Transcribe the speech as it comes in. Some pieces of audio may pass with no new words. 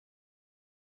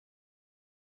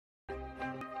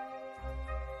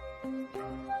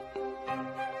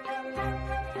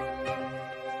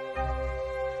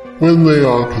when they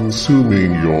are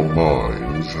consuming your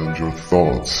minds and your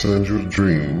thoughts and your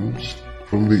dreams,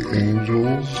 from the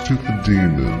angels to the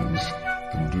demons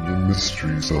and to the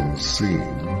mysteries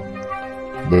unseen,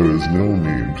 there is no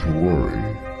need to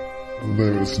worry.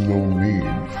 There is no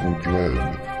need for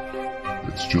dread.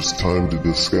 It's just time to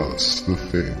discuss the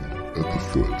thing at the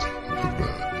foot of the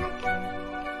bed.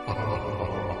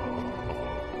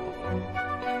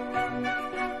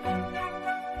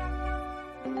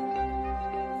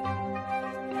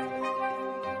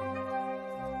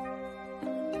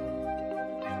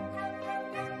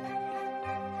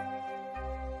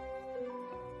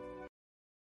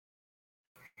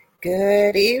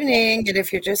 Good evening, and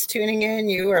if you're just tuning in,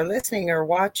 you are listening or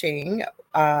watching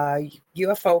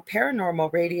UFO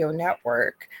Paranormal Radio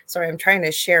Network. Sorry, I'm trying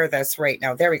to share this right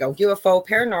now. There we go. UFO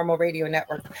Paranormal Radio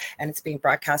Network, and it's being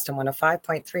broadcast on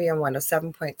 105.3 and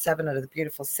 107.7 out of the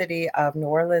beautiful city of New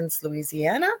Orleans,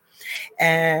 Louisiana.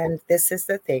 And this is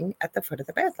the thing at the foot of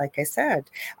the bed. Like I said,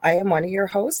 I am one of your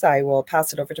hosts. I will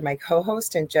pass it over to my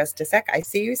co-host in just a sec. I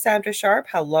see you, Sandra Sharp.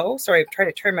 Hello. Sorry, I'm trying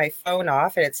to turn my phone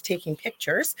off and it's taking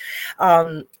pictures.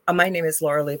 My name is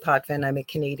Lorilei Potvin. I'm a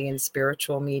Canadian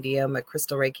spiritual medium, a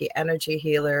crystal Reiki energy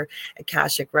healer,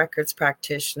 Akashic Records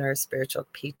practitioner, spiritual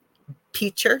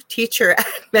teacher and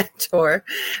mentor,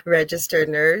 registered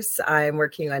nurse. I'm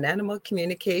working on animal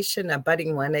communication, a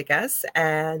budding one, I guess,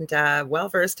 and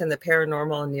well-versed in the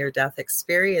paranormal and near-death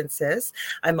experiences.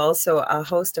 I'm also a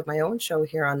host of my own show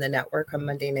here on the network on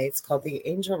Monday nights called The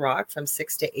Angel Rock from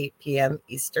 6 to 8 p.m.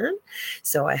 Eastern.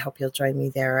 So I hope you'll join me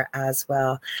there as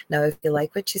well. Now, if you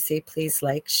like what you see, please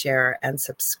like, share, and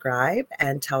subscribe,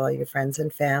 and tell all your friends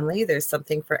and family. There's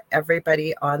something for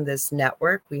everybody on this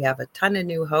network. We have a ton of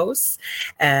new hosts,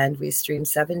 and we stream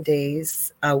 7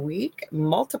 days a week,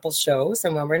 multiple shows.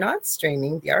 And when we're not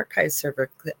streaming, the archive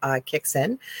server kicks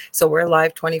in. So we're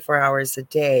live 24 hours a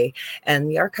day. And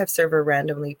the archive server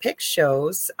randomly picks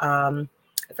shows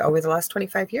over the last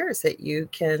 25 years that you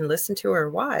can listen to or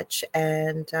watch.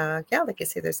 And yeah, like I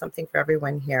say, there's something for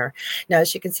everyone here. Now,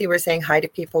 as you can see, we're saying hi to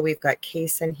people. We've got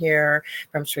Case in here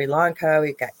from Sri Lanka.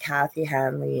 We've got Kathy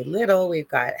Hanley Little. We've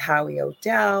got Howie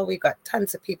Odell. We've got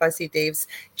tons of people. I see Dave's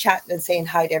chatting and saying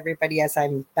hi to everybody as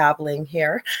I'm babbling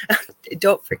here.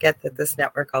 Don't forget that this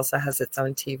network also has its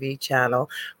own TV channel.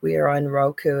 We are on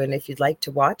Roku. And if you'd like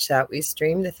to watch that, we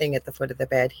stream the thing at the foot of the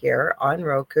bed here on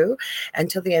Roku.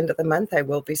 Until the end of the month, I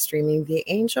will be streaming The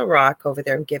Angel Rock over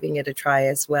there. I'm giving it a try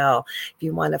as well. If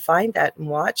you want to find that and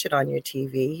watch it on your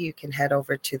TV, you can head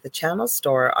over to the channel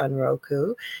store on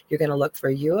Roku. You're going to look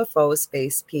for UFO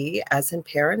space P as in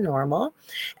paranormal.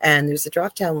 And there's a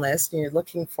drop-down list, and you're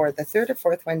looking for the third or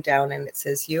fourth one down, and it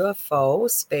says UFO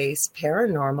space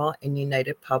paranormal and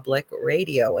United Public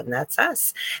Radio. And that's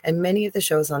us. And many of the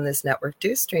shows on this network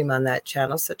do stream on that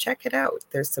channel. So check it out.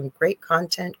 There's some great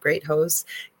content, great hosts,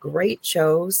 great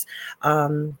shows.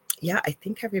 Yeah, I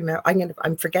think I remember.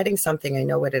 I'm forgetting something. I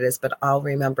know what it is, but I'll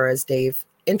remember as Dave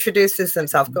introduces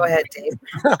himself. Go ahead, Dave.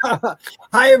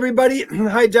 Hi, everybody.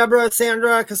 Hi, Deborah,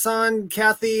 Sandra, Kassan,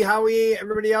 Kathy, Howie,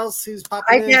 everybody else who's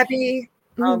popping in. Hi, Debbie.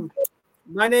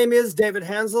 My name is David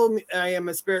Hanzel. I am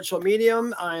a spiritual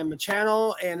medium. I am a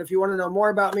channel. And if you want to know more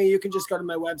about me, you can just go to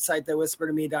my website,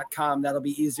 thewhispertome.com. That'll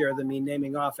be easier than me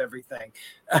naming off everything.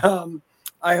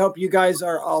 I hope you guys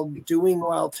are all doing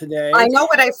well today. I know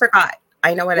what I forgot.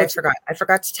 I forgot. I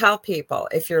forgot to tell people,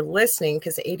 if you're listening,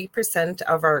 because 80%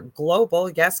 of our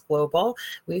global,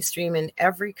 we stream in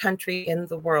every country in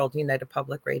the world, United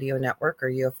Public Radio Network or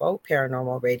UFO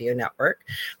Paranormal Radio Network.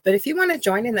 But if you want to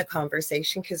join in the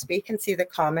conversation, because we can see the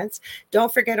comments,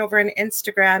 don't forget over on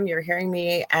Instagram, you're hearing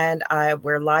me, and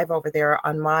we're live over there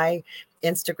on my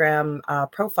Instagram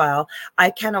profile.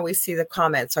 I can't always see the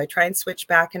comments, so I try and switch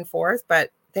back and forth, but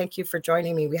thank you for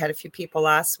joining me. We had a few people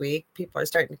last week. People are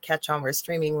starting to catch on. We're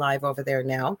streaming live over there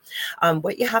now.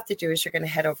 What you have to do is you're going to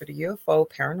head over to UFO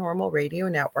Paranormal Radio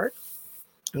Network,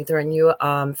 either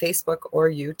on Facebook or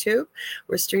YouTube.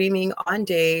 We're streaming on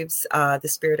Dave's The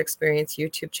Spirit Experience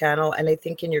YouTube channel, and I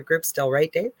think in your group still, right,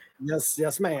 Dave?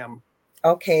 Yes, ma'am.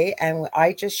 Okay, and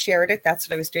I just shared it. That's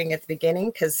what I was doing at the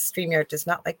beginning, because StreamYard does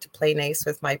not like to play nice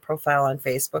with my profile on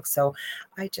Facebook, so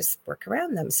I just work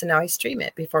around them. So now I stream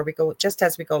it before we go, just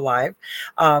as we go live.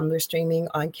 We're streaming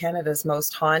on Canada's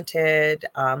Most Haunted,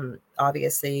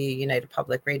 obviously United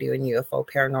Public Radio and UFO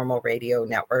Paranormal Radio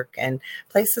Network and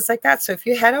places like that. So if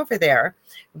you head over there,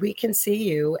 we can see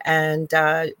you, and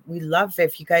we love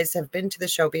if you guys have been to the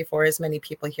show before, as many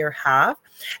people here have,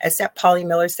 except Polly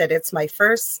Miller said it's my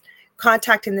first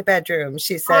contact in the bedroom.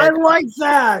 She said, I like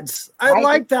that. I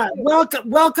like that.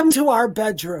 Welcome to our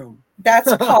bedroom.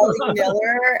 That's Polly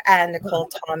Miller, and Nicole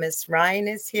Thomas Ryan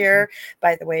is here.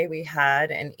 By the way, we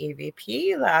had an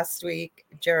EVP last week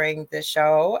during the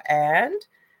show, and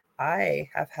I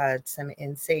have had some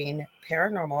insane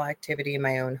paranormal activity in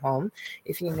my own home.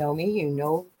 If you know me, you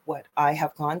know what I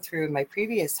have gone through in my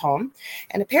previous home.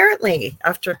 And apparently,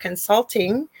 after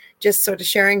consulting, just sort of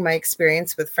sharing my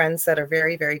experience with friends that are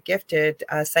very, very gifted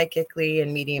psychically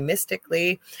and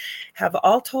mediumistically, have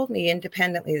all told me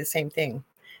independently the same thing.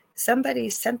 Somebody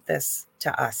sent this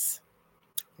to us.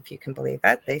 If you can believe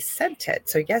that, they sent it.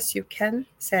 So yes, you can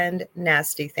send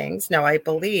nasty things. Now, I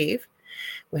believe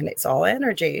when it's all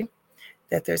energy,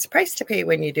 that there's a price to pay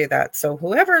when you do that. So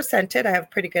whoever sent it, I have a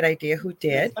pretty good idea who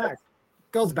did.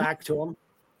 Goes back to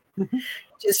them.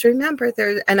 Just remember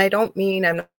there, and I don't mean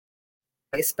I'm not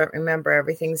nice, but remember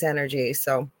everything's energy.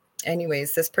 So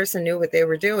anyways, this person knew what they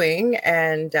were doing.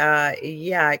 And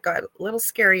yeah, it got a little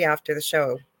scary after the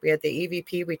show. We had the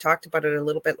EVP. We talked about it a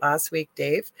little bit last week,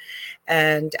 Dave.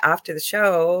 And after the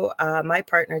show, my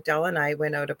partner, Dell, and I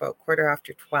went out about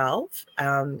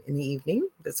 12:15 in the evening.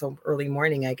 So early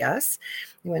morning, I guess.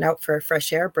 We went out for a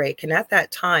fresh air break. And at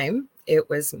that time, it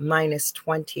was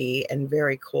 -20 and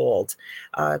very cold.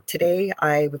 Today,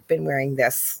 I've been wearing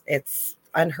this. It's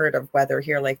unheard of weather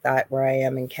here like that where I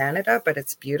am in Canada, but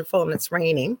it's beautiful and it's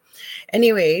raining.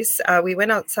 Anyways, we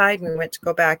went outside and we went to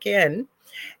go back in.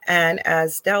 And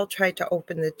as Dell tried to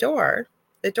open the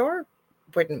door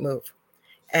wouldn't move.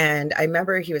 And I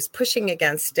remember he was pushing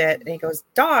against it and he goes,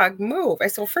 "Dog, move." I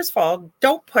said, "Well, first of all,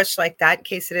 don't push like that in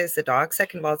case it is the dog.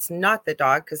 Second of all, it's not the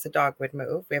dog because the dog would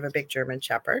move. We have a big German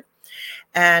Shepherd."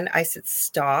 And I said,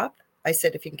 "Stop." I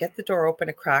said, "If you can get the door open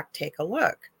a crack, take a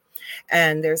look."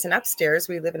 And there's an upstairs.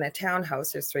 We live in a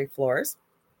townhouse. There's 3 floors.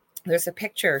 There's a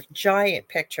picture, giant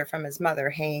picture from his mother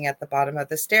hanging at the bottom of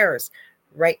the stairs,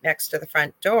 right next to the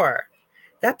front door.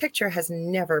 That picture has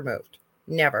never moved,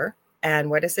 never. And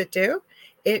what does it do?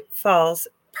 It falls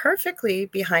perfectly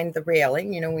behind the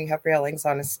railing. You know, we have railings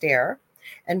on a stair,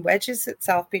 and wedges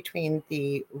itself between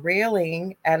the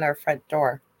railing and our front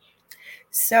door.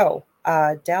 So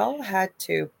Dell had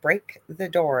to break the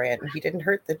door in. He didn't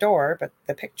hurt the door, but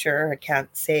the picture, I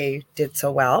can't say did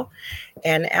so well.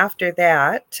 And after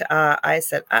that, I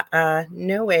said,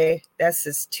 no way, this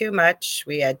is too much.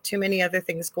 We had too many other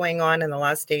things going on in the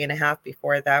last day and a half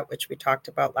before that, which we talked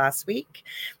about last week.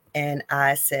 And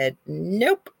I said,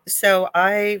 nope. So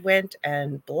I went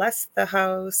and blessed the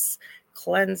house,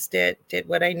 cleansed it, did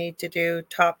what I need to do,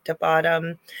 top to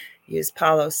bottom, used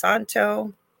Palo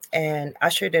Santo, and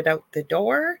ushered it out the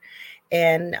door.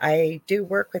 And I do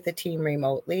work with a team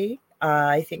remotely.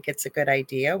 I think it's a good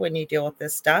idea when you deal with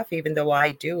this stuff, even though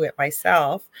I do it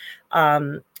myself.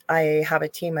 I have a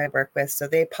team I work with, so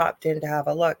they popped in to have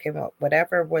a look, and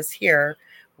whatever was here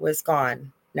was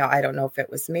gone. Now, I don't know if it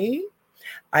was me.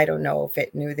 I don't know if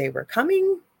it knew they were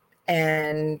coming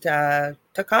and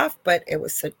took off, but it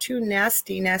was 2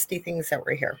 nasty, nasty things that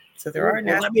were here. So there are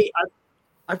nasty.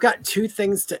 I've got 2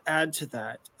 things to add to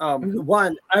that.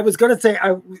 One, I was going to say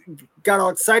I got all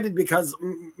excited because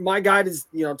my guide is,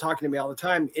 talking to me all the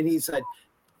time, and he said,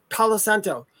 "Palo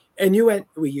Santo," and you went,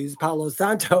 "We use Palo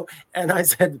Santo," and I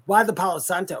said, "Why the Palo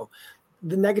Santo?"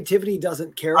 The negativity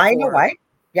doesn't care. I know why.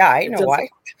 Yeah, I know why.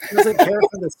 It doesn't care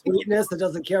for the sweetness. It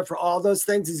doesn't care for all those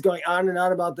things. He's going on and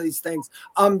on about these things.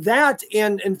 That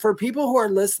and for people who are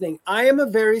listening, I am a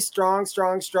very strong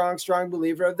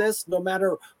believer of this. No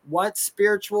matter what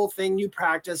spiritual thing you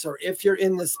practice, or if you're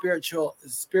in the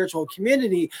spiritual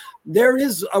community, there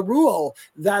is a rule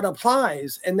that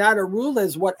applies, and that a rule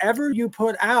is whatever you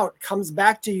put out comes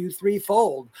back to you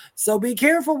threefold. So be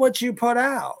careful what you put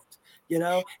out.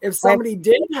 If somebody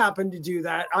did happen to do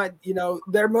that,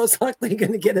 they're most likely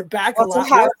going to get it back a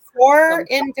lot. I have 4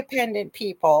 independent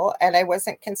people, and I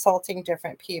wasn't consulting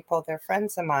different people. They're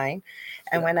friends of mine.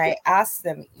 And when I asked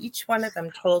them, each one of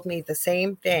them told me the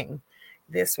same thing.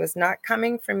 This was not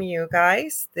coming from you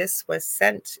guys. This was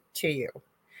sent to you.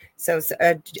 So,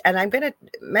 and I'm going to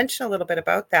mention a little bit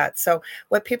about that. So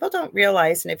what people don't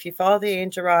realize, and if you follow the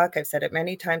Angel Rock, I've said it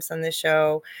many times on the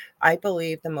show, I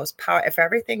believe the most power, if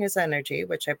everything is energy,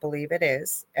 which I believe it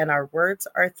is, and our words,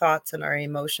 our thoughts, and our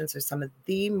emotions are some of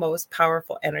the most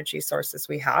powerful energy sources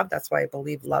we have. That's why I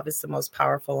believe love is the most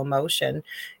powerful emotion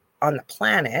on the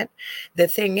planet. The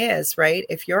thing is, right,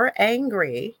 if you're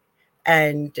angry,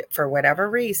 and for whatever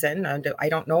reason, I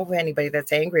don't know of anybody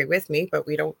that's angry with me, but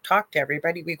we don't talk to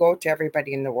everybody. We go to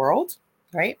everybody in the world,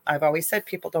 right? I've always said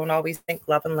people don't always think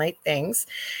love and light things.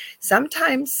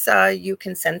 Sometimes you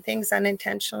can send things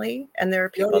unintentionally, and there are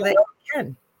people that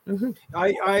can. Mm-hmm.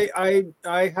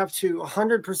 I have to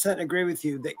 100% agree with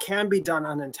you. That can be done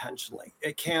unintentionally.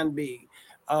 It can be.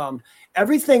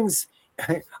 Everything's,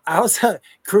 I also,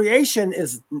 creation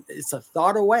it's a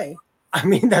thought away. I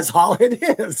mean, that's all it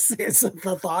is. It's a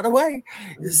thought away.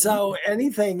 So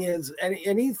anything is,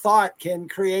 any thought can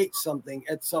create something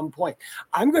at some point.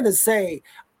 I'm going to say,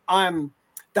 the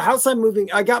house I'm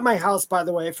moving, I got my house, by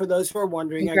the way, for those who are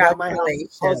wondering, I got my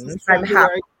house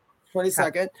February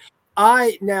 22nd.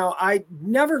 I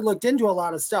never looked into a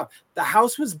lot of stuff. The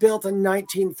house was built in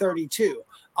 1932,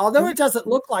 although it doesn't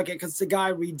look like it because the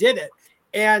guy redid it.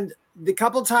 And the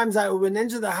couple times I went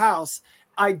into the house,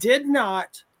 I did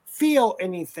not feel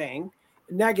anything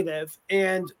negative.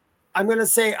 And I'm going to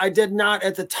say I did not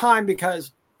at the time,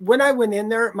 because when I went in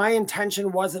there, my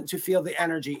intention wasn't to feel the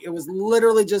energy. It was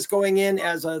literally just going in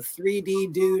as a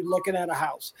 3D dude looking at a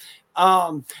house.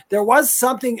 There was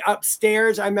something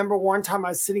upstairs. I remember one time I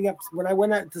was sitting up, when I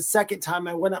went out the second time,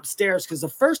 I went upstairs because the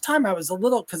first time I was a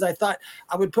little, because I thought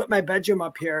I would put my bedroom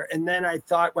up here. And then I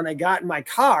thought when I got in my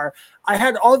car, I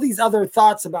had all these other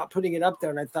thoughts about putting it up there.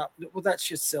 And I thought, well, that's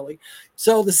just silly.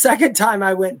 So the second time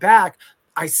I went back,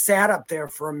 I sat up there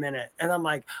for a minute and I'm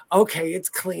like, okay, it's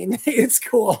clean. It's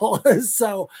cool.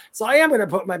 So I am going to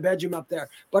put my bedroom up there,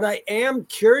 but I am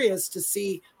curious to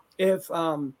see if,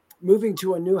 moving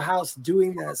to a new house,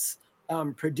 doing this,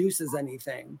 produces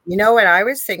anything. You know what I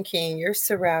was thinking? You're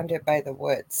surrounded by the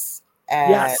woods.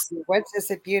 And yes. The woods is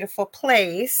a beautiful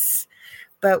place,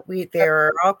 but there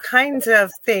are all kinds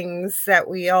of things that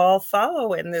we all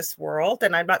follow in this world.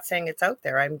 And I'm not saying it's out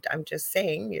there. I'm just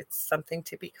saying it's something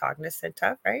to be cognizant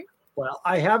of, right? Well,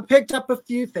 I have picked up a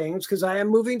few things because I am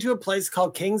moving to a place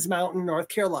called Kings Mountain, North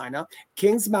Carolina.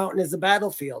 Kings Mountain is a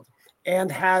battlefield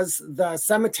and has the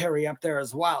cemetery up there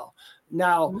as well.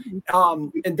 Now,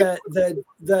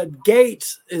 the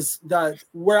gate is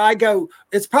where I go.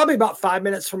 It's probably about 5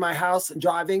 minutes from my house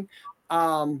driving.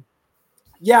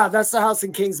 Yeah, that's the house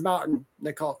in Kings Mountain,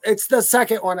 Nicole. It's the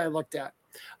second one I looked at.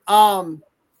 I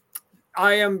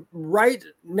am right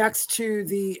next to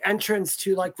the entrance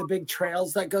to like the big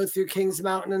trails that go through Kings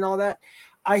Mountain and all that.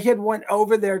 I had went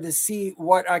over there to see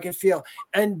what I could feel.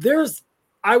 And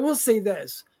I will say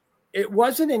this. It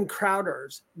wasn't in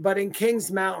Crowder's, but in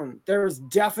Kings Mountain, there was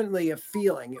definitely a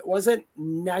feeling. It wasn't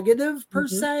negative per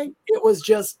se. It was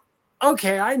just,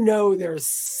 okay, I know there's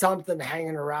something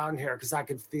hanging around here because I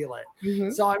could feel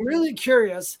it. So I'm really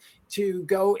curious to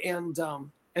go and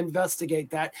investigate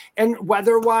that. And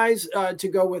weather-wise, to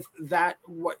go with that,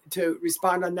 to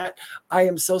respond on that, I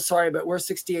am so sorry, but we're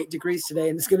 68 degrees today,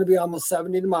 and it's going to be almost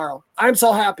 70 tomorrow. I'm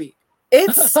so happy.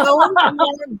 It's so warm.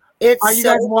 Are you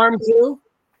guys warm too?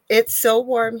 It's so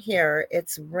warm here.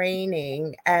 It's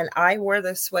raining, and I wore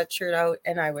the sweatshirt out,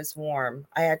 and I was warm.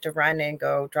 I had to run and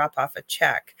go drop off a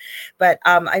check. But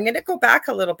I'm going to go back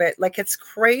a little bit. Like, it's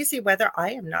crazy weather.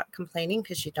 I am not complaining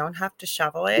because you don't have to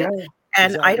shovel it. Yeah,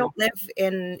 and exactly. I don't live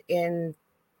in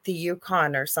the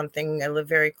Yukon or something. I live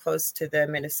very close to the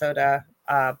Minnesota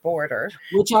border,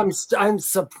 which I'm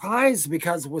surprised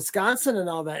because Wisconsin and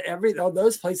all that, all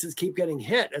those places keep getting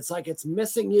hit. It's like it's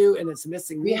missing you and it's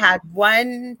missing me. We had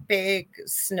one big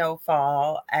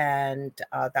snowfall, and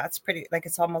that's pretty, like,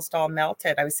 it's almost all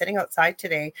melted. I was sitting outside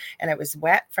today and it was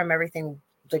wet from everything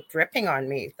like dripping on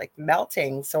me, like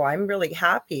melting. So I'm really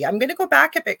happy. I'm going to go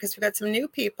back a bit because we've got some new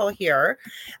people here.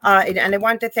 And I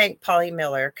wanted to thank Polly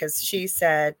Miller because she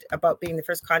said about being the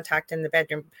first contact in the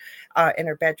bedroom, in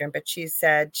her bedroom, but she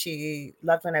said she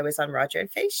loved when I was on Roger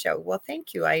and Faye's show. Well,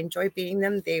 thank you. I enjoy being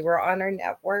them. They were on our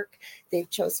network. They've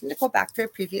chosen to go back to their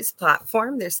previous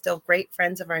platform. They're still great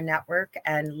friends of our network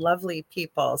and lovely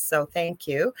people. So thank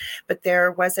you. But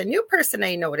there was a new person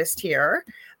I noticed here.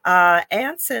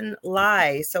 Anson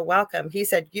Lai, so welcome. He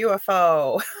said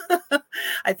UFO.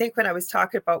 I think when I was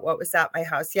talking about what was at my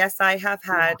house, yes, I have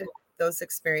had those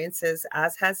experiences,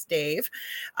 as has Dave.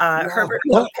 Herbert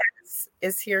Lopez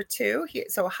is here too.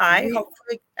 So hi.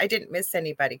 Hopefully I didn't miss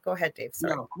anybody. Go ahead, Dave.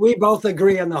 Sorry. No, we both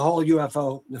agree on the whole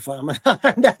UFO phenomenon.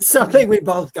 That's something we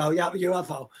both go, yeah,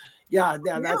 UFO. Yeah,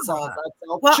 that's all. That's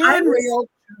all. Well,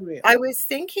 I was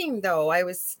thinking though,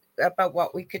 about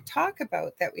what we could talk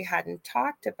about that we hadn't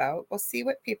talked about. We'll see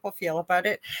what people feel about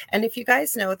it. And if you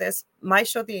guys know this, my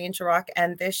show, The Angel Rock,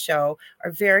 and this show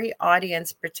are very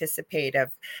audience participative.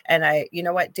 And you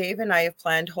know what, Dave and I have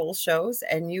planned whole shows,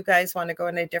 and you guys want to go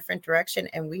in a different direction,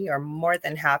 and we are more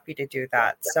than happy to do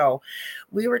that. So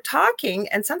we were talking,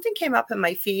 and something came up in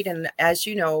my feed. And as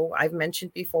you know, I've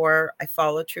mentioned before, I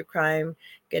follow true crime.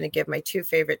 Going to give my two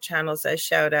favorite channels a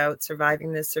shout out.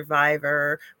 Surviving the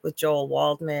Survivor with Joel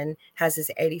Waldman, has his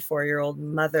 84-year-old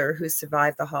mother who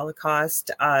survived the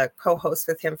Holocaust, co-host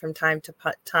with him from time to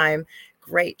time.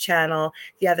 Great channel.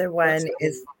 The other one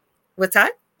is, what's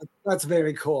that? That's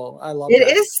very cool. I love It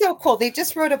that. is so cool. They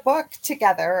just wrote a book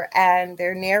together and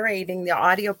they're narrating the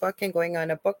audiobook and going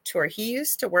on a book tour. He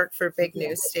used to work for big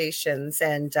news stations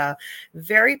and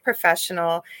very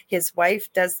professional. His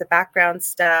wife does the background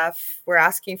stuff. We're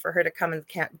asking for her to come and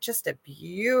camp. Just a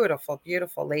beautiful,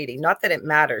 beautiful lady. Not that it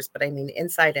matters, but I mean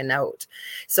inside and out.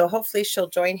 So hopefully she'll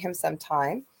join him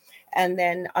sometime. And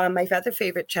then my other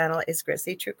favorite channel is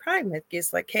Grizzly True Crime with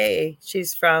Gisela Kay.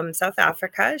 She's from South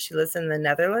Africa. She lives in the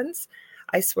Netherlands.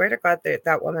 I swear to God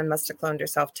that woman must have cloned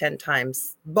herself 10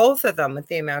 times, both of them with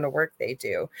the amount of work they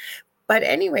do. But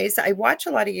anyways, I watch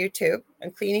a lot of YouTube.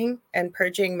 I'm cleaning and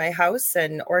purging my house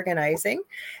and organizing.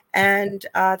 And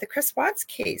the Chris Watts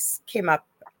case came up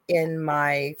in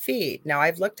my feed. Now,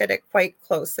 I've looked at it quite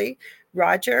closely.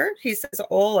 Roger, he says,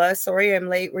 Ola, sorry I'm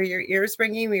late. Were your ears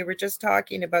ringing? We were just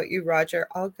talking about you, Roger.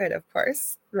 All good, of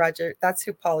course. Roger, that's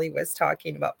who Polly was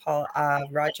talking about,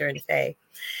 Roger and Faye.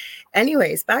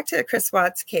 Anyways, back to the Chris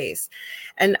Watts case.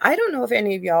 And I don't know if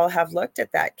any of y'all have looked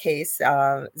at that case.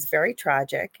 It's very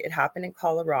tragic. It happened in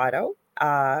Colorado.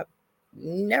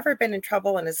 Never been in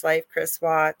trouble in his life, Chris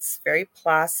Watts. Very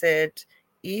placid,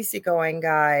 easygoing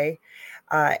guy.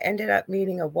 Ended up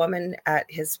meeting a woman at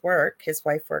his work. His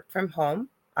wife worked from home.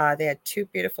 They had two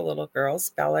beautiful little girls,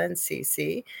 Bella and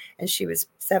Cece, and she was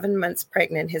 7 months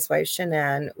pregnant, his wife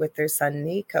Shanann, with their son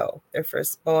Nico, their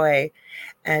first boy,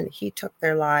 and he took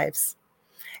their lives.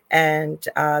 And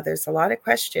there's a lot of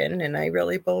question, and I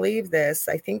really believe this.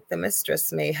 I think the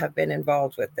mistress may have been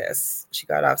involved with this. She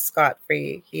got off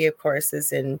scot-free. He, of course,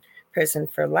 is in prison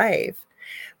for life.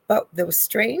 But the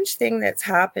strange thing that's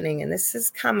happening, and this has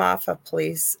come off of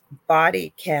police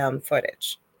body cam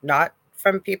footage, not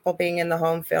from people being in the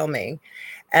home filming,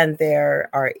 and there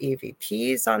are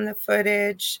EVPs on the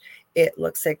footage. It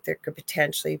looks like there could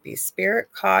potentially be spirit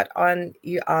caught on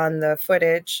the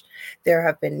footage. There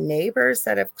have been neighbors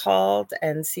that have called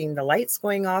and seen the lights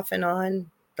going off and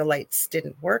on. The lights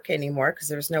didn't work anymore because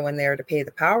there was no one there to pay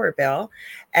the power bill,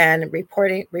 and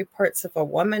reports of a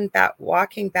woman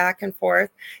walking back and forth.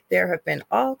 There have been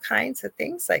all kinds of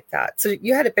things like that. So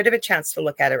you had a bit of a chance to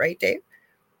look at it, right, Dave?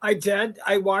 I did.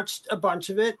 I watched a bunch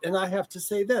of it, and I have to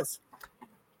say this.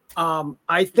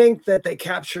 I think that they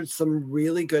captured some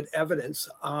really good evidence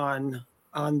on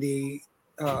the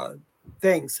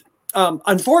things.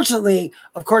 Unfortunately,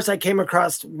 of course, I came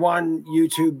across one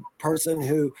YouTube person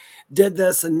who did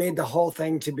this and made the whole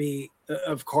thing to be,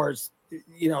 of course,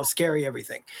 scary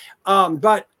everything.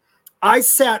 But I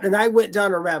sat and I went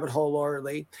down a rabbit hole,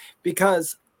 Lorilei,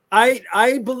 because I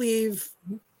believe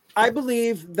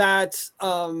that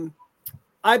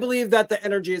the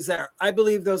energy is there. I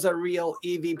believe those are real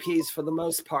EVPs for the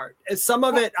most part. And some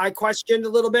of it I questioned a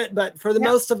little bit, but for the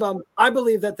most of them, I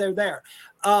believe that they're there.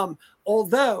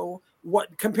 Although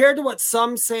compared to what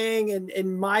some saying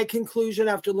in my conclusion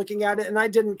after looking at it, and I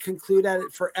didn't conclude at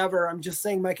it forever, I'm just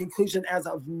saying my conclusion as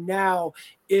of now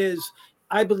is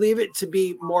I believe it to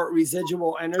be more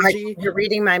residual energy. You're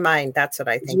reading my mind. That's what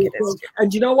I think it is.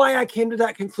 And you know why I came to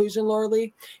that conclusion,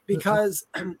 Lorilei? Because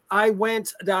I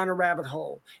went down a rabbit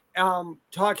hole,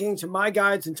 talking to my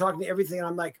guides and talking to everything. And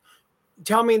I'm like,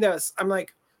 tell me this. I'm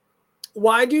like,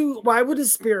 why would a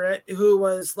spirit who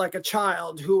was like a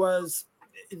child who was,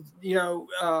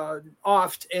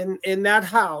 offed in that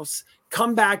house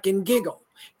come back and giggle?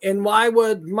 And why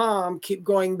would mom keep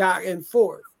going back and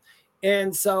forth?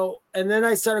 And then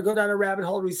I started going down a rabbit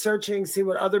hole researching, see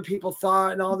what other people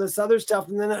thought and all this other stuff.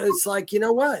 And then it's like, you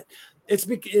know what? It's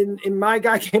and my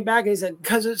guy came back and he said,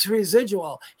 because it's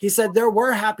residual. He said there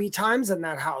were happy times in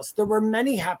that house. There were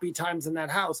many happy times in that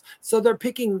house. So they're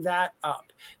picking that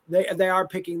up. They are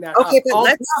picking that up. Okay,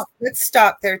 but let's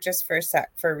stop there just for a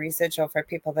sec for residual for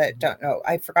people that don't know.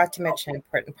 I forgot to mention an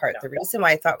important part. The reason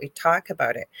why I thought we'd talk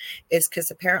about it is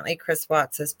because apparently Chris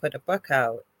Watts has put a book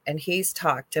out and he's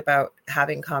talked about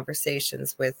having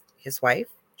conversations with his wife.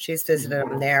 She's visited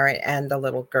him there and the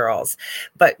little girls.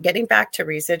 But getting back to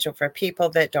residual for people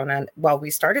that don't, we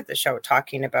started the show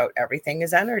talking about everything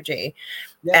is energy.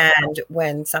 Yeah. And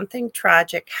when something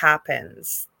tragic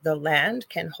happens, the land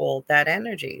can hold that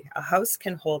energy. A house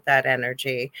can hold that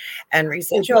energy. And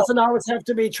residual. It doesn't always have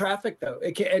to be traffic, though.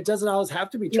 It doesn't always have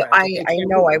to be traffic. I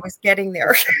know. I was getting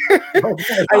there.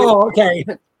 Okay. Oh, okay.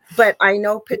 But I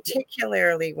know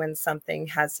particularly when something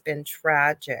has been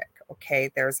tragic, okay,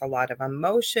 there's a lot of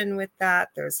emotion with that.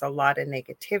 There's a lot of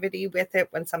negativity with it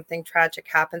when something tragic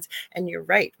happens. And you're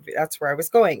right. That's where I was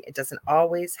going. It doesn't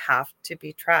always have to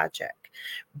be tragic.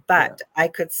 But I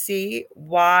could see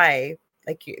why,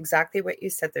 exactly what you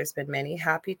said, there's been many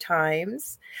happy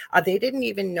times. They didn't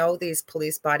even know these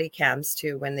police body cams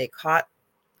too when they caught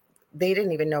they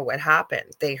didn't even know what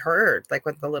happened. They heard, like,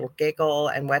 with the little giggle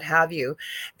and what have you.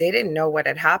 They didn't know what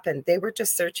had happened. They were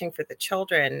just searching for the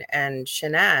children and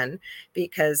Shanann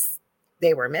because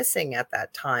they were missing at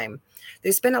that time.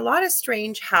 There's been a lot of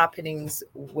strange happenings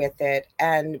with it.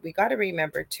 And we got to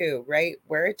remember too, right?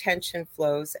 Where attention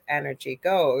flows, energy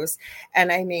goes.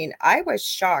 And I mean, I was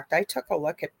shocked. I took a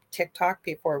look at TikTok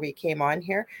before we came on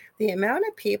here. The amount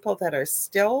of people that are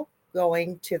still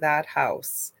going to that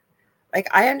house. Like,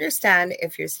 I understand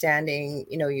if you're standing,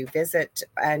 you visit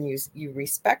and you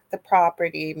respect the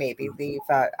property, maybe leave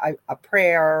a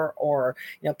prayer, or,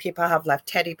 people have left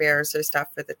teddy bears or stuff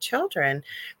for the children.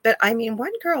 But I mean,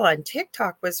 one girl on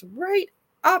TikTok was right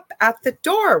up at the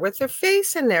door with her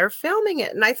face in there filming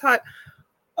it. And I thought,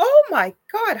 oh my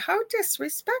God, how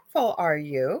disrespectful are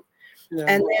you? Yeah.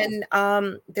 And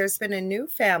then there's been a new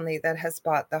family that has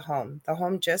bought the home. The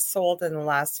home just sold in the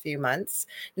last few months.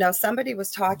 Now, somebody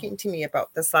was talking to me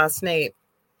about this last night,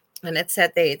 and it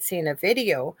said they had seen a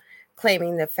video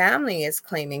claiming the family is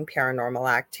claiming paranormal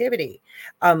activity.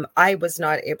 I was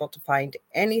not able to find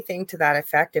anything to that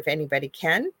effect. If anybody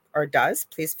can or does,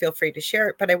 please feel free to share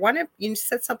it. But you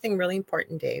said something really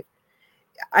important, Dave.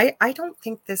 I don't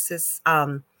think this is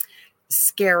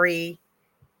scary,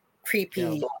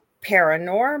 creepy,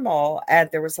 paranormal, and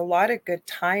there was a lot of good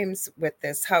times with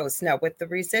this house. Now, with the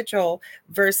residual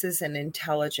versus an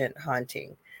intelligent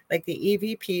haunting, like the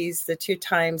EVPs, the 2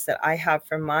 times that I have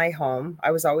from my home,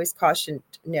 I was always cautioned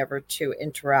never to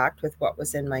interact with what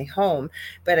was in my home.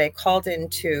 But I called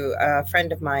into a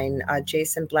friend of mine,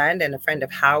 Jason Bland, and a friend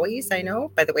of Howie's, I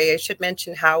know. By the way, I should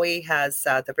mention Howie has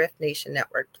the Rift Nation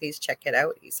Network. Please check it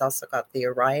out. He's also got the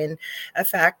Orion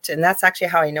Effect. And that's actually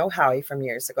how I know Howie from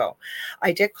years ago.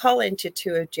 I did call into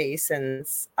 2 of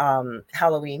Jason's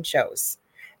Halloween shows.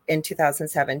 In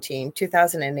 2017,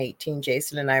 2018,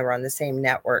 Jason and I were on the same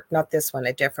network, not this one,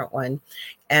 a different one.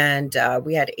 And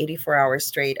we had 84 hours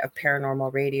straight of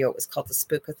paranormal radio. It was called the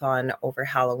Spookathon over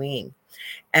Halloween.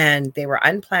 And they were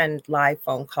unplanned live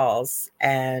phone calls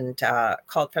and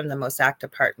called from the most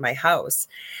active part of my house.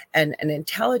 And an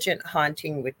intelligent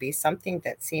haunting would be something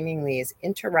that seemingly is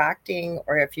interacting,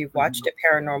 or if you've watched a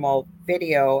paranormal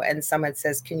video and someone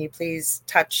says, can you please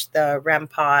touch the REM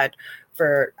pod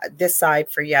for this side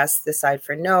for yes, this side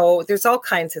for no. There's all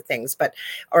kinds of things, but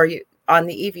on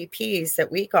the EVPs that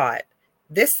we got,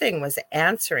 this thing was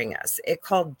answering us. It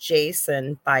called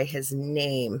Jason by his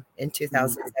name in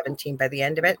 2017. By the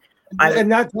end of it, and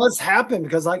that does happen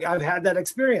because I've had that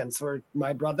experience where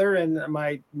my brother and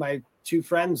my 2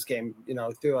 friends came,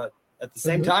 through it at the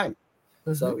same time.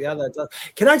 So yeah, that does.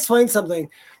 Can I explain something?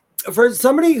 For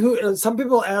somebody who, some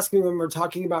people ask me when we're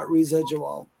talking about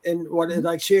residual and what it,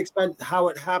 like she explained how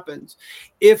it happens.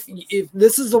 If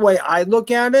this is the way I look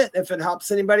at it, if it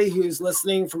helps anybody who's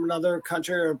listening from another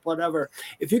country or whatever,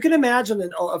 if you can imagine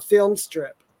a film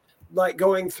strip like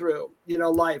going through,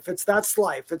 life, that's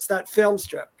life. It's that film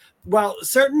strip. Well,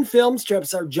 certain film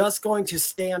strips are just going to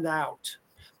stand out.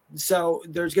 So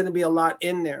there's going to be a lot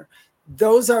in there.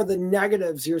 Those are the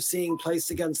negatives you're seeing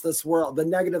placed against this world, the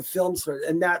negative films,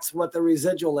 and that's what the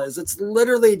residual is. It's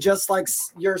literally just like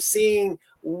you're seeing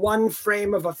one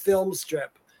frame of a film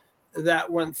strip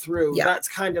that went through. Yeah. That's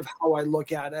kind of how I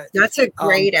look at it. That's a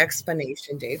great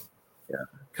explanation, Dave. Yeah.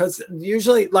 Because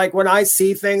usually, like when I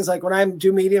see things, like when I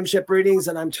do mediumship readings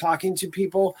and I'm talking to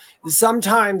people,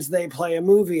 sometimes they play a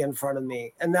movie in front of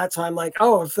me. And that's why I'm like,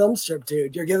 oh, a film strip,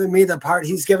 dude. You're giving me the part.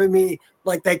 He's giving me,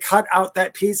 like, they cut out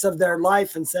that piece of their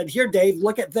life and said, here, Dave,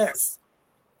 look at this.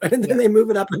 And then they move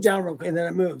it up and down real quick, and then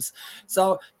it moves.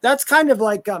 So that's kind of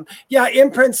like,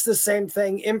 imprint's the same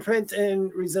thing. Imprint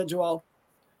and residual.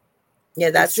 Yeah,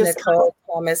 that's Nicole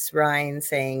Thomas Ryan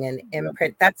saying an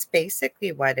imprint. That's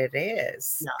basically what it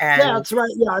is. Yeah, that's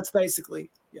right. Yeah, it's basically,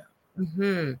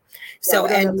 So,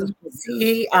 and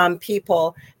see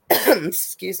people,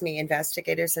 excuse me,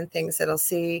 investigators and things that'll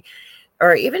see,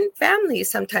 or even families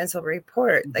sometimes will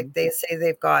report, like they say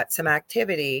they've got some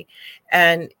activity,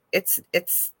 and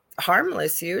it's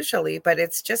harmless usually, but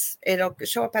it'll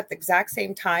show up at the exact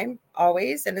same time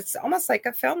always, and it's almost like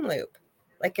a film loop.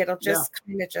 Like it'll just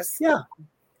kind of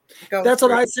go. That's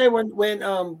what I say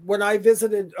when I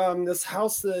visited this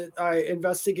house that I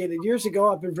investigated years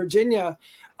ago up in Virginia.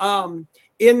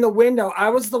 In the window, I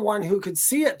was the one who could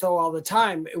see it though all the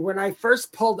time. When I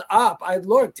first pulled up, I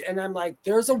looked and I'm like,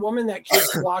 "There's a woman that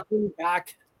keeps walking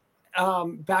back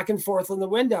and forth in the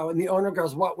window." And the owner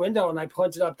goes, "What window?" And I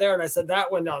pointed up there and I said,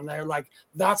 "That window." And they're like,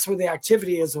 "That's where the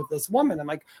activity is with this woman." I'm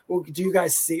like, "Well, do you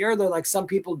guys see her?" They're like, "Some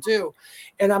people do."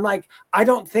 And I'm like, "I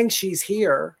don't think she's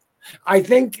here. I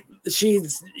think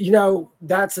she's, you know,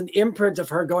 that's an imprint of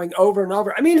her going over and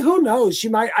over. I mean, who knows? She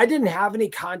might. I didn't have any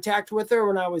contact with her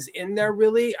when I was in there,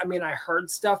 really. I mean, I heard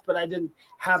stuff, but I didn't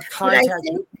have contact. But I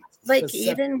think, like,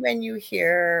 even when you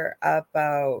hear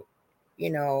about, you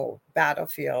know,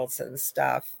 battlefields and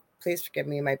stuff, please forgive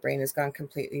me, my brain has gone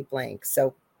completely blank.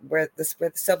 So where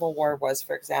the Civil War was,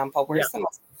 for example, where's the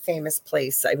most famous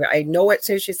place? I know it. As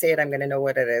soon as you say it, I'm going to know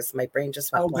what it is. My brain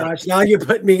just went blank. Gosh, now you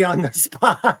put me on the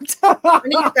spot. One of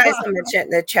you guys in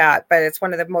the chat, but it's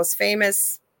one of the most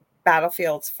famous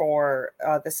battlefields for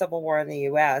the Civil War in the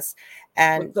U.S.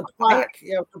 And with the plaque,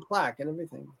 the plaque and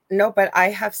everything. No, but I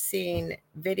have seen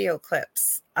video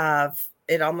clips of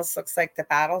it. Almost looks like the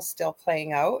battle's still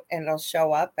playing out, and it'll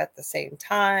show up at the same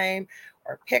time,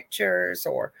 or pictures,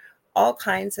 or all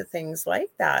kinds of things like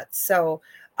that. So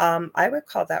I would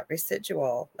call that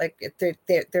residual. Like,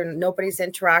 they're nobody's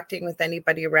interacting with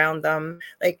anybody around them.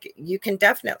 Like, you can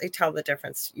definitely tell the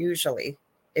difference usually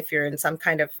if you're in some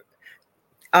kind of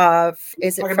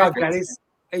is it about Gettysburg?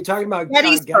 Are you talking about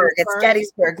Gettysburg? Gettysburg? It's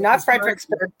Gettysburg, not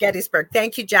Fredericksburg. Gettysburg.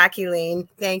 Thank you, Jackie Lean.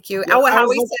 Thank you. Yeah,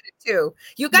 Howie said it too.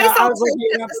 You guys all said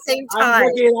it at the same time. I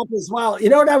was looking it up as well. You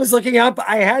know what I was looking up?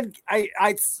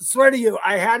 I swear to you,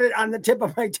 I had it on the tip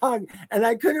of my tongue and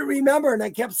I couldn't remember. And I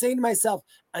kept saying to myself,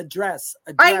 address.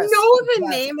 I know the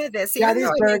name of this.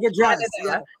 Gettysburg address.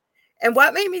 Yeah. And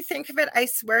what made me think of it, I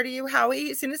swear to you,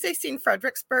 Howie, as soon as I seen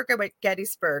Fredericksburg, I went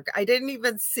Gettysburg. I didn't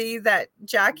even see that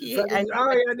Jackie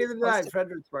neither did I.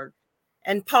 Fredericksburg.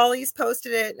 And Polly's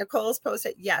posted it. Nicole's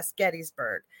posted it. Yes,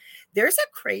 Gettysburg. There's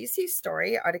a crazy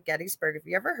story out of Gettysburg. Have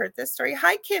you ever heard this story?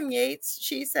 Hi, Kim Yates.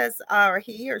 She says, or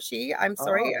he or she, I'm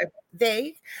sorry,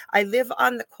 I live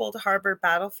on the Cold Harbor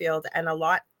battlefield, and a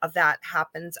lot of that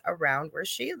happens around where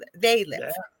they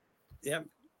live. Yeah.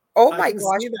 Oh my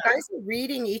gosh, you guys are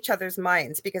reading each other's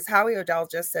minds, because Howie O'Dell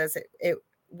just says it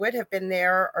would have been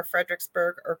there, or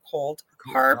Fredericksburg, or Cold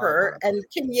Harbor. And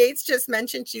Kim Yates just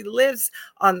mentioned she lives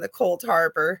on the Cold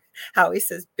Harbor. Howie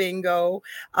says bingo.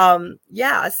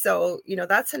 Yeah, so you know,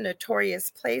 that's a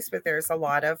notorious place where there's a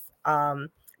lot of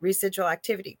residual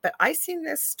activity. But I seen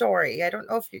this story. I don't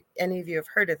know if any of you have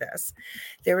heard of this.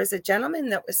 There was a gentleman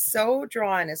that was so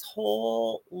drawn his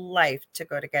whole life to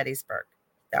go to Gettysburg.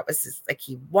 That was like,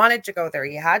 he wanted to go there.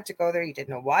 He had to go there. He didn't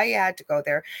know why he had to go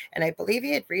there. And I believe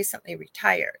he had recently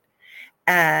retired.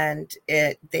 And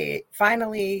they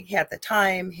finally had the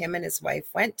time. Him and his wife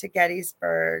went to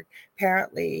Gettysburg.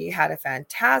 Apparently had a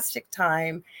fantastic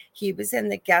time. He was in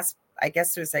the guest, I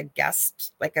guess there's a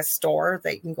guest, like a store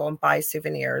that you can go and buy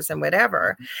souvenirs and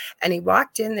whatever. And he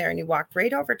walked in there and he walked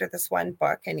right over to this one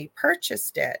book and he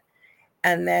purchased it.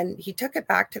 And then he took it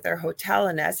back to their hotel.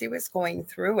 And as he was going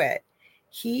through it,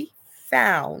 he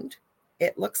found,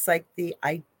 it looks like the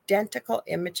identical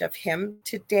image of him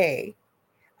today,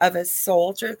 of a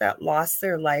soldier that lost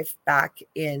their life back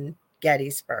in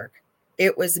Gettysburg.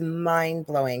 It was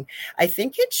mind-blowing. I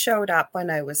think it showed up when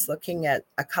I was looking at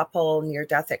a couple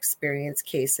near-death experience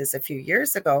cases a few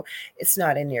years ago. It's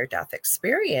not a near-death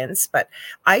experience, but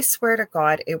I swear to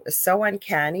God, it was so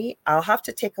uncanny. I'll have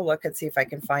to take a look and see if I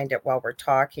can find it while we're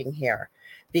talking here,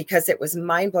 because it was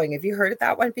mind-blowing. Have you heard of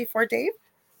that one before, Dave?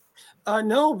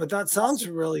 No, but that sounds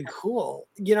really cool.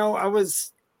 You know, I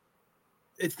was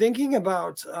thinking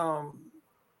about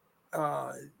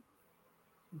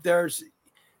there's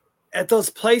at those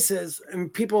places,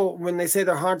 and people, when they say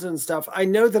they're haunted and stuff, I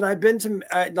know that I've been to,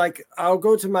 like, I'll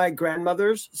go to my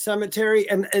grandmother's cemetery,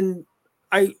 and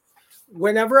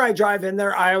whenever I drive in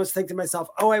there, I always think to myself,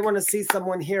 oh, I want to see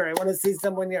someone here. I want to see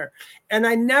someone here. And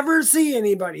I never see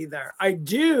anybody there. I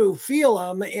do feel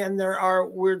them, and there are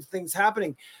weird things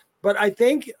happening. But I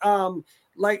think,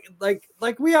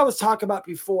 like we always talk about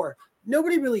before,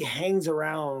 nobody really hangs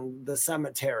around the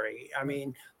cemetery. I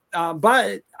mean,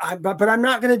 but I'm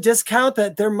not going to discount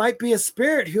that there might be a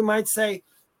spirit who might say,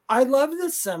 I love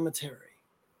this cemetery.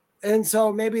 And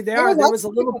so maybe there was a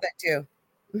little bit too.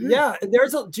 Mm-hmm. Yeah,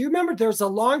 do you remember there's a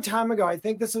long time ago, I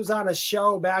think this was on a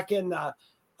show back in the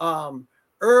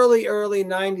early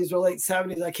 90s or late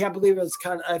 70s. I can't believe it was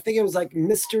I think it was like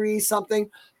Mystery something.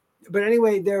 But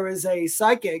anyway, there was a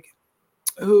psychic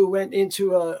who went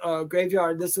into a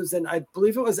graveyard. This was in, I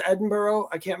believe it was Edinburgh.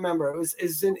 I can't remember. It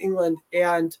was in England.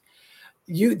 And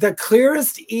the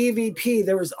clearest EVP,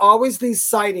 there was always these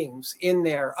sightings in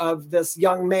there of this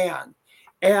young man.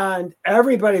 And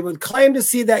everybody would claim to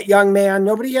see that young man.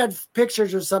 Nobody had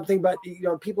pictures or something, but you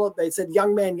know, people, they said,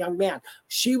 young man, young man.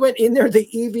 She went in there, the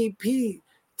EVP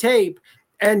tape,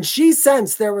 and she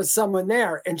sensed there was someone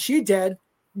there. And she did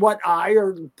what I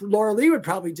or Lorilei would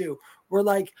probably do. We're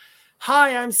like,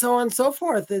 hi, I'm so on and so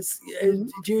forth. Do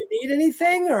you need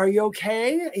anything? Or are you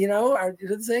okay? You know, are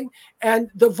you saying?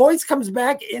 And the voice comes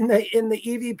back in the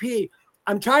EVP.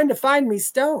 I'm trying to find me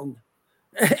stone.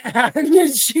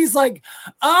 And she's like,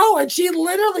 oh, and she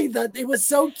literally, it was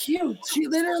so cute. She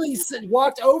literally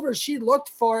walked over, she looked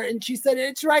for it, and she said,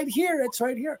 it's right here. It's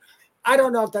right here. I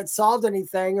don't know if that solved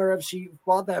anything or if she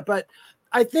felt that, but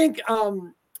I think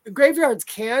graveyards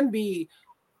can be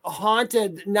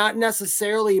haunted, not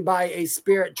necessarily by a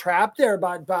spirit trapped there,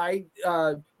 but by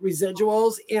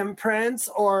residuals, imprints,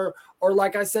 or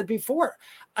like I said before.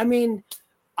 I mean,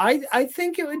 I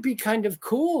think it would be kind of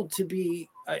cool to be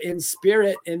in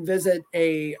spirit and visit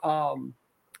a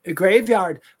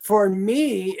graveyard. For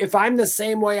me, if I'm the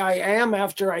same way I am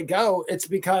after I go, it's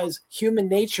because human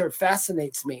nature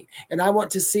fascinates me, and I want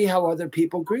to see how other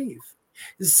people grieve.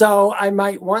 So I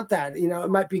might want that. You know, it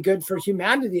might be good for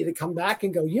humanity to come back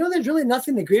and go, you know, there's really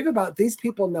nothing to grieve about. These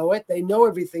people know it. They know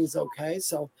everything's okay.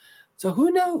 So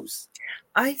who knows?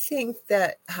 I think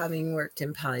that having worked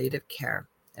in palliative care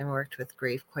and worked with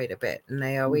grief quite a bit, and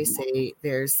I always say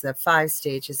there's the 5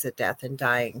 stages of death and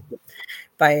dying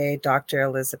by Dr.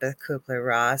 Elizabeth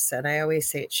Kubler-Ross, and I always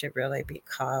say it should really be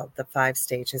called the 5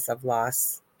 stages of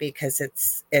loss, because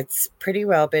it's pretty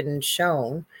well been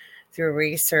shown through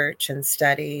research and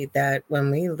study that when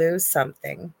we lose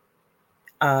something,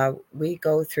 we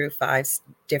go through 5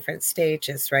 different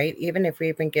stages, right? Even if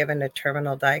we've been given a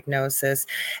terminal diagnosis,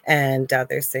 and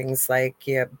there's things like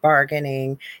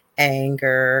bargaining,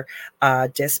 anger,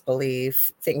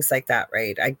 disbelief, things like that,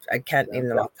 right? I can't name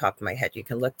them off the top of my head. You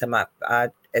can look them up.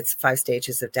 It's 5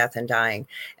 stages of death and dying.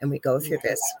 And we go through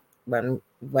this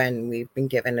when we've been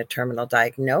given a terminal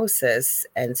diagnosis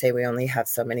and say we only have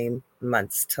so many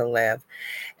months to live.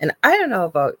 And I don't know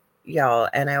about y'all,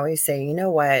 and I always say, you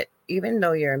know what? Even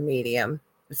though you're a medium,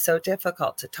 it's so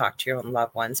difficult to talk to your own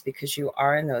loved ones because you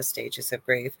are in those stages of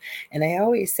grief. And I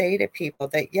always say to people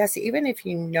that, yes, even if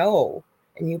you know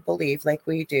and you believe, like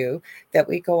we do, that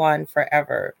we go on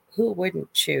forever, who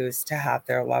wouldn't choose to have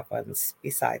their loved ones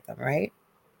beside them, right?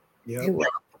 Yeah.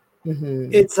 Mm-hmm.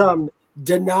 It's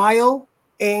denial,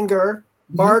 anger,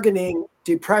 bargaining,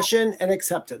 depression, and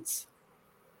acceptance.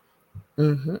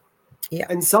 Mm-hmm. Yeah.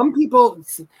 And some people,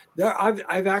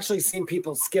 I've actually seen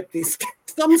people skip these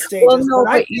some stages. Well, no,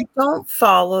 but you don't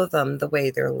follow them the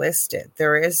way they're listed.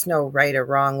 There is no right or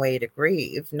wrong way to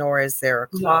grieve, nor is there a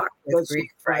clock with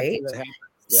grief, right? Yeah.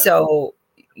 So,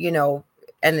 you know,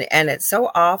 and it's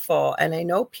so awful. And I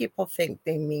know people think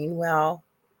they mean well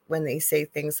when they say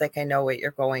things like, I know what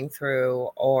you're going through,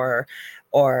 or,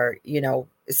 you know,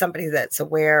 somebody that's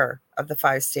aware of the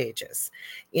 5 stages.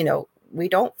 You know, we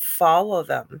don't follow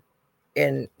them.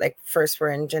 In like, first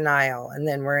we're in denial, and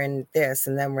then we're in this,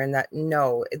 and then we're in that.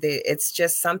 No, it's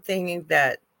just something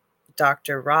that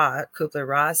Dr.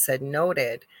 Kubler-Ross had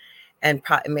noted and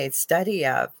made study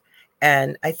of.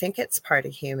 And I think it's part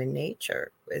of human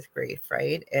nature with grief,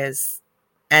 right?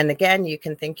 And again, you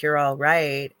can think you're all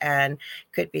right, and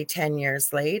could be 10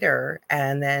 years later,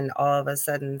 and then all of a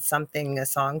sudden a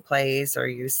song plays, or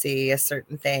you see a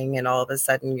certain thing, and all of a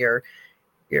sudden you're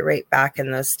right back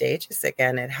in those stages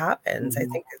again. It happens. I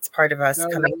think it's part of us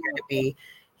coming here to be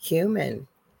human.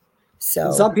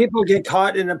 So some people get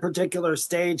caught in a particular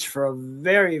stage for a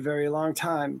very, very long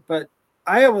time. But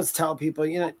I always tell people,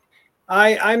 you know,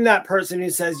 I'm that person who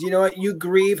says, you know what, you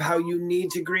grieve how you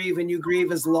need to grieve, and you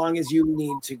grieve as long as you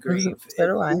need to grieve. So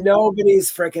do I.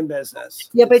 Nobody's freaking business.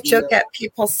 Yeah, but you'll get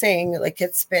people saying, like,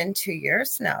 it's been 2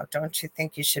 years now. Don't you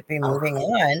think you should be moving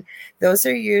on? Those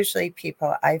are usually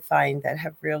people I find that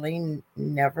have really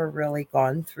never really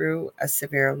gone through a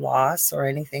severe loss or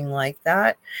anything like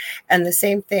that. And the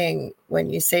same thing when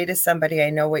you say to somebody, I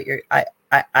know what you're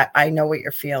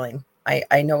feeling.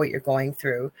 I know what you're going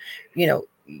through. You know,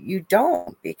 you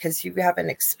don't, because you haven't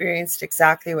experienced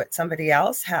exactly what somebody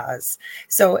else has.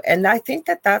 So, and I think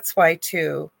that that's why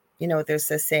too, you know, there's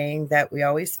this saying that we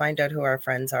always find out who our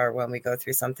friends are when we go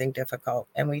through something difficult,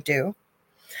 and we do.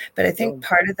 But I think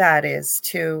part of that is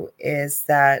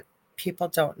that people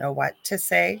don't know what to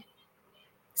say.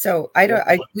 So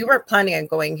we weren't planning on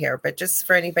going here, but just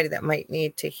for anybody that might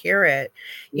need to hear it,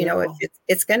 you know,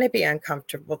 it's going to be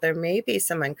uncomfortable. There may be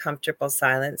some uncomfortable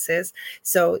silences.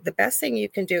 So the best thing you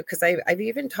can do, because I've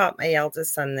even taught my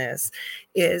eldest son this,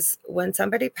 is when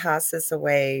somebody passes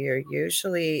away, you're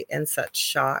usually in such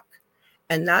shock.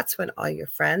 And that's when all your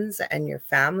friends and your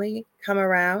family come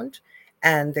around,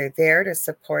 and they're there to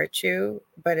support you.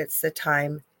 But it's the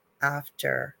time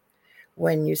after,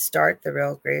 when you start the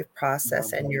real grief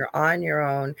process and you're on your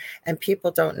own and people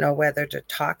don't know whether to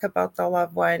talk about the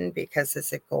loved one because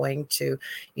is it going to,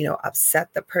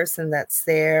 upset the person that's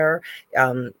there?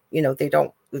 They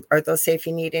don't, or they'll say, if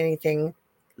you need anything,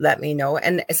 let me know.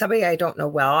 And somebody I don't know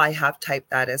well, I have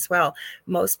typed that as well.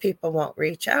 Most people won't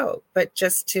reach out, but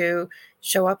just to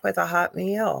show up with a hot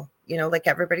meal, like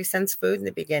everybody sends food in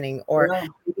the beginning, or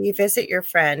you visit your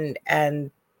friend,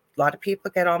 and a lot of people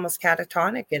get almost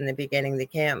catatonic in the beginning. They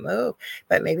can't move,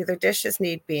 but maybe their dishes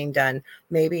need being done.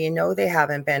 Maybe they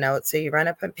haven't been out, so you run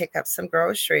up and pick up some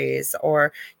groceries,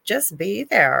 or just be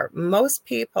there. Most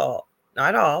people,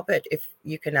 not all, but if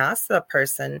you can ask the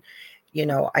person,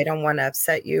 I don't want to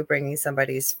upset you bringing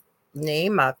somebody's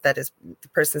name up, that is the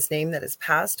person's name that has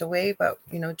passed away, but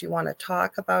do you want to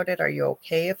talk about it? Are you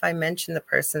okay if I mention the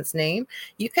person's name?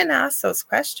 You can ask those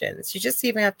questions. You just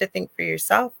even have to think for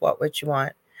yourself, what would you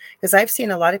want? Because I've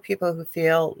seen a lot of people who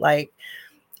feel like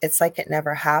it's like it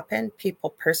never happened.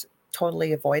 People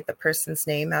totally avoid the person's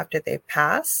name after they've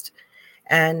passed.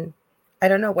 And I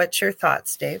don't know, what's your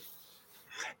thoughts, Dave?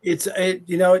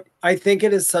 I think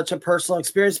it is such a personal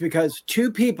experience, because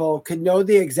two people could know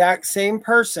the exact same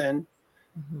person,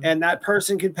 and that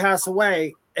person could pass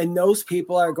away, and those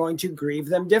people are going to grieve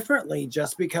them differently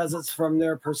just because it's from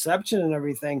their perception and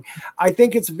everything. I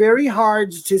think it's very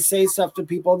hard to say stuff to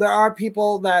people. There are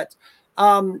people that,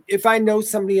 if I know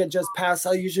somebody had just passed,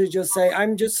 I'll usually just say,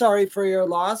 I'm just sorry for your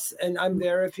loss, and I'm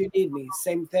there if you need me.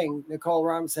 Same thing, Nicole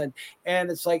Rom said. And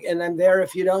it's like, and I'm there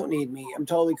if you don't need me. I'm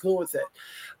totally cool with it.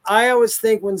 I always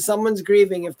think when someone's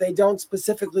grieving, if they don't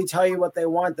specifically tell you what they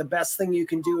want, the best thing you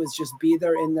can do is just be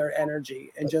there in their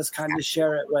energy and just kind of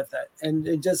share it with it.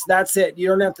 And that's it. You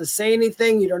don't have to say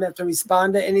anything. You don't have to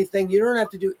respond to anything. You don't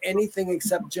have to do anything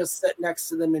except just sit next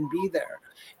to them and be there.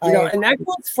 And that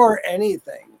goes for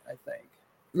anything, I think.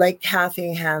 Like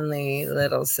Kathy Hanley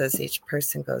Little says, each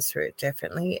person goes through it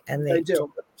differently. And they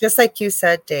do. Just like you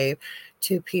said, Dave,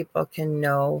 two people can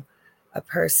know a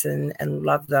person and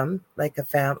love them like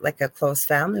a close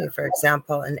family, for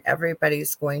example, and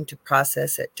everybody's going to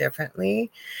process it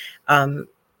differently.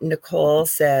 Nicole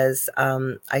says,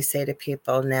 I say to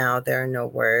people now, there are no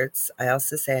words. I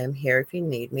also say, I'm here if you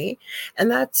need me.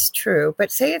 And that's true.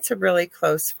 But say it's a really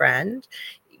close friend,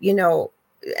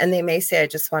 and they may say, I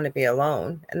just want to be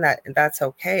alone, and that's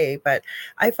okay. But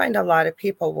I find a lot of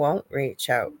people won't reach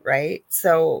out, right?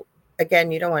 So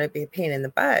again, you don't want to be a pain in the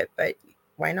butt, but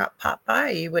why not pop by?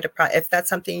 You would have if that's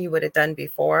something you would have done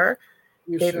before.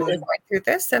 Maybe they're going through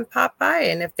this, and pop by.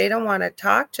 And if they don't want to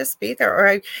talk, just be there.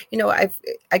 Or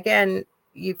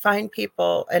you find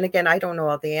people, and again, I don't know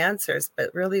all the answers,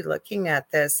 but really looking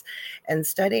at this and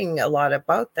studying a lot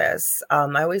about this,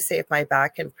 I always say, if my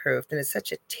back improved, and it's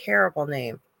such a terrible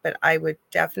name, but I would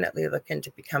definitely look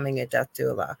into becoming a death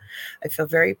doula. I feel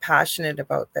very passionate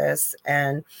about this.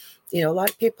 And, a lot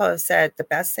of people have said the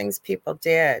best things people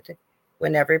did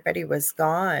when everybody was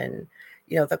gone,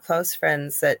 the close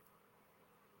friends that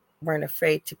weren't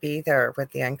afraid to be there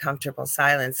with the uncomfortable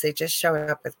silence. They just showed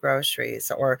up with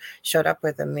groceries, or showed up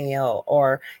with a meal,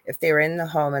 or if they were in the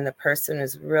home and the person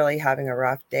was really having a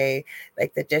rough day,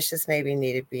 like the dishes maybe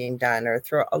needed being done, or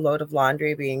throw a load of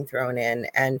laundry being thrown in.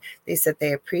 And they said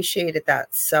they appreciated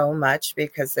that so much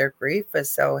because their grief was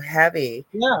so heavy.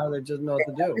 Yeah, they just know what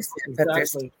to do. But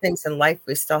there's things in life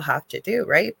we still have to do,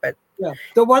 right? But yeah.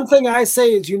 The one thing I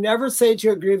say is, you never say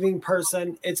to a grieving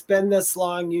person, it's been this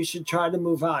long, you should try to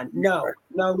move on. No.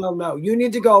 You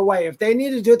need to go away. If they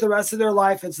need to do it the rest of their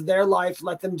life, it's their life.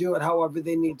 Let them do it however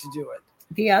they need to do it.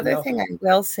 The other thing I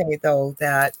will say, though,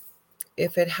 that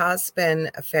if it has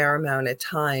been a fair amount of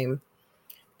time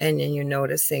and then you're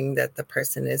noticing that the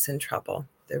person is in trouble,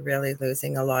 they're really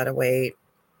losing a lot of weight.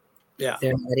 Yeah.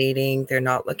 They're not eating. They're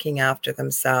not looking after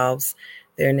themselves.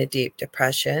 They're in a deep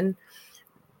depression.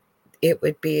 It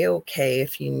would be okay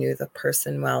if you knew the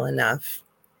person well enough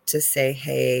to say,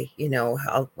 hey,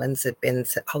 how long's it been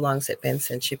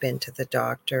since you've been to the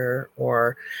doctor?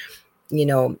 Or,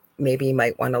 maybe you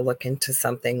might want to look into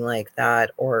something like that,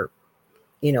 or,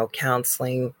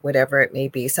 counseling, whatever it may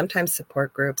be. Sometimes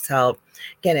support groups help.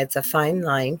 Again, it's a fine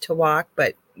line to walk,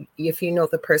 but if you know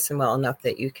the person well enough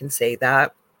that you can say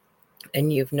that,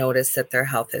 and you've noticed that their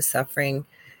health is suffering,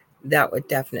 that would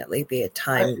definitely be a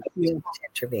time to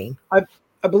intervene.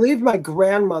 I believe my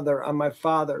grandmother on my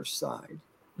father's side,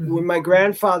 when my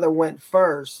grandfather went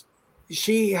first,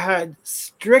 she had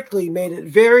strictly made it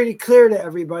very clear to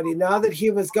everybody, now that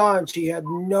he was gone, she had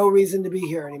no reason to be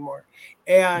here anymore.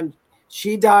 And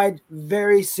she died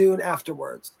very soon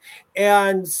afterwards.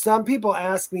 And some people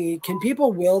ask me, can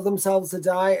people will themselves to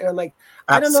die? And I'm like,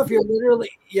 I don't know if you're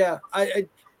literally,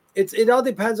 it all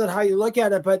depends on how you look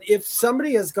at it. But if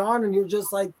somebody is gone and you're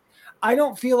just like, I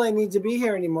don't feel I need to be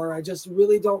here anymore, I just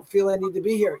really don't feel I need to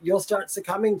be here, you'll start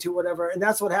succumbing to whatever. And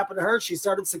that's what happened to her. She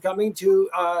started succumbing to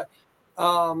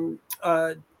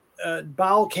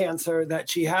bowel cancer that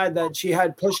she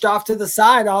had pushed off to the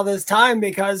side all this time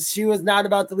because she was not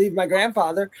about to leave my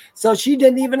grandfather. So she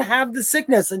didn't even have the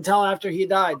sickness until after he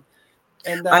died.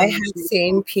 And I have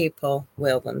seen people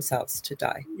will themselves to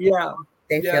die. Yeah.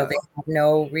 They feel they have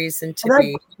no reason to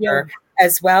be here,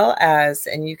 as well as,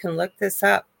 and you can look this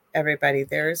up, everybody,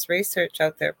 there's research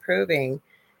out there proving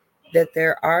that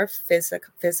there are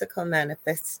physical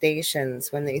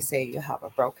manifestations when they say you have a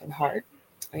broken heart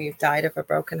or you've died of a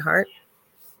broken heart.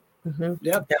 Mm-hmm.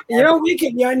 Yep. You know, we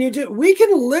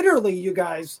can literally, you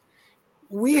guys,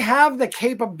 we have the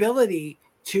capability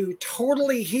to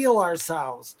totally heal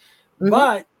ourselves,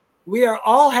 but we are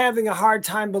all having a hard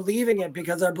time believing it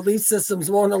because our belief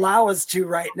systems won't allow us to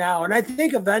right now. And I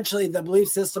think eventually the belief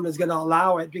system is going to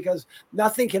allow it, because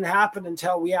nothing can happen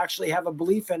until we actually have a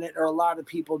belief in it, or a lot of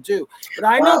people do. But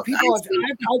I know people,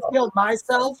 I've healed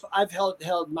myself. I've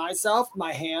held myself,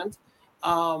 my hand,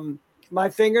 my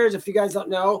fingers. If you guys don't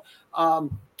know,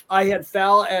 I had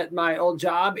fell at my old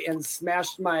job and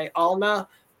smashed my ulna,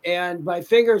 and my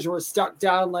fingers were stuck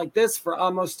down like this for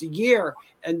almost a year.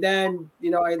 And then, you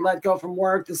know, I let go from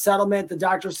work, the settlement, the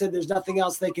doctor said there's nothing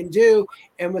else they can do.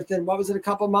 And within, what was it, a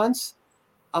couple months?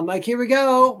 I'm like, here we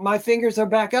go. My fingers are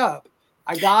back up.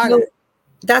 I got it.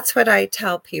 That's what I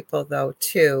tell people, though,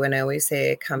 too. And I always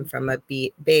say I come from a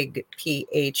big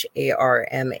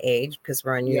PHARMA, because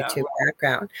we're on YouTube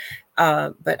background.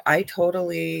 But I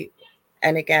totally...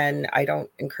 And again, I don't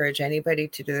encourage anybody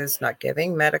to do this, not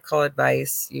giving medical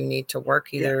advice. You need to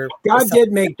work either. God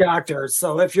did make doctors.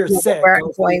 So if you're sick. Where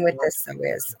I'm going with this, though,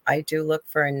 is I do look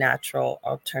for a natural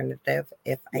alternative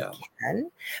if I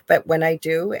can. But when I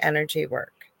do energy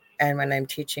work and when I'm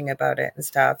teaching about it and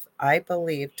stuff, I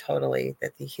believe totally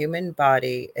that the human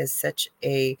body is such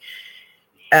a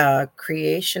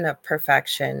creation of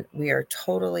perfection. We are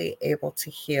totally able to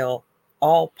heal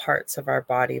all parts of our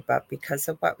body, but because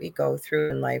of what we go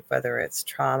through in life, whether it's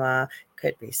trauma,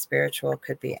 could be spiritual,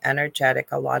 could be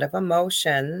energetic, a lot of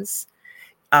emotions.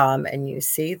 And you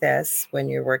see this when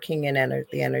you're working in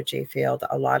the energy field,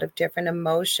 a lot of different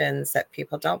emotions that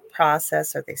people don't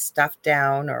process, or they stuff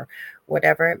down, or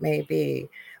whatever it may be,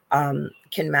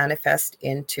 can manifest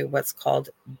into what's called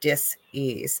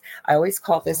dis-ease. I always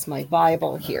call this my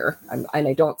Bible here. And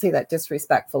I don't say that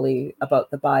disrespectfully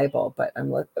about the Bible, but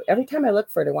every time I look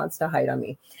for it, it wants to hide on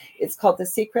me. It's called The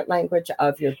Secret Language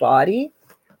of Your Body.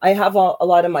 I have a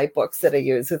lot of my books that I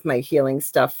use with my healing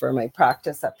stuff for my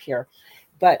practice up here.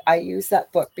 But I use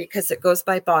that book because it goes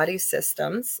by body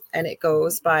systems, and it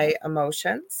goes by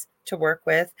emotions to work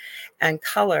with, and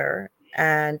color.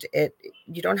 And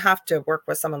you don't have to work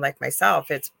with someone like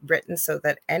myself. It's written so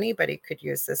that anybody could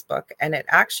use this book. And it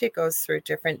actually goes through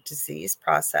different disease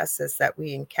processes that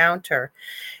we encounter,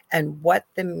 and what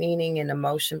the meaning and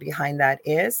emotion behind that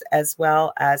is, as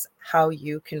well as how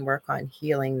you can work on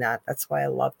healing that. That's why I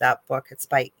love that book. It's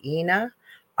by Ina,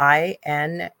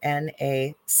 INNA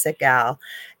Segal,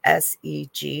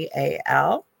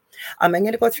 SEGAL. I'm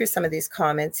going to go through some of these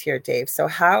comments here, Dave. So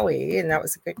Howie, and that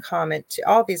was a good comment.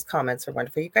 All these comments are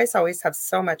wonderful. You guys always have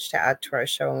so much to add to our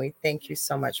show, and we thank you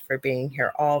so much for being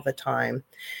here all the time.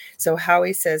 So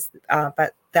Howie says,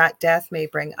 but that death may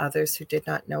bring others who did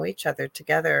not know each other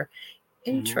together.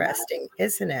 Interesting,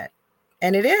 isn't it?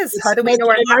 And it is. How do we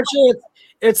know? Actually,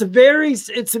 it's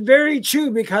very true,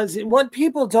 because what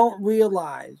people don't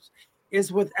realize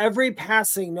is with every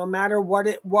passing, no matter what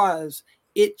it was,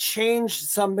 it changed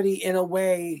somebody in a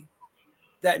way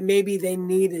that maybe they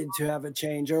needed to have a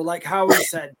change. Or like Howie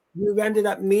said, you ended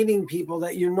up meeting people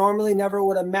that you normally never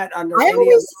would have met under I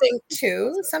always think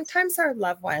too, sometimes our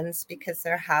loved ones, because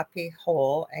they're happy,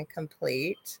 whole, and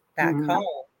complete back home,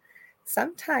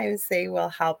 sometimes they will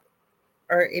help,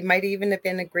 or it might even have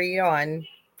been agreed on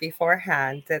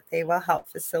beforehand that they will help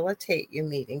facilitate you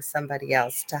meeting somebody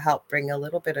else to help bring a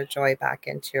little bit of joy back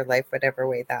into your life, whatever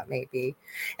way that may be.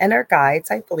 And our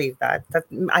guides, I believe that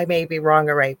I may be wrong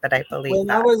or right, but I believe when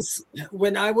I was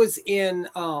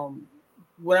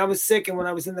sick and when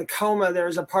I was in the coma, there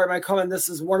was a part of my coma, and this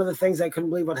is one of the things I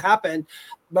couldn't believe what happened,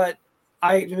 but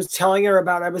I was telling her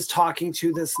about, I was talking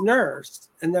to this nurse,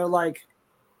 and they're like,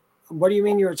 what do you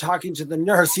mean you were talking to the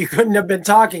nurse? You couldn't have been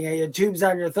talking. I had tubes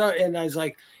down your throat. And I was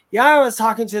like, yeah, I was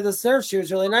talking to this nurse. She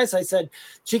was really nice. I said,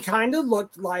 she kind of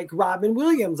looked like Robin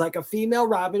Williams, like a female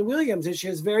Robin Williams. And she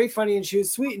was very funny, and she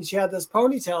was sweet, and she had this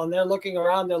ponytail, and they're looking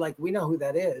around. They're like, we know who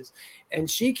that is.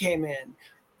 And she came in,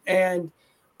 and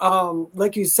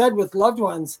like you said, with loved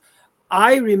ones,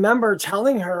 I remember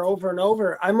telling her over and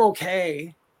over, I'm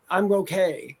okay. And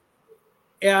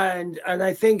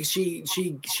I think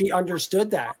she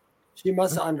understood that. She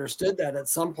must have understood that at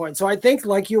some point. So I think,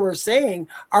 like you were saying,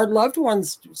 our loved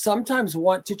ones sometimes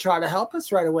want to try to help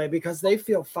us right away because they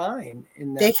feel fine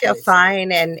in that They feel place.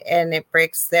 fine, and it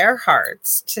breaks their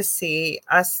hearts to see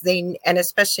us. And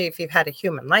especially if you've had a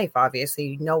human life, obviously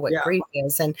you know what grief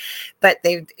is. But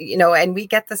they, and we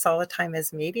get this all the time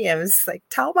as mediums. Like,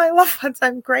 tell my loved ones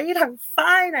I'm great, I'm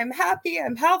fine, I'm happy,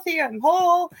 I'm healthy, I'm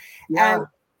whole. Yeah.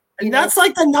 And that's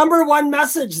like the number one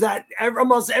message that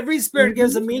almost every spirit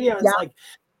gives a medium. It's like,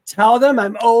 tell them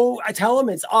I tell them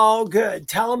it's all good.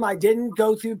 Tell them I didn't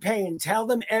go through pain. Tell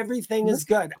them everything is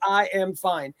good. I am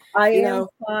fine. I am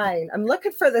fine. I'm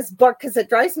looking for this book because it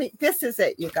drives me. This is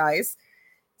it, you guys.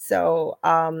 So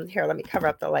here, let me cover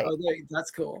up the light. Oh,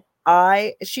 that's cool.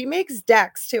 She makes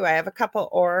decks too. I have a couple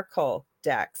oracle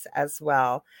decks as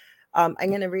well. I'm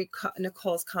going to read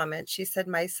Nicole's comment. She said,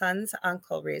 my son's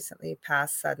uncle recently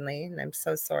passed suddenly, and I'm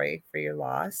so sorry for your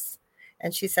loss.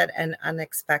 And she said, and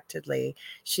unexpectedly.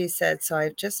 She said, so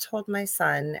I've just told my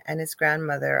son and his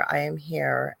grandmother I am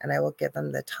here, and I will give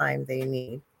them the time they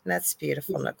need. And that's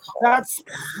beautiful, Nicole. That's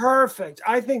perfect.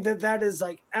 I think that is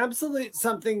like absolute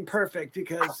something perfect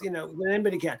because,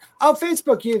 anybody can. I'll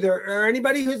Facebook you there, or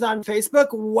anybody who's on Facebook,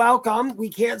 welcome. We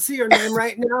can't see your name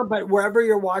right now, but wherever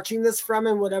you're watching this from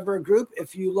in whatever group,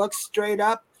 if you look straight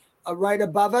up right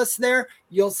above us there,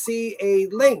 you'll see a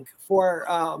link for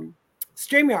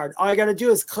StreamYard. All you got to do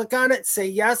is click on it, say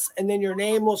yes, and then your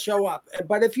name will show up.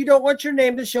 But if you don't want your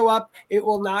name to show up, it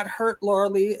will not hurt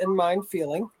Lorilei and mine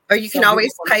feeling. Or you can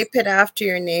always type it after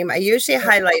your name. I usually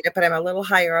highlight it, but I'm a little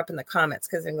higher up in the comments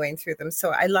because I'm going through them. So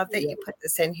I love that you put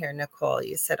this in here, Nicole.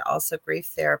 You said also grief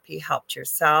therapy helped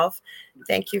yourself.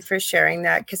 Thank you for sharing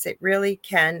that because it really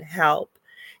can help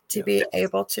to be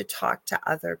able to talk to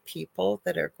other people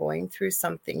that are going through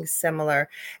something similar.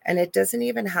 And it doesn't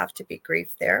even have to be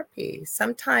grief therapy.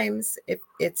 Sometimes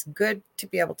it's good to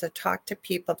be able to talk to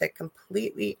people that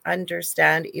completely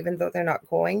understand, even though they're not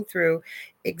going through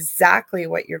exactly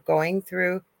what you're going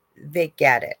through, they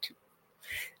get it.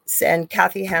 And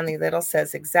Kathy Hanley Little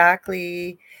says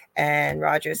exactly. And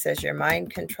Roger says your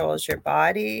mind controls your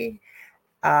body.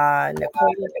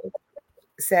 Nicole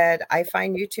said, I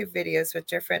find YouTube videos with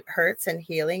different hurts and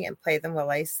healing and play them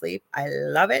while I sleep. I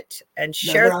love it and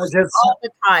share them all the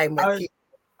time with people.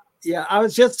 Yeah, I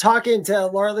was just talking to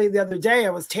Lorilei the other day. I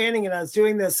was tanning and I was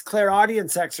doing this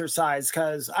clairaudience exercise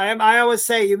because I always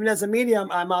say, even as a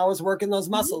medium, I'm always working those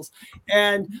muscles.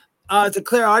 And the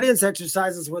clairaudience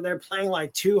exercises where they're playing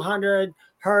like 200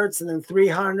 hertz and then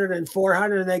 300 and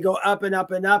 400, and they go up and up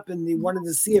and up, and they wanted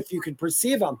to see if you could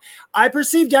perceive them. I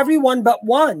perceived every one but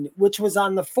one, which was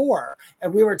on the 4,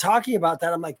 and we were talking about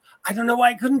that. I'm like, I don't know why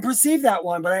I couldn't perceive that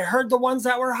one, but I heard the ones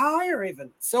that were higher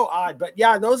even. So odd. But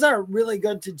yeah, those are really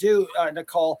good to do,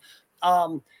 Nicole.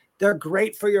 They're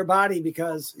great for your body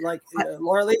because, like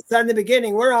Lorilei said in the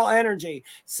beginning, we're all energy.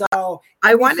 So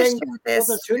I want to share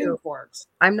this tuning forks.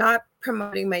 I'm not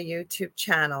promoting my YouTube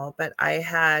channel, but I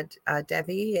had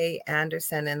Debbie A.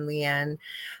 Anderson and Leanne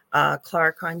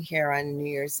Clark on here on New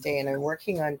Year's Day, and I'm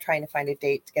working on trying to find a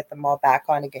date to get them all back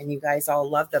on again. You guys all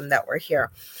love them that were here,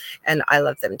 and I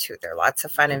love them too. They're lots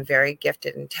of fun and very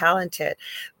gifted and talented.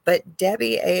 But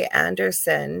Debbie A.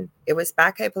 Anderson, it was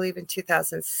back, I believe, in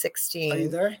 2016. Are you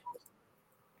there?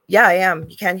 Yeah, I am.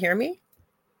 You can't hear me?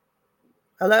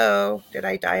 Hello? Did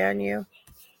I die on you?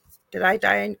 Did I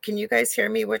die on? Can you guys hear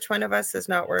me? Which one of us is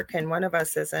not working? One of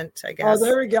us isn't, I guess. Oh,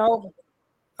 there we go.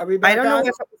 Are we back? I don't know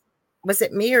if was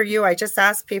it me or you? I just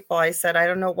asked people. I said, I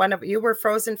don't know. One of you were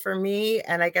frozen for me,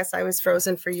 and I guess I was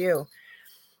frozen for you.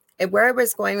 And where I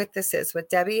was going with this is with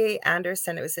Debbie A.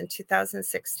 Anderson. It was in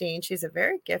 2016. She's a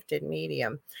very gifted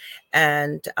medium,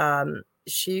 and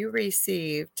she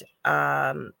received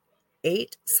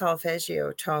 8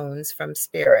 solfeggio tones from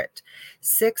Spirit.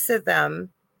 6 of them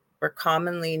were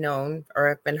commonly known or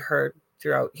have been heard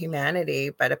throughout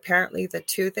humanity, but apparently the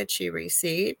 2 that she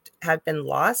received had been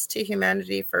lost to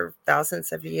humanity for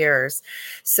thousands of years.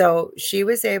 So she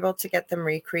was able to get them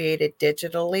recreated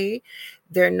digitally.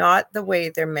 They're not the way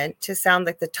they're meant to sound.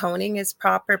 Like the toning is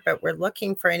proper, but we're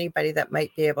looking for anybody that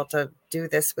might be able to do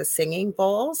this with singing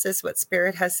bowls, is what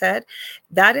Spirit has said.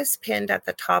 That is pinned at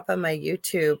the top of my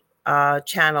YouTube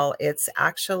channel. It's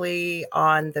actually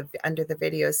on the under the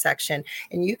video section,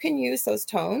 and you can use those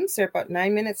tones. They're about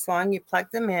 9 minutes long. You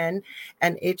plug them in,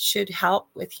 and it should help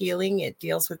with healing. It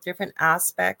deals with different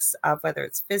aspects of whether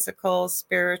it's physical,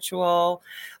 spiritual,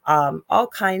 all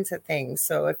kinds of things.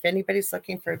 So if anybody's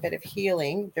looking for a bit of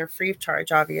healing, they're free of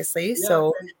charge, obviously. Yeah,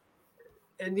 so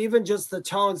and even just the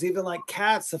tones, even like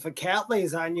cats, if a cat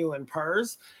lays on you and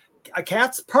purrs, a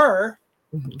cat's purr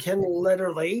can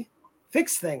literally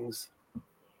fix things.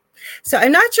 So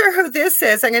I'm not sure who this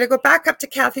is. I'm going to go back up to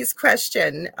Kathy's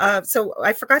question. So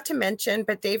I forgot to mention,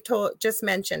 but Dave just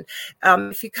mentioned,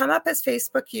 if you come up as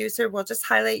Facebook user, we'll just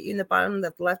highlight you in the bottom of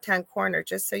the left-hand corner,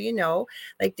 just so you know.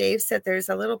 Like Dave said, there's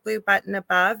a little blue button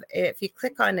above. If you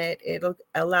click on it, it'll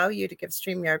allow you to give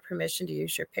StreamYard permission to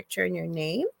use your picture and your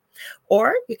name,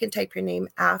 or you can type your name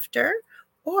after,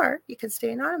 or you can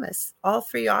stay anonymous. All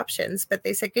three options. But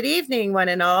they said, good evening, one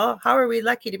and all. How are we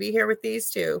lucky to be here with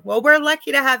these two? Well, we're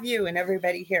lucky to have you and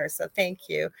everybody here. So thank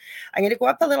you. I'm going to go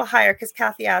up a little higher because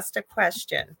Kathy asked a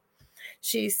question.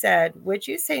 She said, would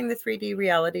you say in the 3D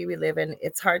reality we live in,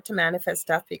 it's hard to manifest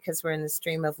stuff because we're in the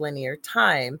stream of linear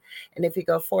time? And if you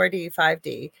go 4D,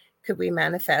 5D, could we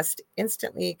manifest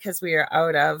instantly because we are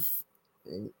out of?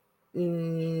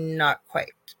 Not quite.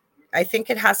 I think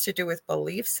it has to do with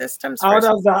belief systems. Out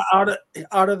of the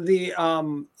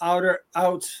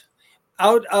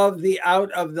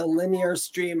linear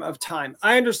stream of time.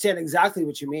 I understand exactly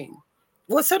what you mean.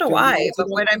 Well, so do I. But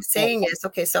what I'm saying is,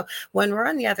 okay, so when we're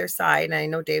on the other side, and I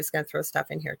know Dave's going to throw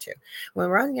stuff in here too. When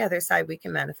we're on the other side, we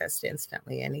can manifest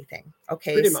instantly anything.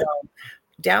 Okay, pretty so much.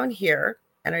 Down here,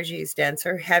 energy is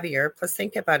denser, heavier. Plus,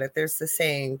 think about it. There's the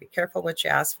saying, be careful what you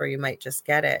ask for, you might just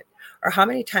get it. Or how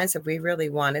many times have we really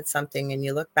wanted something and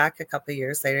you look back a couple of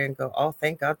years later and go, oh,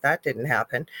 thank God that didn't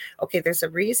happen. Okay, there's a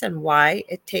reason why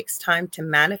it takes time to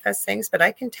manifest things. But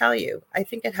I can tell you, I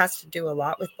think it has to do a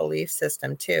lot with belief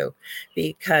system too,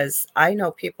 because I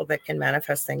know people that can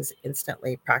manifest things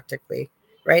instantly, practically.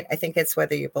 Right? I think it's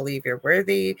whether you believe you're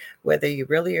worthy, whether you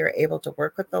really are able to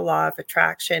work with the law of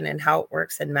attraction and how it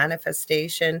works in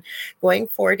manifestation. Going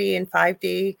 4D and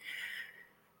 5D,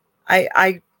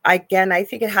 Again, I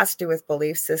think it has to do with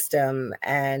belief system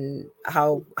and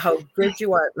how good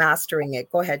you are at mastering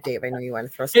it. Go ahead, Dave. I know you want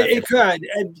to throw stuff. It could.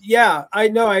 Yeah, I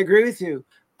know. I agree with you.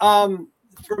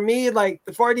 For me, like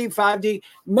the 4D, 5D,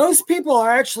 most people are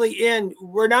actually in.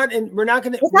 We're not going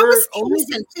to. Well, that was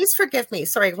Kaysen. Please forgive me.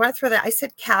 Sorry, I want to throw that. I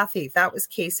said Kathy. That was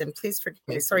Kaysen. Please forgive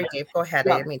me. Sorry, Dave. Go ahead.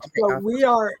 Yeah. I didn't mean to So we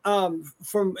are,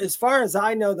 from as far as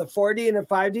I know, the 4D and the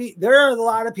 5D. There are a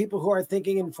lot of people who are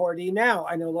thinking in 4D now.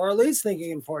 I know Lorilai's thinking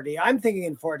in 4D. I'm thinking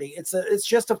in 4D. It's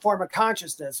just a form of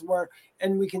consciousness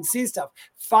and we can see stuff.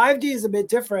 5D is a bit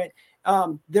different.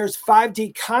 There's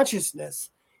 5D consciousness.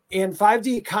 And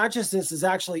 5D consciousness is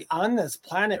actually on this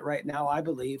planet right now, I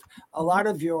believe. A lot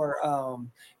of your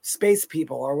space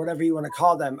people or whatever you want to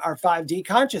call them are 5D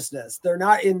consciousness. They're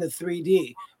not in the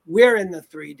 3D. We're in the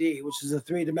 3D, which is a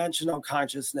three-dimensional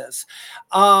consciousness.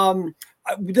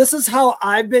 This is how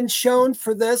I've been shown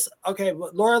for this. Okay,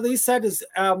 what Lorilei said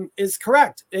is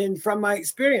correct. And from my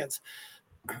experience,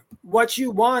 what you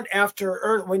want after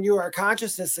Earth, when you are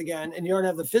consciousness again and you don't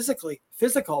have the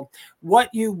physical, what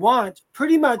you want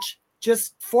pretty much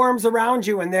just forms around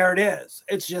you, and there it is.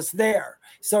 It's just there.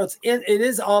 So it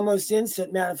is almost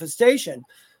instant manifestation.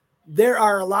 There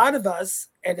are a lot of us,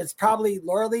 and it's probably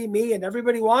Lorilei, me, and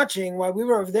everybody watching. While we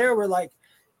were over there, we're like,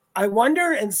 I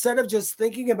wonder, instead of just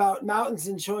thinking about mountains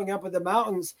and showing up with the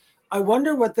mountains, I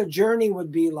wonder what the journey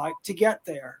would be like to get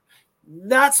there.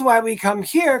 That's why we come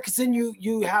here, because then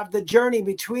you have the journey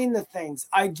between the things.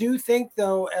 I do think,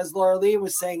 though, as Lorilei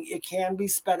was saying, it can be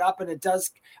sped up, and it does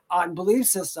on belief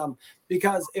system.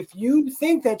 Because if you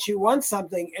think that you want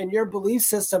something and your belief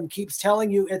system keeps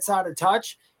telling you it's out of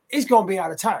touch, it's going to be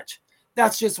out of touch.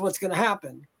 That's just what's going to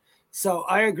happen. So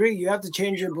I agree. You have to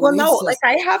change your belief system. Like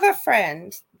I have a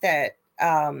friend that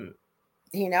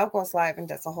he now goes live and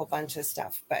does a whole bunch of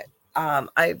stuff, but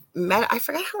I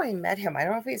forgot how I met him. I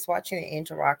don't know if he's watching the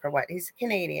Angel Rock or what. He's a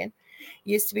Canadian,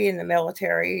 used to be in the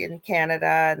military in Canada,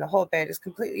 and the whole bit is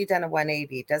completely done a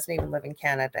 180. Doesn't even live in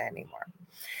Canada anymore.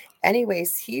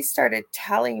 Anyways, he started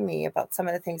telling me about some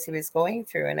of the things he was going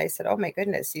through. And I said, oh my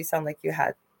goodness, you sound like you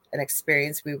had an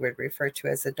experience we would refer to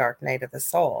as a dark night of the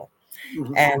soul.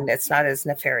 Mm-hmm. And it's not as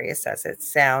nefarious as it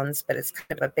sounds, but it's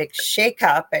kind of a big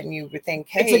shakeup. And you would think,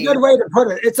 hey, it's a good way to put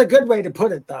it. It's a good way to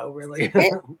put it, though, really.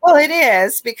 Well, it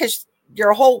is, because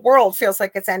your whole world feels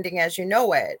like it's ending as you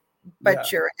know it.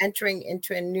 but you're entering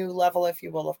into a new level, if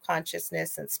you will, of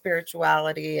consciousness and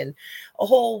spirituality, and a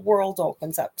whole world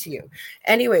opens up to you.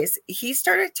 Anyways, he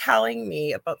started telling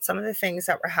me about some of the things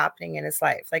that were happening in his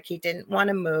life. Like, he didn't want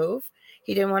to move.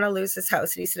 He didn't want to lose his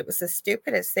house. And he said it was the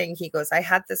stupidest thing. He goes, I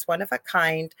had this one of a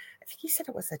kind, I think he said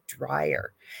it was a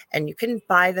dryer, and you couldn't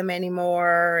buy them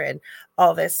anymore and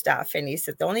all this stuff. And he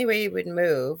said the only way he would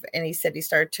move, and he said he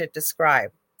started to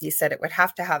describe, he said it would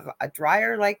have to have a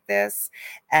dryer like this,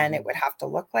 and it would have to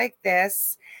look like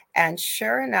this. And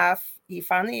sure enough, he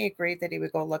finally agreed that he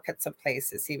would go look at some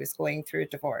places. He was going through a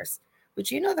divorce. Would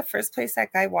you know the first place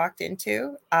that guy walked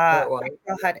into?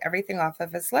 Had everything off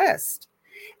of his list.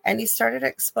 And he started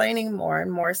explaining more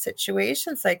and more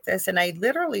situations like this. And I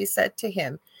literally said to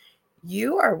him,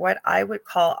 you are what I would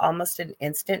call almost an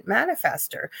instant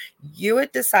manifester. You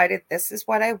had decided, this is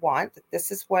what I want.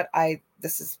 This is what I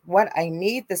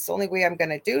need. This is the only way I'm going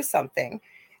to do something.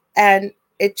 And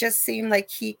it just seemed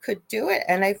like he could do it.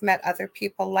 And I've met other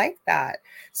people like that.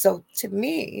 So to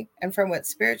me, and from what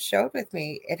Spirit showed with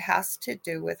me, it has to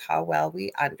do with how well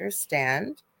we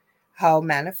understand how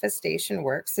manifestation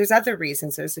works. There's other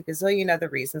reasons. There's a gazillion other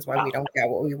reasons why we don't get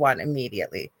what we want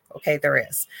immediately. Okay, there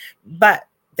is. But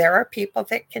there are people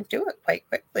that can do it quite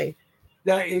quickly.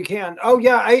 Yeah, you can. Oh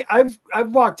yeah, I've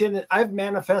walked in. I've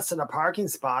manifested a parking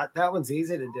spot. That one's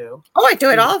easy to do. Oh, I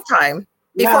do it all the time.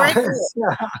 I do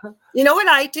it. You know what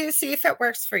I do? See if it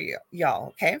works for you, y'all.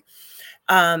 Okay.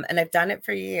 And I've done it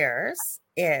for years.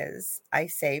 Is I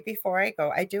say before I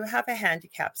go, I do have a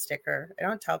handicap sticker. I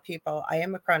don't tell people I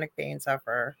am a chronic pain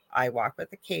sufferer. I walk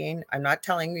with a cane. I'm not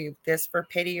telling you this for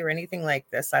pity or anything like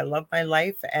this. I love my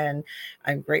life and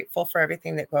I'm grateful for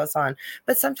everything that goes on.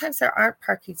 But sometimes there aren't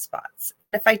parking spots.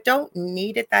 If I don't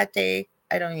need it that day,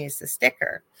 I don't use the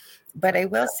sticker. But I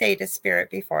will say to Spirit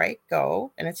before I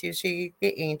go, and it's usually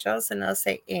the angels, and they'll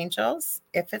say, angels,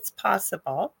 if it's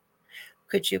possible,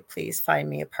 could you please find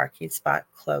me a parking spot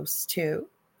close to,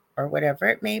 or whatever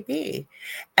it may be?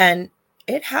 And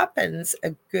it happens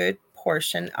a good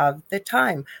portion of the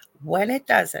time. When it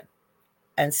doesn't,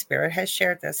 and Spirit has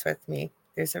shared this with me,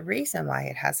 there's a reason why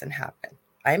it hasn't happened.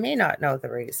 I may not know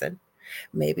the reason.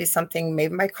 Maybe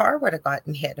my car would have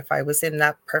gotten hit if I was in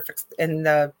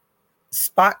the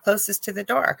spot closest to the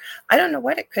door. I don't know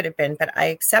what it could have been, but I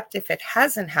accept if it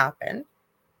hasn't happened,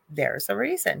 there's a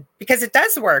reason, because it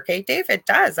does work. Hey, Dave, it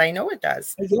does. I know it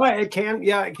does. Yeah, it can.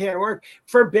 Yeah, it can work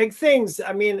for big things.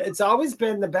 I mean, it's always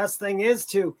been the best thing is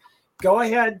to go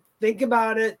ahead, think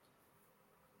about it,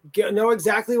 know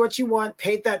exactly what you want,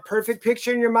 paint that perfect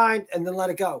picture in your mind, and then let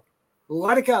it go.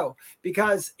 Let it go.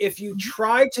 Because if you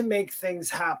try to make things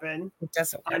happen, it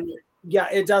doesn't work.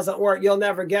 It doesn't work. You'll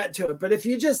never get to it. But if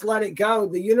you just let it go,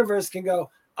 the universe can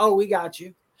go, oh, we got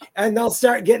you. And they'll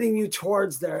start getting you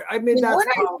towards there. I mean, that's what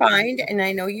I find, and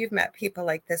I know you've met people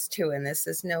like this too, and this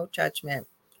is no judgment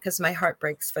because my heart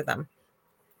breaks for them,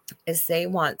 is they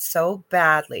want so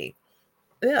badly,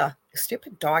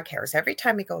 stupid dog hairs every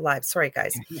time we go live. Sorry,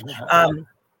 guys.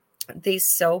 They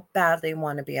so badly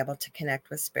want to be able to connect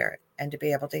with Spirit and to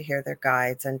be able to hear their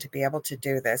guides and to be able to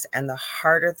do this. And the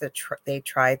harder they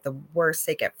try, the worse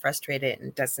they get frustrated, and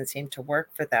it doesn't seem to work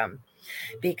for them.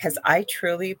 Because I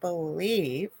truly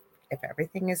believe if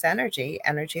everything is energy,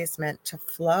 energy is meant to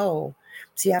flow.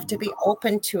 So you have to be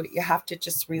open to it. You have to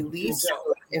just release it,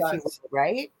 if you will,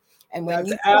 right? And when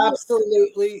you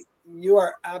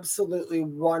are absolutely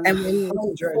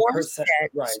 100%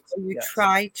 right. When you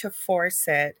try to force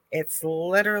it, it's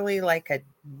literally like a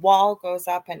wall goes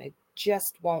up and it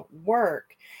just won't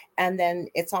work. And then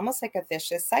it's almost like a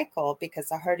vicious cycle, because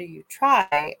the harder you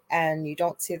try and you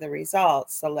don't see the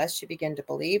results, the less you begin to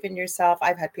believe in yourself.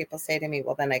 I've had people say to me,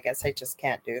 well, then I guess I just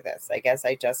can't do this. I guess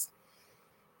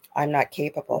I'm not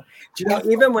capable. Do you know,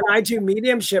 even when I do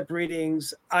mediumship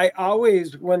readings, I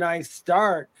always, when I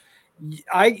start,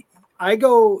 I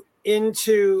go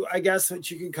into, I guess,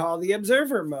 what you could call the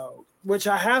observer mode, which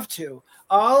I have to.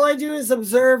 All I do is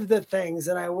observe the things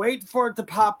and I wait for it to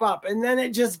pop up, and then it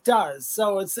just does.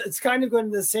 So it's kind of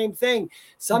going to the same thing.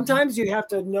 Sometimes you have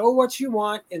to know what you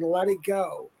want and let it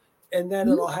go, and then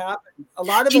it'll happen. A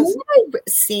lot of us. I've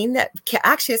seen that.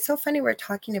 Actually, it's so funny we're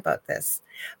talking about this.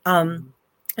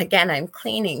 Again, I'm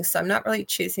cleaning, so I'm not really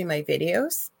choosing my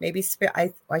videos. Maybe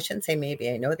I shouldn't say maybe.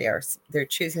 I know they're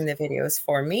choosing the videos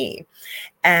for me.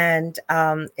 And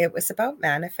it was about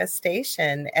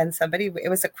manifestation, and it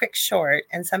was a quick short,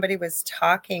 and somebody was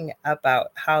talking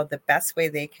about how the best way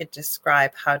they could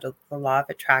describe how the law of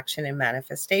attraction and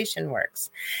manifestation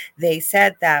works. They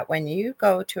said that when you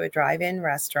go to a drive-in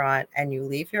restaurant and you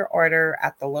leave your order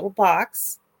at the little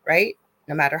box, right?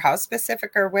 No matter how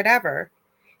specific or whatever,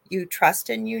 you trust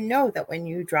and you know that when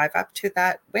you drive up to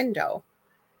that window,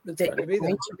 that you're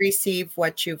going to receive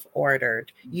what you've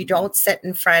ordered. You don't sit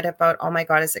and fret about, oh my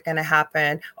God, is it going to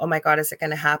happen? Oh my God, is it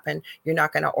going to happen? You're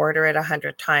not going to order it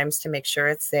 100 times to make sure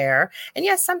it's there. And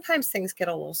yes, sometimes things get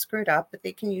a little screwed up, but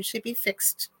they can usually be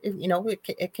fixed. You know,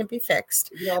 it can be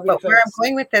fixed. But where I'm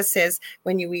going with this is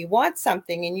when we want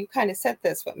something, and you kind of said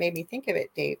this, what made me think of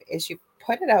it, Dave, is you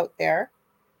put it out there,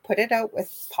 put it out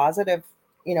with positive,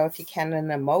 you know, if you can, an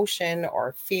emotion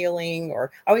or feeling, or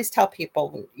I always tell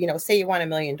people, you know, say you want $1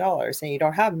 million and you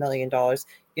don't have $1 million,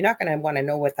 you're not going to want to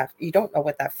know what that, you don't know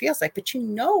what that feels like, but you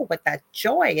know what that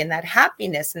joy and that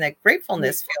happiness and that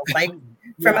gratefulness feels like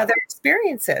from other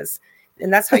experiences.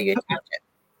 And that's how you attach it.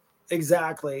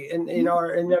 Exactly. And, you know,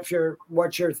 and if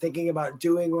what you're thinking about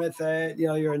doing with it, you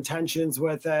know, your intentions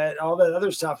with it, all that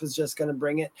other stuff is just going to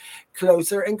bring it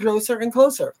closer and closer and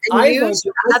closer. And use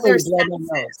other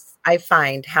senses, I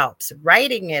find helps.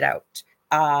 Writing it out.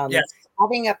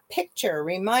 Having a picture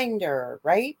reminder,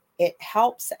 right? It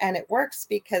helps and it works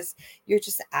because you're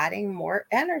just adding more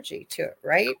energy to it,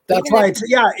 right? That's right.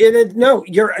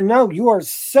 You are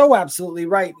so absolutely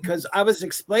right, because I was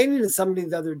explaining to somebody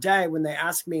the other day when they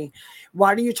asked me,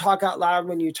 why do you talk out loud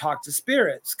when you talk to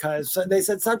spirits? Because they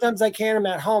said, sometimes I can't, I'm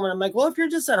at home. And I'm like, well, if you're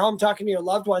just at home talking to your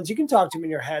loved ones, you can talk to them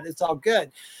in your head. It's all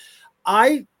good.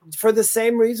 For the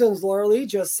same reasons Lorilei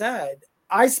just said,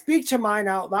 I speak to mine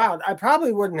out loud. I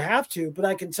probably wouldn't have to, but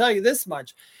I can tell you this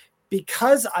much.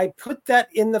 Because I put that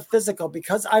in the physical,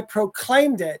 because I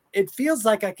proclaimed it, it feels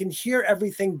like I can hear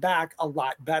everything back a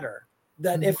lot better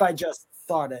than if I just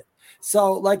thought it.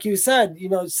 So like you said, you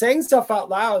know, saying stuff out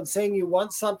loud, saying you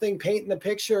want something, painting the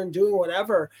picture and doing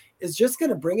whatever is just going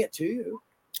to bring it to you.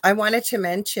 I wanted to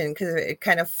mention, because it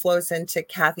kind of flows into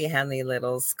Kathy Hanley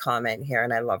Little's comment here,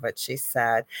 and I love what she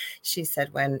said. She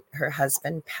said when her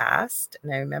husband passed,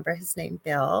 and I remember his name,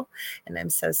 Bill, and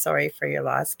I'm so sorry for your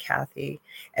loss, Kathy.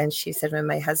 And she said, when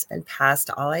my husband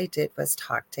passed, all I did was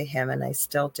talk to him, and I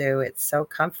still do. It's so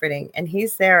comforting. And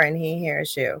he's there, and he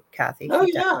hears you, Kathy. Oh,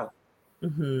 yeah.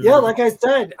 Yeah, like I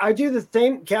said, I do the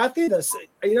same, Kathy.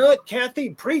 You know what,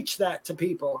 Kathy, preach that to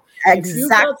people.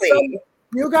 Exactly.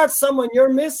 You got someone you're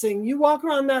missing, you walk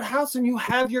around that house and you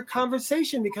have your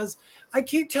conversation, because I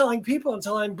keep telling people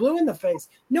until I'm blue in the face,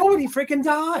 nobody freaking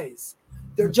dies.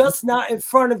 They're just not in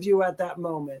front of you at that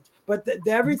moment. But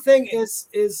everything is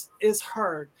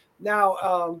heard.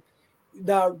 Now,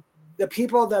 the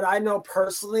people that I know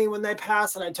personally when they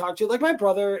pass and I talk to, like my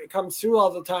brother, it comes through all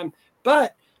the time,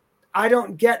 but I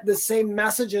don't get the same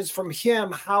messages from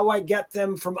him how I get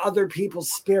them from other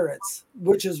people's spirits,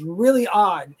 which is really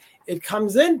odd. It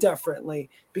comes in differently,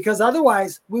 because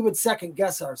otherwise we would second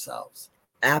guess ourselves.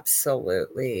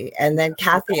 Absolutely. And then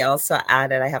Kathy also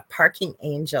added, I have parking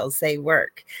angels. They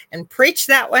work. And preach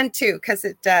that one too, because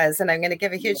it does. And I'm going to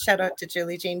give a huge shout out to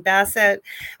Julie Jean Bassett.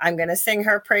 I'm going to sing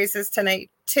her praises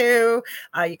tonight too.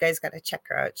 You guys got to check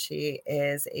her out. She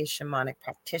is a shamanic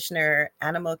practitioner,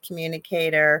 animal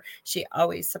communicator. She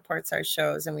always supports our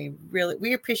shows. And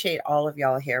we appreciate all of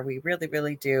y'all here. We really,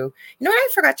 really do. You know what I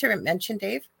forgot to mention,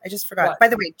 Dave? I just forgot. What? By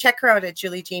the way, check her out at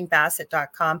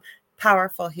juliejeanbassett.com.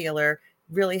 Powerful healer.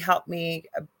 Really helped me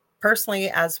personally,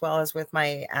 as well as with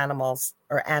my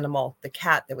the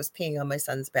cat that was peeing on my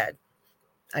son's bed.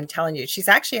 I'm telling you, she's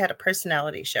actually had a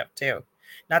personality shift too.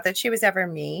 Not that she was ever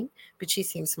mean, but she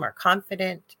seems more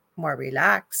confident, more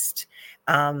relaxed.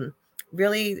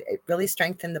 Really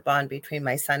strengthened the bond between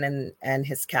my son and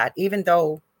his cat. Even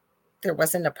though there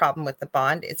wasn't a problem with the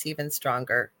bond, it's even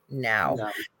stronger now.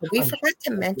 No, we forgot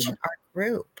to mention our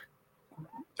group.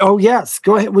 Oh, yes.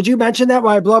 Go ahead. Would you mention that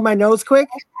while I blow my nose quick?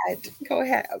 Go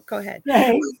ahead.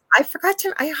 Thanks. I forgot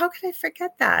to. How could I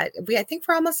forget that? I think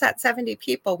we're almost at 70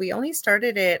 people. We only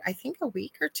started it, I think, a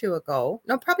week or two ago.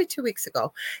 No, probably 2 weeks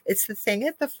ago. It's the thing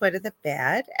at the foot of the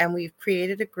bed, and we've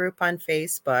created a group on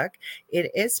Facebook.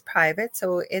 It is private,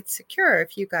 so it's secure.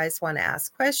 If you guys want to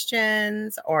ask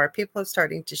questions, or people are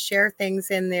starting to share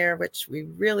things in there, which we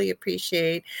really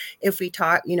appreciate. If we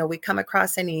talk, we come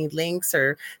across any links,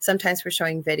 or sometimes we're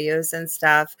showing videos and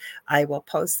stuff, I will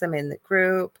post them in the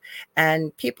group.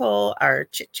 And people are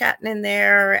chit-chatting in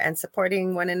there and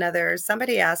supporting one another.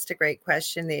 Somebody asked a great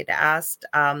question. They'd asked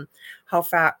how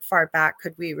far back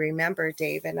could we remember,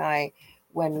 Dave and I,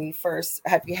 when we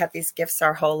had these gifts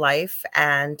our whole life.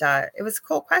 And it was a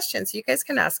cool question. So you guys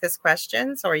can ask us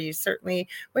questions, or you certainly,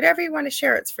 whatever you want to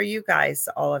share, it's for you guys,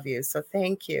 all of you. So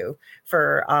thank you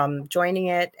for joining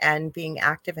it and being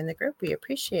active in the group. We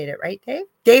appreciate it. Right, Dave?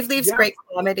 Dave leaves great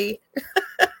comedy.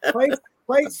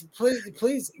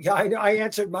 Please. Yeah, I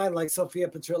answered mine like Sophia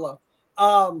Petrillo.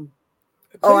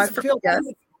 I forgot.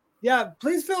 Yeah,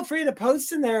 please feel free to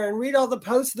post in there and read all the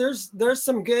posts. There's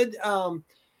some good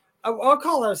I'll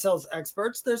call ourselves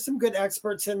experts. There's some good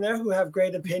experts in there who have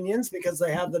great opinions because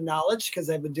they have the knowledge because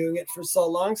they've been doing it for so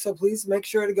long. So please make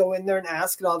sure to go in there and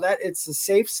ask and all that. It's a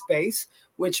safe space,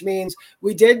 which means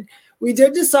we did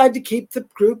decide to keep the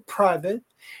group private,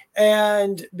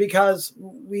 and because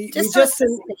we just just safe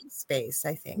space,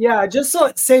 I think. Yeah, just so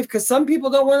it's safe, because some people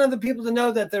don't want other people to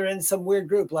know that they're in some weird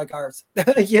group like ours,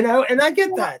 you know. And I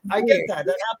get that. I get that.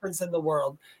 That happens in the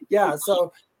world. Yeah.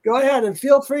 So go ahead and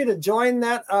feel free to join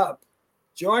that up.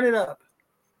 Join it up.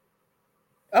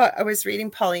 I was reading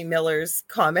Polly Miller's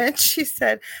comment. She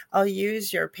said, I'll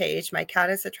use your page. My cat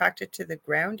is attracted to the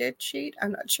grounded sheet.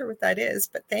 I'm not sure what that is,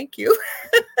 but thank you.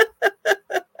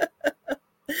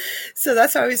 So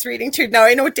that's what I was reading too. Now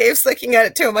I know Dave's looking at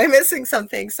it too. Am I missing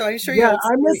something? So I'm sure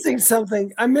I'm missing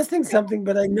something. I'm missing something,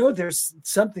 but I know there's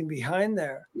something behind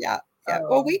there. Yeah.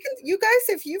 Well, we can, you guys,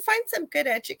 if you find some good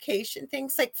education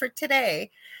things, like for today,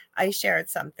 I shared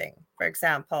something, for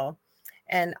example,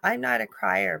 and I'm not a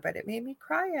crier, but it made me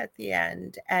cry at the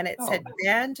end. And it said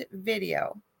banned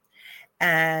video.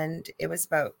 And it was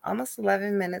about almost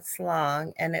 11 minutes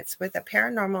long. And it's with a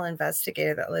paranormal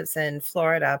investigator that lives in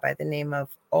Florida by the name of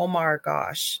Omar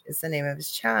Gosh is the name of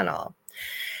his channel.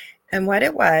 And what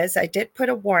it was, I did put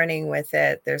a warning with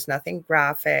it. There's nothing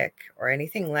graphic or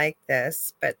anything like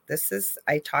this, but this is,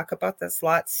 I talk about this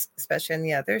lots, especially in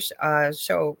the other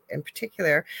show in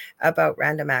particular, about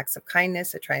random acts of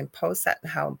kindness. I try and post that and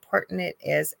how important it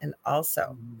is. And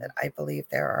also that I believe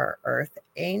there are earth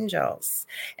angels.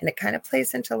 And it kind of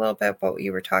plays into a little bit about what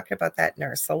you were talking about, that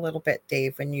nurse, a little bit,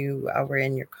 Dave, when you were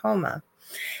in your coma.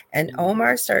 And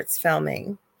Omar starts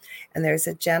filming, and there's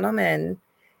a gentleman,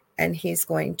 and he's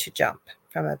going to jump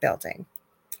from a building.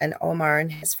 And Omar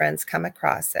and his friends come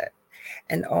across it.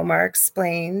 And Omar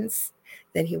explains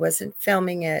that he wasn't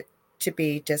filming it to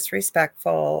be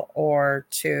disrespectful or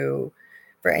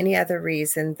for any other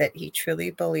reason, that he truly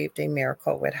believed a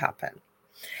miracle would happen.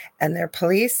 And there are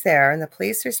police there, and the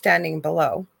police are standing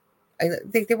below.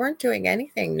 They weren't doing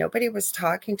anything. Nobody was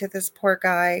talking to this poor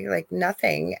guy, like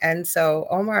nothing. And so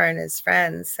Omar and his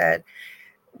friends said,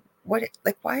 why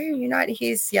are you not?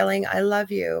 He's yelling, I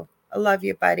love you,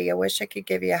 buddy. I wish I could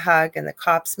give you a hug. And the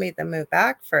cops made them move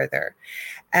back further.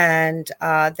 And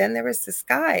then there was this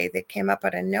guy that came up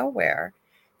out of nowhere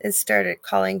and started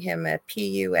calling him a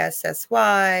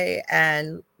PUSSY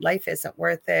and life isn't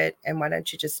worth it. And why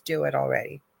don't you just do it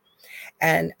already?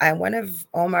 And one of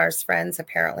Omar's friends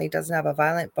apparently doesn't have a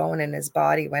violent bone in his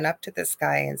body, went up to this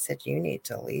guy and said, you need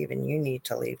to leave, and you need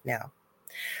to leave now.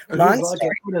 Long story.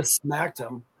 I would have smacked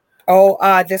him.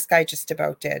 This guy just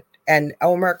about did. And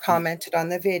Omar commented on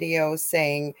the video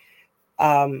saying,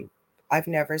 I've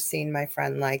never seen my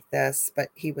friend like this, but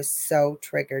he was so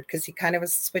triggered because he kind of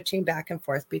was switching back and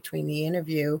forth between the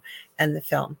interview and the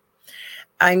film.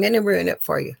 I'm going to ruin it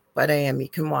for you, but I am. You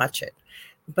can watch it.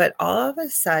 But all of a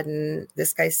sudden,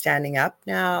 this guy's standing up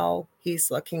now. He's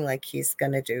looking like he's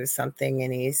going to do something.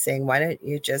 And he's saying, why don't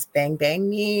you just bang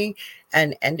me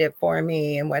and end it for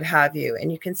me and what have you?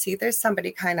 And you can see there's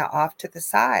somebody kind of off to the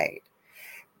side.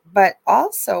 But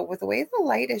also with the way the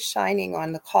light is shining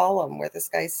on the column where this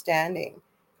guy's standing,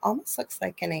 almost looks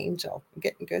like an angel. I'm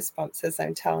getting goosebumps as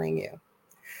I'm telling you.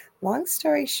 Long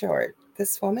story short,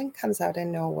 this woman comes out of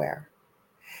nowhere.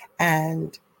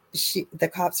 And the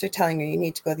cops are telling her, you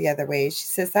need to go the other way. She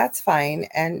says, that's fine.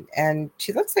 And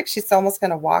she looks like she's almost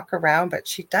going to walk around, but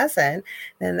she doesn't.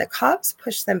 Then the cops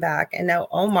push them back. And now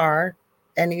Omar,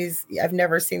 and I've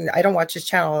never seen, I don't watch his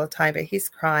channel all the time, but he's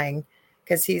crying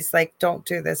because he's like, don't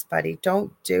do this, buddy.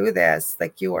 Don't do this.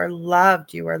 Like, you are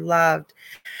loved. You are loved.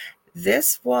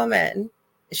 This woman,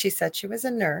 she said she was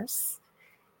a nurse.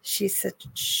 She said,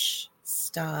 shh,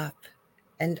 stop.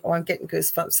 And I'm getting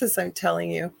goosebumps as I'm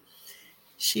telling you.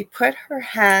 She put her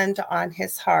hand on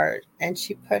his heart and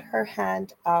she put her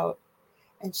hand out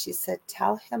and she said,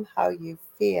 tell him how you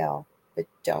feel, but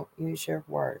don't use your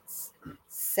words.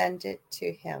 Send it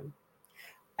to him.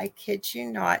 I kid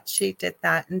you not. She did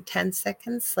that. And 10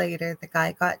 seconds later, the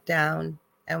guy got down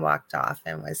and walked off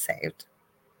and was saved.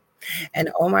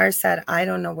 And Omar said, I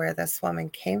don't know where this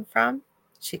woman came from.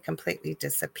 She completely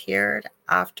disappeared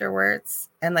afterwards.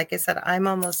 And like I said, I'm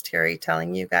almost teary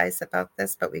telling you guys about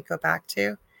this, but we go back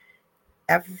to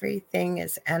everything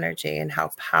is energy and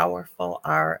how powerful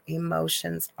our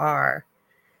emotions are.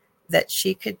 That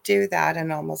she could do that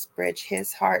and almost bridge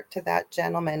his heart to that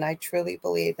gentleman. I truly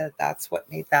believe that that's what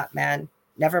made that man.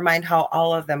 Never mind how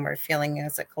all of them were feeling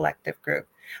as a collective group.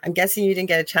 I'm guessing you didn't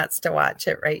get a chance to watch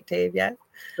it, right, Dave, yet?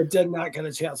 I did not get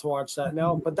a chance to watch that.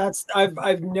 No, but that's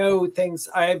I've know things.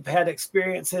 I've had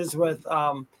experiences with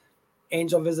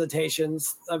angel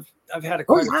visitations. I've had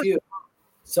quite a few.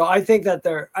 So I think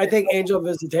angel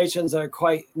visitations are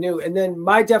quite new. And then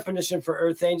my definition for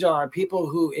earth angel are people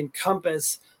who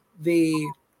encompass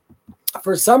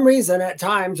for some reason at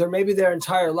times, or maybe their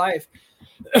entire life,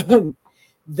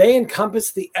 they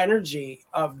encompass the energy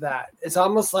of that. It's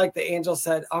almost like the angel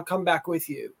said, I'll come back with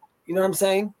you. You know what I'm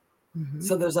saying? Mm-hmm.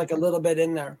 So there's like a little bit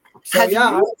in there. So have you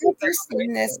ever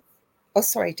seen this? Oh,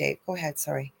 sorry, Dave. Go ahead.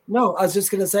 Sorry. No, I was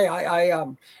just going to say,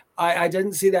 I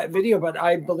didn't see that video, but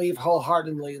I believe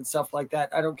wholeheartedly and stuff like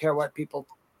that. I don't care what people,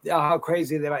 how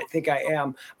crazy they might think I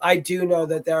am. I do know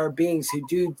that there are beings who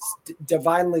do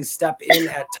divinely step in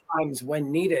at times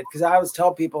when needed. Because I always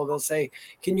tell people, they'll say,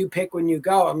 can you pick when you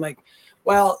go? I'm like,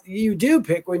 well, you do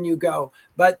pick when you go,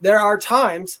 but there are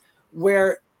times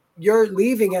where you're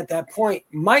leaving at that point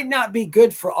might not be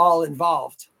good for all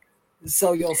involved.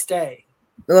 So you'll stay.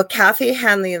 Well, Kathy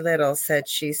Hanley Little said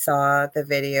she saw the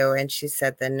video and she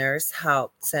said the nurse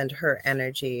helped send her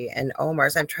energy and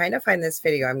Omar's. I'm trying to find this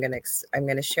video. I'm going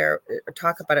to share or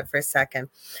talk about it for a second.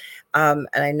 And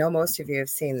I know most of you have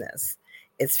seen this.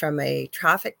 It's from a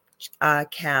traffic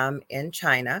cam in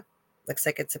China. Looks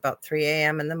like it's about 3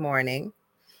 a.m. in the morning.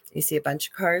 You see a bunch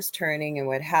of cars turning and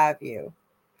what have you.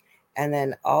 And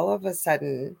then all of a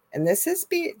sudden, and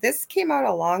this came out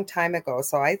a long time ago,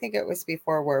 so I think it was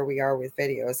before where we are with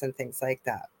videos and things like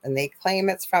that. And they claim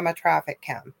it's from a traffic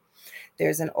cam.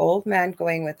 There's an old man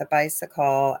going with a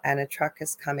bicycle and a truck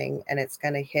is coming and it's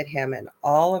going to hit him. And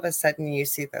all of a sudden you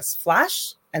see this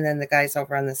flash and then the guy's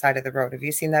over on the side of the road. Have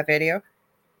you seen that video?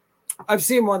 I've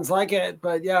seen ones like it,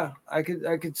 but yeah, I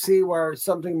could see where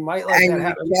something might like that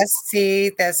happen. You just see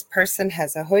this person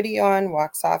has a hoodie on,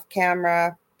 walks off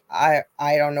camera. I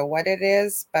don't know what it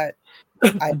is, but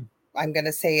I'm going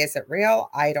to say, is it real?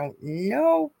 I don't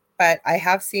know, but I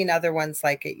have seen other ones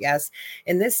like it. Yes.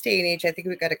 In this day and age, I think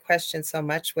we've got to question so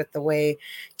much with the way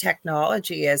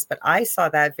technology is, but I saw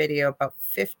that video about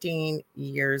 15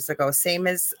 years ago. Same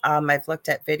as I've looked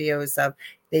at videos of,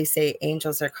 they say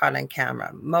angels are caught on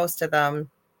camera. Most of them,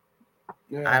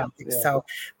 I don't think so.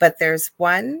 But there's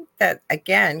one that,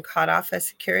 again, caught off a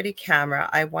security camera.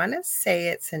 I want to say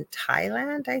it's in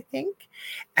Thailand, I think.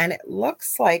 And it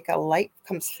looks like a light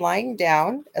comes flying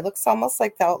down. It looks almost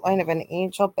like the outline of an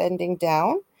angel bending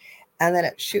down. And then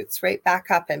it shoots right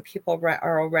back up and people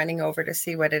are running over to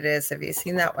see what it is. Have you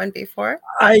seen that one before?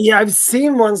 Yeah, I've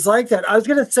seen ones like that. I was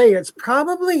going to say it's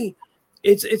probably...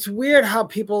 It's weird how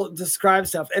people describe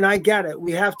stuff, and I get it.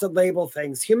 We have to label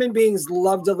things. Human beings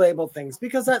love to label things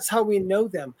because that's how we know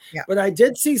them. Yeah. But I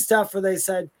did see stuff where they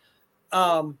said,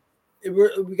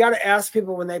 we got to ask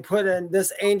people when they put in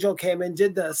this angel came and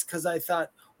did this, because I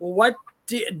thought, well,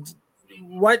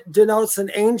 what denotes an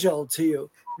angel to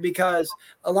you? Because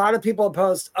a lot of people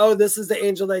post, oh, this is the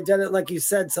angel, they did it. Like you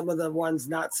said, some of the ones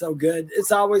not so good.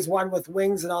 It's always one with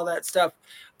wings and all that stuff.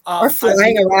 Or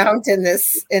flying around in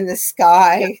the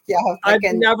sky. Yeah, I've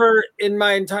never, in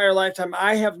my entire lifetime,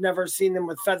 I have never seen them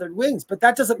with feathered wings. But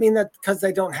that doesn't mean that because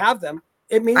they don't have them.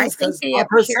 It means because our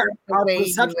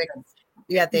perception.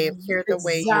 Yeah, they appear the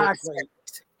way you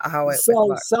expect how it so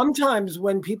would look. Sometimes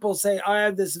when people say, I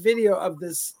have this video of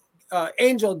this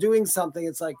angel doing something,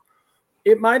 it's like,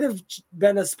 it might have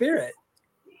been a spirit.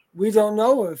 We don't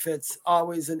know if it's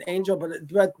always an angel,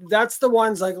 but that's the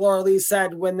ones, like Lorilei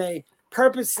said, when they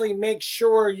purposely make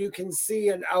sure you can see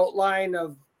an outline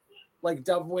of like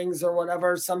dove wings or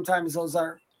whatever. Sometimes those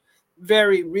are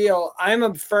very real. I'm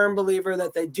a firm believer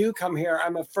that they do come here.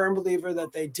 I'm a firm believer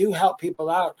that they do help people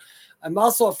out. I'm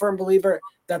also a firm believer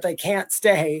that they can't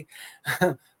stay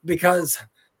because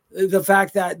the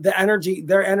fact that their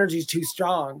energy is too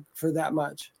strong for that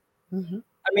much. Mm-hmm.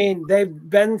 I mean, they've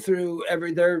been through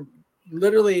they're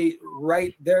literally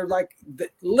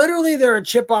they're a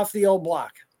chip off the old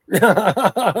block.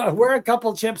 We're a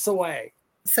couple chips away.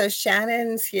 So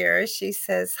Shannon's here. She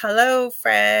says, hello,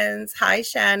 friends. Hi,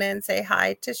 Shannon. Say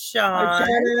hi to Sean. Hi,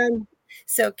 Shannon.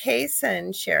 So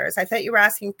Kaysen shares, I thought you were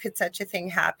asking, could such a thing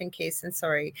happen, Kaysen?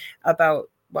 Sorry, about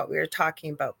what we were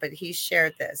talking about. But he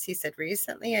shared this. He said,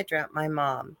 recently I dreamt my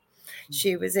mom.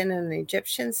 She was in an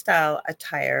Egyptian style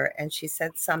attire and she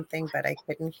said something, but I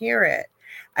couldn't hear it.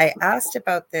 I asked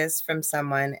about this from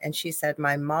someone and she said,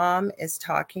 my mom is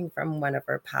talking from one of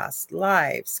her past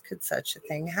lives. Could such a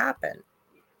thing happen?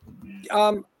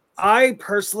 I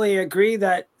personally agree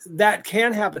that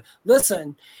can happen.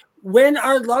 Listen, when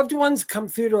our loved ones come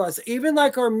through to us, even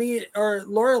like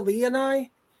Lorilei and I,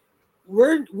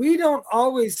 we don't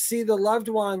always see the loved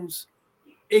ones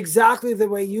exactly the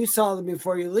way you saw them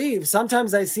before you leave.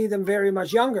 Sometimes I see them very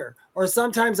much younger, or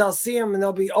sometimes I'll see them and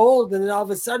they'll be old, and then all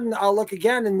of a sudden I'll look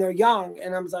again and they're young,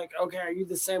 and I'm like, okay, are you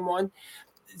the same one?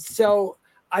 So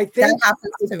I think that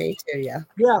happens to me too. Yeah.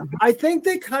 Yeah, I think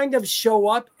they kind of show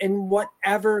up in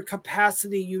whatever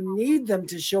capacity you need them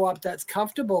to show up that's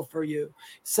comfortable for you.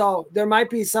 So there might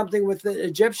be something with the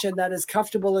Egyptian that is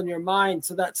comfortable in your mind.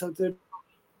 So that's there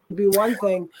be one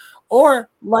thing. Or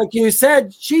like you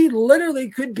said, she literally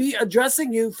could be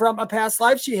addressing you from a past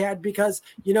life she had, because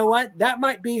you know what? That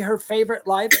might be her favorite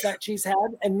life that she's had.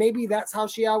 And maybe that's how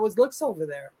she always looks over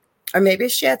there. Or maybe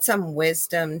she had some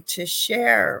wisdom to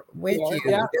share with you.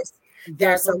 Yeah.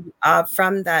 There's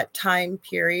from that time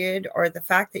period, or the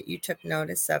fact that you took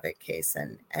notice of it,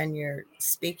 Kason, and you're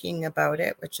speaking about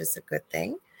it, which is a good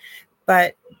thing.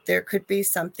 But there could be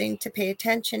something to pay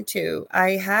attention to.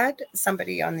 I had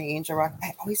somebody on the Angel Rock.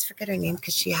 I always forget her name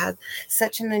because she had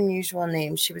such an unusual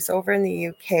name. She was over in the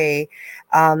UK,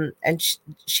 and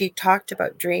she talked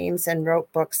about dreams and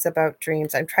wrote books about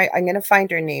dreams. I'm going to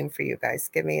find her name for you guys.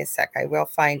 Give me a sec. I will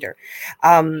find her.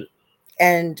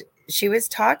 And she was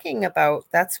talking about,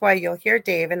 that's why you'll hear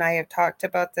Dave and I have talked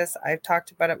about this. I've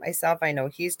talked about it myself. I know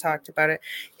he's talked about it.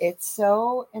 It's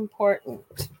so important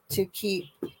to keep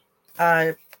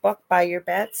a book by your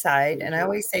bedside. And I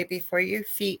always say, before your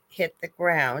feet hit the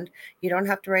ground, you don't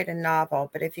have to write a novel,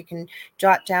 but if you can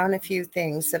jot down a few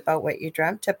things about what you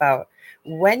dreamt about,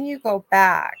 when you go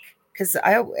back, because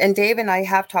and Dave and I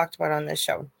have talked about on this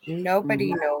show,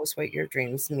 nobody knows what your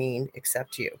dreams mean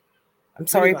except you. I'm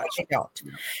sorry, but you don't.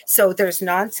 So there's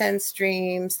nonsense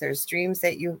dreams. There's dreams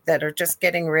that are just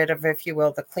getting rid of, if you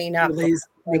will, the cleanup. Release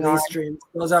dreams.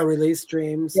 Those are release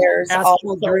dreams. There's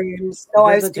astral dreams.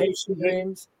 Visitation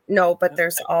dreams. No, but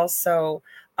there's also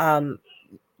the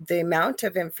amount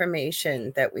of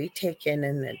information that we take in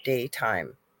the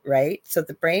daytime, right? So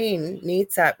the brain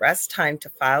needs that rest time to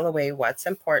file away what's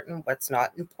important, what's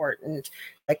not important.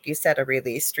 Like you said, a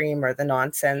release stream, or the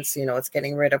nonsense, it's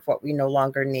getting rid of what we no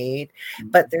longer need.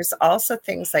 But there's also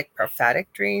things like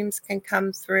prophetic dreams can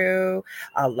come through,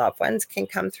 loved ones can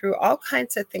come through, all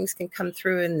kinds of things can come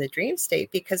through in the dream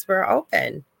state, because we're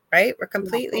open, right? We're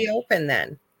completely open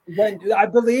then. I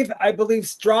believe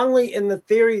strongly in the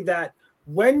theory that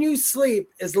when you sleep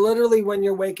is literally when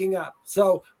you're waking up.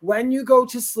 So when you go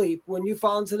to sleep, when you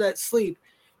fall into that sleep,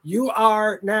 you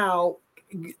are now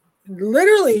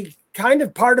literally kind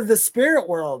of part of the spirit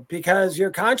world, because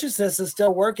your consciousness is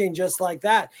still working just like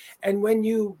that. And when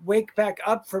you wake back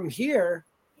up from there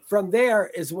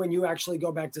is when you actually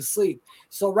go back to sleep.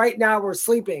 So right now we're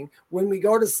sleeping. When we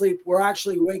go to sleep, we're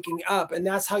actually waking up. And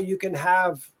that's how you can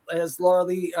have, as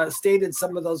Lorilei stated,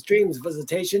 some of those dreams,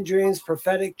 visitation dreams,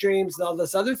 prophetic dreams, and all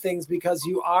those other things, because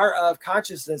you are of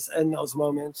consciousness in those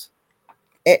moments.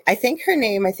 I think her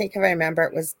name, if I remember,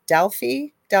 it was Delphi.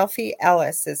 Delphi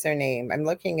Ellis is her name. I'm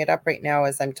looking it up right now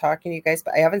as I'm talking to you guys,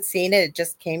 but I haven't seen it. It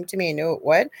just came to me. I knew it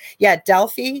would. Yeah,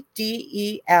 Delphi,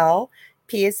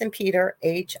 D-E-L-P as in Peter,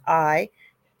 H-I-E-L-L-I-S.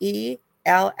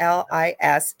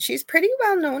 She's pretty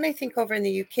well known, I think, over in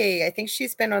the UK. I think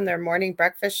she's been on their morning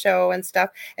breakfast show and stuff.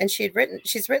 And she's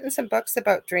written some books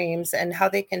about dreams and how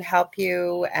they can help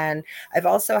you. And I've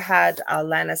also had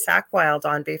Lana Sackwild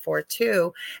on before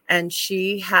too. And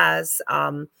she has,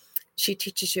 she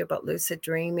teaches you about lucid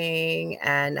dreaming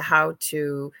and how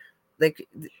to, like,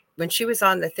 when she was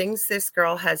on the things this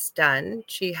girl has done,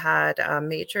 she had a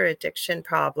major addiction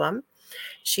problem.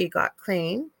 She got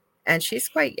clean. And she's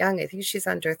quite young. I think she's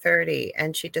under 30.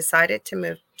 And she decided to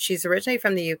move. She's originally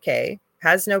from the UK,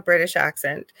 has no British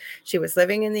accent. She was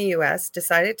living in the US,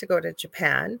 decided to go to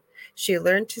Japan. She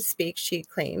learned to speak, she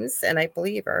claims, and I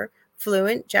believe her,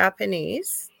 fluent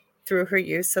Japanese through her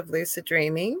use of lucid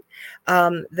dreaming.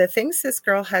 The things this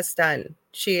girl has done,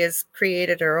 she has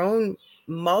created her own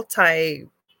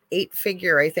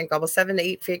multi-8-figure, I think almost 7 to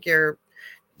 8-figure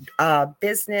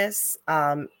business.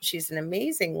 She's an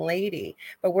amazing lady.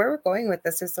 But where we're going with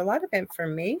this is a lot of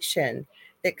information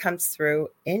that comes through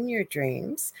in your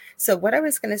dreams. So what I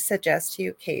was going to suggest to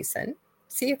you, Kason,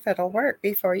 see if it'll work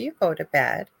before you go to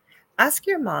bed. Ask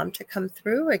your mom to come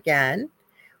through again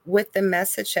with the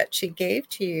message that she gave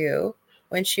to you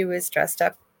when she was dressed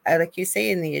up, like you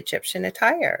say, in the Egyptian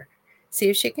attire. See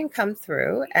if she can come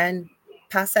through and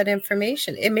pass that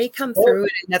information. It may come through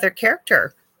in another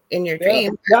character in your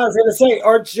dream. Yeah, I was going to say,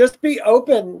 or just be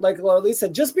open, like Lorilei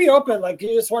said, just be open, like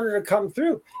you just wanted to come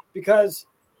through, because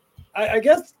I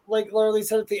guess, like Lorilei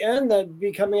said at the end, that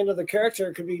becoming another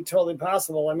character could be totally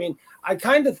possible. I mean, I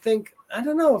kind of think, I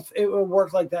don't know if it would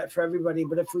work like that for everybody,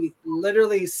 but if we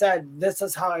literally said, this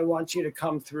is how I want you to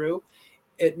come through,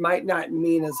 it might not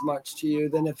mean as much to you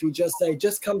than if you just say,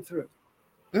 just come through.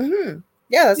 Mm-hmm.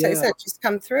 Yeah, that's what I Yeah. said. Just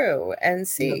come through and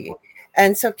see. Yeah.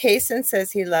 And so Kaysen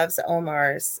says he loves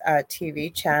Omar's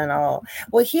TV channel.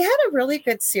 Well, he had a really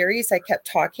good series I kept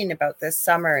talking about this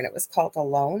summer, and it was called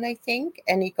Alone, I think.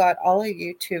 And he got all of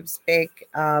YouTube's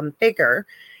bigger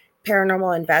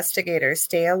paranormal investigators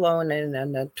stay alone in a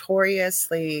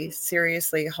notoriously,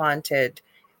 seriously haunted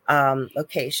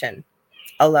location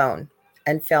alone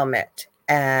and film it.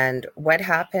 And what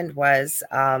happened was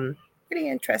pretty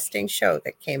interesting show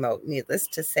that came out, needless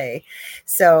to say.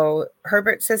 So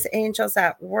Herbert says angels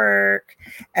at work.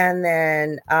 And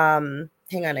then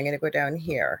hang on, I'm going to go down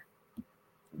here.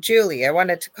 Julie, I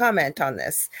wanted to comment on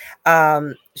this.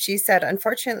 She said,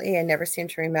 unfortunately, I never seem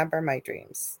to remember my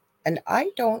dreams. And I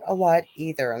don't a lot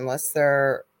either, unless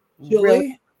they're Julie?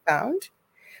 really profound.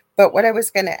 But what I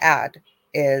was going to add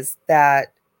is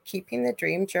that keeping the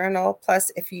dream journal,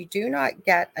 plus if you do not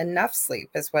get enough sleep,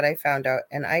 is what I found out.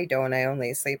 And I don't. I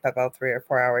only sleep about 3 or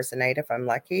 4 hours a night if I'm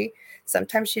lucky.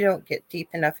 Sometimes you don't get deep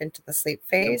enough into the sleep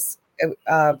phase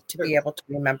to be able to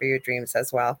remember your dreams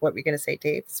as well. What were you going to say,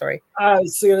 Dave? Sorry. I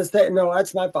was going to say, no,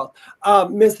 that's my fault.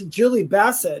 Miss Julie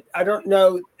Bassett, I don't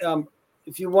know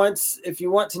if you want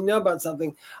to know about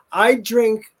something. I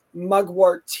drink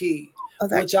mugwort tea.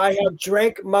 Which I have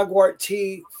drank mugwort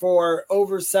tea for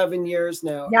over 7 years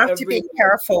now. You have to be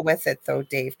careful with it, though,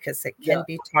 Dave, because it can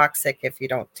be toxic if you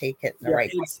don't take it in the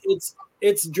right way.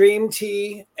 It's dream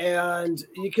tea, and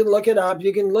you can look it up.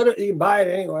 You can literally buy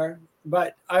it anywhere,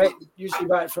 but I usually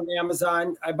buy it from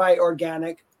Amazon. I buy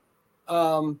organic.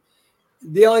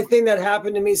 The only thing that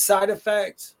happened to me, side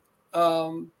effect,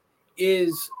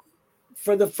 is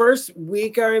for the first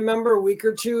week, I remember a week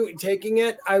or two taking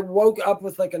it, I woke up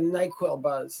with like a NyQuil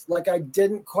buzz. Like I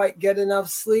didn't quite get enough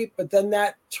sleep, but then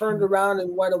that turned around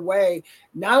and went away.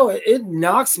 Now it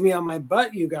knocks me on my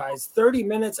butt, you guys. 30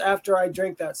 minutes after I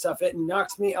drink that stuff, it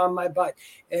knocks me on my butt.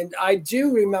 And I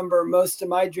do remember most of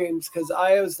my dreams because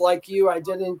I was like you. I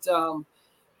didn't,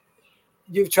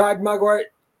 you've tried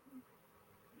mugwort?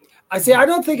 I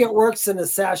don't think it works in a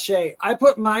sachet. I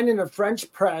put mine in a French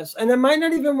press, and it might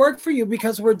not even work for you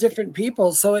because we're different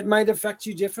people, so it might affect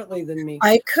you differently than me.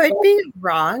 I could be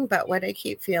wrong, but what I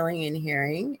keep feeling and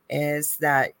hearing is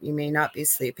that you may not be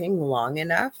sleeping long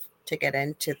enough to get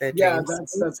into the dream.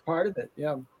 That's part of it.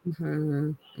 Yeah.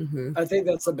 Mm-hmm. Mm-hmm. I think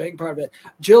that's a big part of it.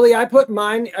 Julie, I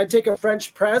take a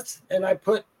French press, and I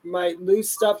put my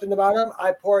loose stuff in the bottom.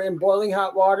 I pour in boiling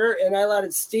hot water, and I let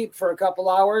it steep for a couple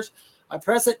hours. I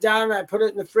press it down and I put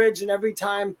it in the fridge. And every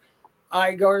time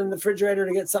I go in the refrigerator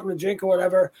to get something to drink or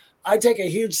whatever, I take a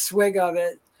huge swig of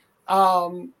it.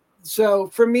 So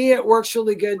for me, it works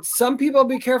really good. Some people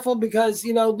be careful because,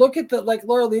 look at like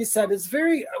Lorilei said, it's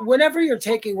whenever you're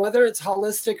taking, whether it's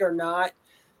holistic or not,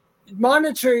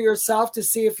 monitor yourself to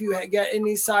see if you get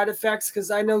any side effects.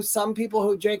 Because I know some people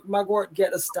who drink mugwort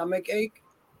get a stomach ache.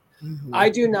 Mm-hmm. I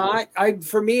do not.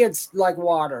 For me, it's like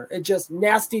water. It's just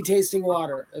nasty tasting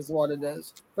water is what it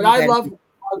is. But I love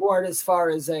mugwort as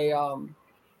far as a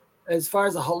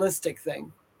holistic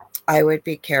thing. I would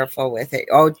be careful with it.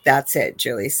 Oh, that's it.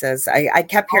 Julie says, I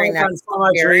kept hearing that. So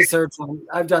much research.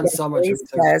 I've done so much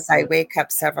research. Says, I wake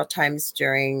up several times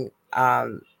during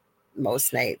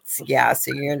most nights. Yeah.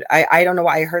 So I don't know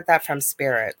why I heard that from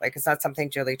Spirit. Like, it's not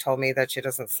something Julie told me that she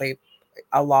doesn't sleep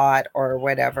a lot or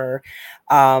whatever.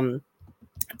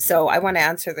 So I want to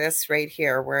answer this right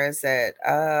here. Where is it?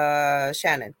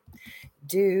 Shannon,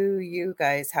 do you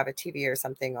guys have a TV or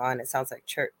something on? It sounds like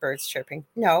birds chirping.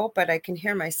 No, but I can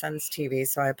hear my son's TV.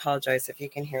 So I apologize if you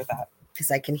can hear that, because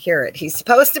I can hear it. He's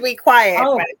supposed to be quiet.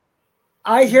 Oh, but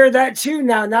I hear that too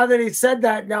now. Now that he said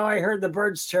that, now I heard the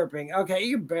birds chirping. Okay,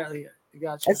 you barely hear.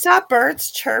 Gotcha. It's not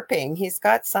birds chirping. He's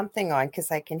got something on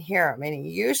because I can hear him. And he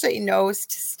usually knows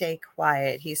to stay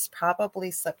quiet. He's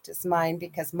probably slipped his mind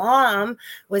because Mom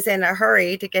was in a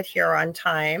hurry to get here on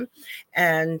time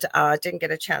and didn't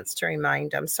get a chance to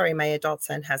remind him. Sorry, my adult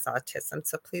son has autism,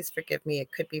 so please forgive me.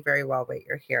 It could be very well what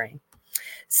you're hearing.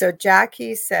 So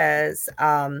Jackie says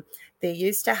they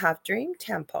used to have dream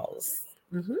temples.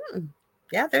 Mm-hmm.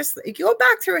 Yeah, you go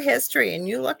back through history and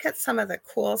you look at some of the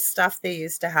cool stuff they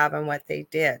used to have and what they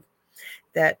did.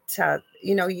 That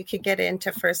you could get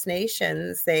into First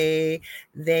Nations. They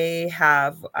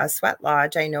have a sweat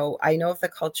lodge. I know of the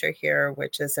culture here,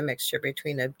 which is a mixture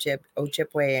between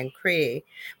Ojibwe and Cree,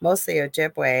 mostly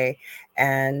Ojibwe,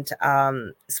 and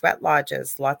sweat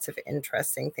lodges. Lots of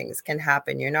interesting things can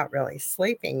happen. You're not really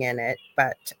sleeping in it,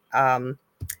 but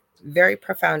very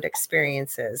profound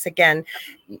experiences. Again,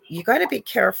 you got to be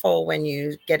careful when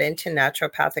you get into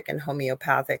naturopathic and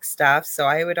homeopathic stuff. So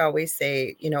I would always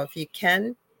say, if you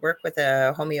can work with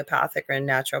a homeopathic or a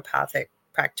naturopathic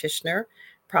practitioner,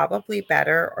 probably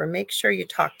better, or make sure you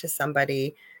talk to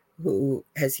somebody who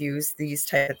has used these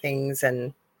type of things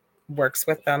and works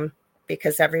with them,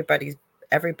 because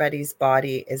everybody's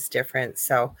body is different.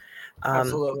 So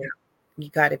Absolutely. you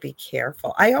got to be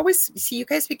careful. I always see you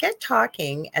guys, we get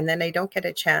talking and then I don't get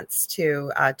a chance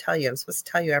to tell you. I'm supposed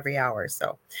to tell you every hour.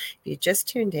 So if you just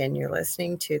tuned in, you're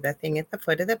listening to The Thing at the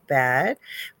Foot of the Bed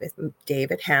with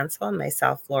David Hanzel and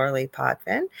myself, Lorilei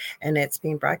Potvin. And it's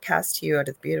being broadcast to you out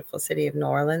of the beautiful city of New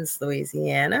Orleans,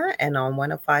 Louisiana, and on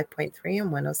 105.3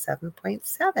 and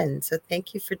 107.7. So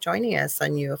thank you for joining us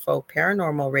on UFO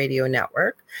Paranormal Radio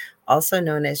Network, also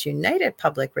known as United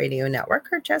Public Radio Network,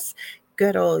 or just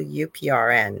good old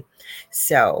UPRN.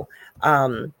 So,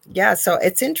 so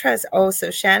it's interesting. Oh,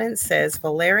 so Shannon says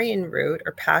valerian root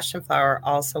or passion flower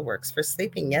also works for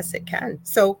sleeping. Yes, it can.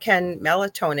 So can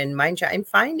melatonin. Mind you, I'm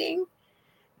finding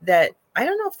that I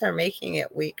don't know if they're making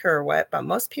it weaker or what, but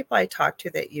most people I talk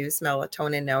to that use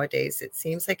melatonin nowadays, it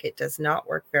seems like it does not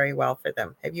work very well for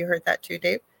them. Have you heard that too,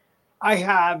 Dave? I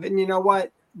have. And you know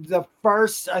what?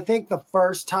 I think the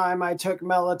first time I took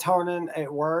melatonin, it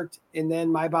worked. And then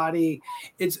my body,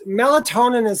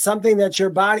 melatonin is something that your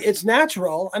body, it's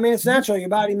natural. I mean, it's natural. Your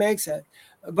body makes it.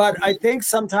 But I think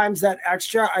sometimes that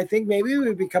extra, I think maybe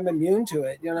we become immune to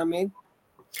it. You know what I mean?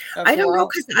 I don't know,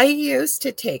 because I used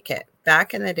to take it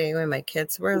back in the day when my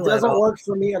kids were little. It doesn't work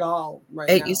for me at all right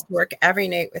now. It used to work every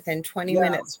night within 20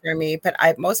 minutes for me. But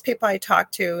most people I talk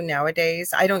to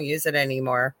nowadays, I don't use it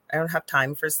anymore. I don't have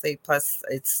time for sleep. Plus,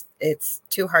 it's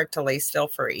too hard to lay still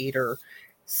for 8 or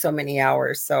so many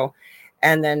hours. So,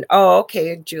 and then,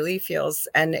 Julie feels,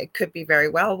 and it could be very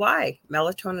well why.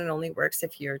 Melatonin only works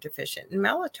if you're deficient in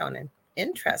melatonin.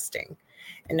 Interesting.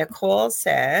 And Nicole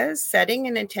says, setting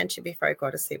an intention before I go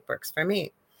to sleep works for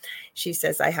me. She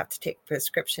says, I have to take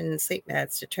prescription sleep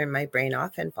meds to turn my brain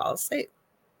off and fall asleep.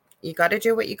 You got to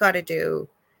do what you got to do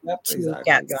to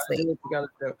get sleep.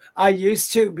 I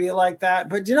used to be like that.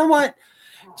 But you know what?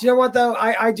 Though?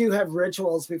 I do have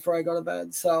rituals before I go to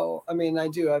bed. So, I mean, I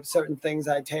do have certain things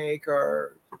I take,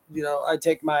 or, I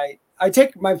take my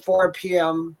 4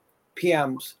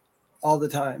 PMs all the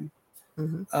time.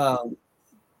 Mm-hmm.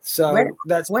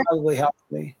 That's probably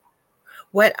helped me.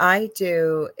 What I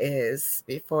do is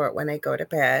when I go to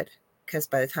bed, because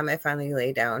by the time I finally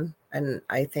lay down, and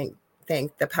I thank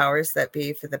the powers that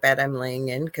be for the bed I'm laying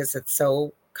in, because it's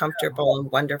so comfortable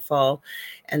and wonderful.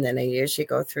 And then I usually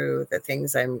go through the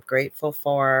things I'm grateful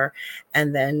for.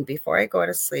 And then before I go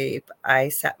to sleep, I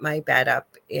set my bed up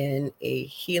in a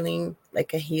healing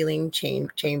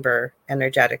chamber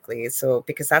energetically. So,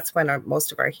 because that's when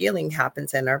most of our healing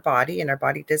happens in our body, and our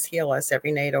body does heal us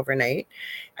every night overnight.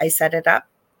 I set it up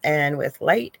and with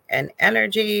light and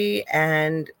energy,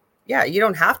 and you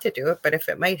don't have to do it, but if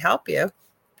it might help you,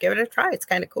 give it a try. It's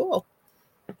kind of cool.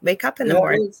 Wake up in the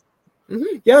morning.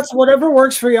 Mm-hmm. Yeah, it's whatever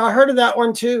works for you. I heard of that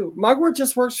one too. Mugwort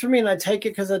just works for me, and I take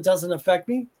it because it doesn't affect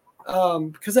me.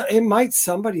 Because it might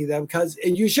somebody though, because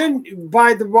you shouldn't.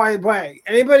 By the way,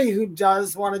 anybody who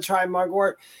does want to try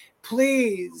mugwort,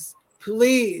 please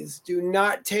do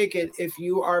not take it if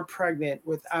you are pregnant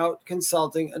without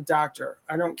consulting a doctor.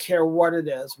 I don't care what it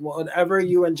is, whatever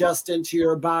you ingest into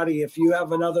your body. If you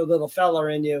have another little fella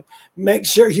in you, make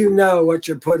sure you know what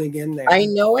you're putting in there. I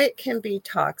know it can be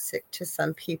toxic to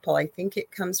some people. I think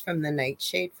it comes from the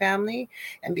nightshade family.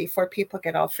 And before people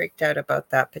get all freaked out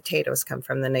about that, potatoes come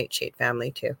from the nightshade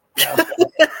family too. Yeah.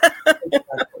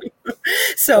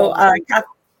 So,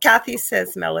 Kathy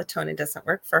says melatonin doesn't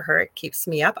work for her. It keeps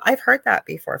me up. I've heard that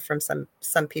before from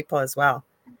some people as well.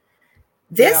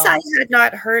 This I had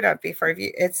not heard of before.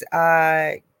 It's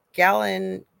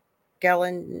galantamine.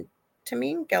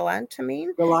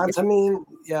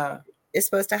 Yeah, is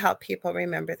supposed to help people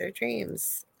remember their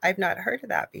dreams. I've not heard of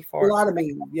that before.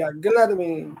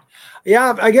 Galantamine.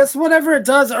 Yeah, I guess whatever it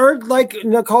does, or like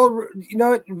Nicole,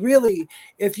 really,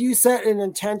 if you set an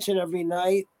intention every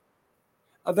night,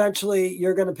 eventually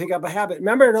you're going to pick up a habit.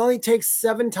 Remember, it only takes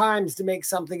 7 times to make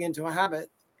something into a habit.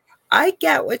 I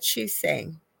get what she's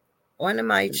saying. One of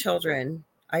my children,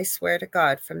 I swear to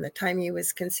God, from the time he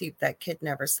was conceived, that kid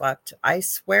never slept. I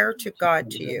swear to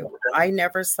God to you, I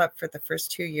never slept for the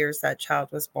first 2 years that child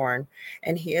was born.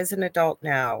 And he is an adult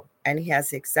now, and he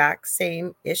has the exact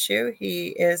same issue. He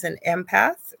is an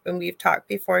empath, and we've talked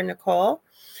before, Nicole.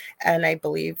 And I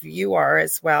believe you are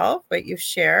as well, but you've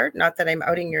shared, not that I'm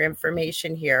outing your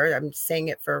information here, I'm saying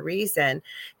it for a reason,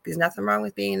 because nothing wrong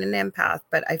with being an empath,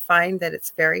 but I find that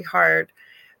it's very hard,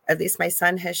 at least my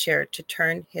son has shared, to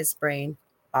turn his brain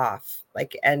off.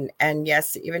 Like, and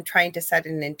yes, even trying to set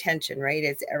an intention, right?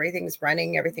 It's everything's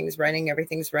running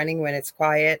when it's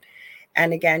quiet.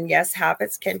 And again, yes,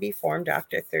 habits can be formed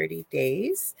after 30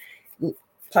 days.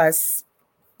 Plus,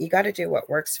 you got to do what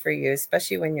works for you,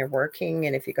 especially when you're working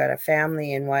and if you got a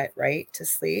family and what, right, to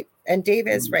sleep. And Dave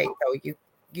is right, though.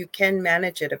 You can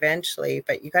manage it eventually,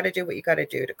 but you got to do what you got to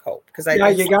do to cope. Because you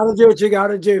got to do what you got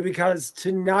to do, because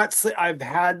to not sleep, I've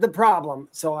had the problem.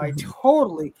 So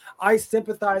I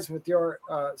sympathize with your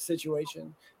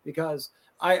situation, because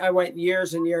I went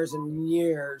years and years and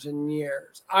years and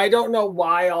years. I don't know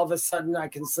why all of a sudden I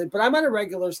can sleep, but I'm on a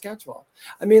regular schedule.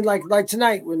 I mean, like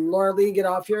tonight when Lorilei get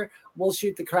off here, we'll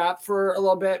shoot the crap for a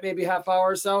little bit, maybe half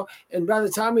hour or so. And by the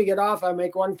time we get off, I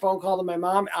make one phone call to my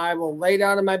mom. I will lay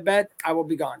down in my bed. I will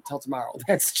be gone till tomorrow.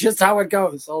 That's just how it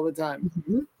goes all the time.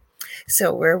 Mm-hmm.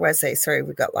 So where was I? Sorry,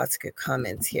 we got lots of good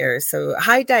comments here. So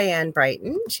hi, Diane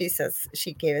Brighton. She says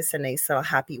she gave us a nice little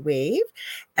happy wave.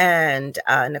 And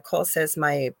Nicole says,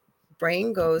 my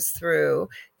brain goes through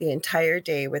the entire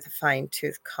day with a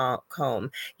fine-tooth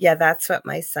comb. Yeah, that's what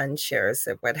my son shares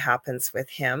of what happens with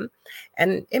him.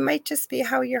 And it might just be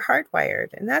how you're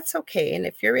hardwired, and that's okay. And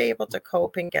if you're able to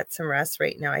cope and get some rest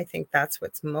right now, I think that's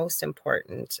what's most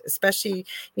important. Especially,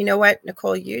 you know what,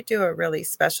 Nicole, you do a really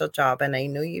special job, and I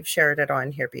know you've shared it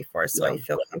on here before, so I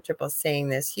feel comfortable saying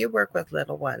this. You work with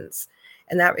little ones,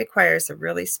 and that requires a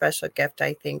really special gift,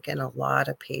 I think, and a lot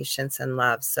of patience and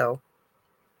love. So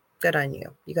good on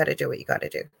you. You got to do what you got to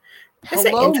do.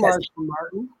 Hello, Marshall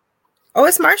Martin. Oh,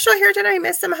 is Marshall here? Did I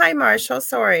miss him? Hi, Marshall.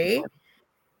 Sorry.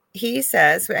 He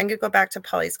says, I'm going to go back to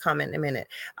Polly's comment in a minute.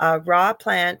 Raw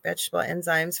plant, vegetable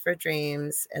enzymes for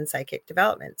dreams and psychic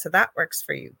development. So that works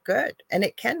for you. Good. And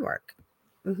it can work.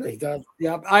 Mm-hmm. It does.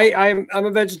 Yeah. I'm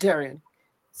a vegetarian.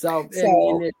 So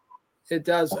it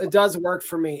does work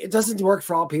for me. It doesn't work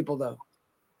for all people though,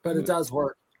 but it does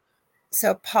work.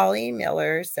 So Polly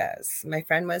Miller says, my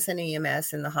friend was in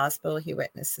EMS in the hospital. He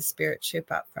witnessed the spirit shoot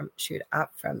up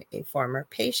from a former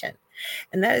patient.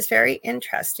 And that is very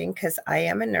interesting because I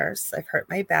am a nurse. I've hurt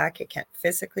my back. I can't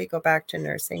physically go back to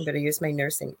nursing, but I use my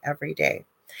nursing every day.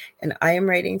 And I am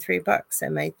writing 3 books.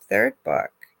 And my 3rd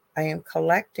book, I am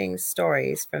collecting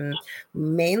stories from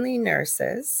mainly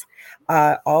nurses,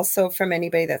 also from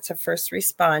anybody that's a first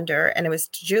responder. And it was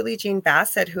Julie Jean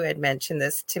Bassett who had mentioned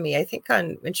this to me, I think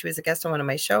when she was a guest on one of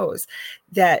my shows,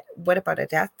 that what about a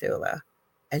death doula?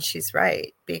 And she's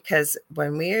right, because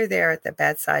when we are there at the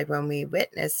bedside, when we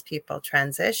witness people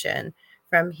transition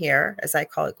from here, as I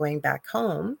call it, going back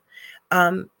home,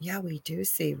 we do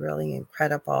see really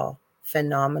incredible,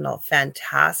 phenomenal,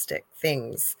 fantastic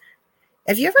things.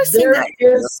 Have you ever seen that?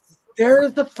 There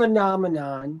is a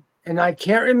phenomenon, and I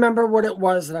can't remember what it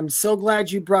was, and I'm so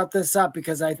glad you brought this up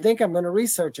because I think I'm going to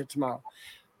research it tomorrow.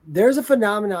 There's a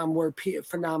phenomenon where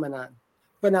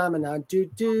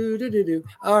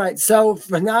All right, so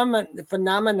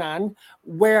phenomenon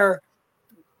where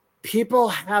people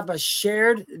have a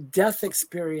shared death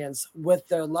experience with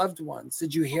their loved ones.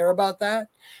 Did you hear about that?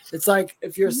 It's like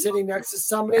if you're sitting next to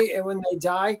somebody and when they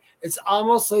die, it's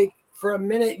almost like for a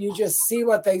minute, you just see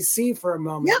what they see for a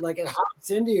moment, like it hops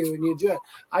into you and you do it.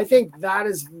 I think that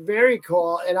is very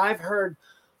cool. And I've heard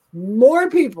more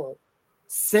people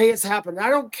say it's happened.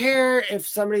 I don't care if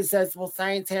somebody says, well,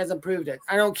 science hasn't proved it.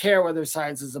 I don't care whether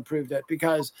science has approved it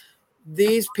because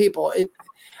these people,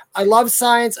 I love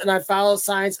science and I follow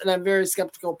science and I'm a very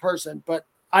skeptical person, but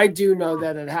I do know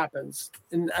that it happens.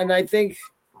 And I think,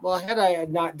 well, had I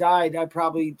not died, I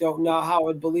probably don't know how I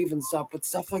would believe in stuff, but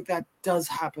stuff like that does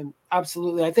happen.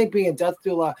 Absolutely. I think being a death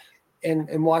doula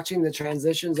and watching the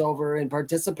transitions over and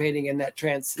participating in that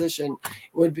transition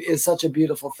is such a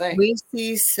beautiful thing. We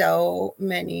see so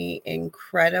many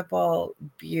incredible,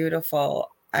 beautiful,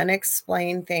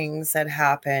 unexplained things that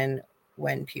happen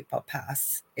when people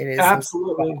pass. It is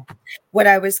absolutely incredible. What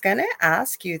I was going to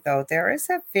ask you though, there is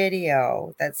a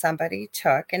video that somebody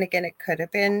took, and again, it could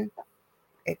have been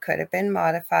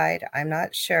modified. I'm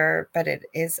not sure, but it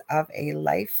is of a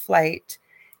life flight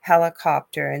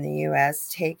helicopter in the U.S.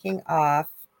 taking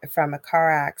off from a car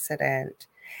accident.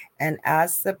 And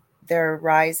as they're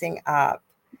rising up,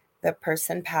 the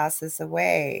person passes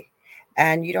away.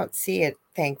 And you don't see it,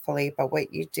 thankfully, but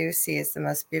what you do see is the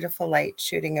most beautiful light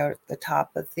shooting out the top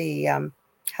of the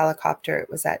helicopter. It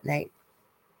was at night.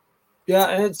 Yeah,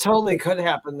 and it totally could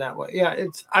happen that way. Yeah,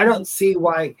 I don't see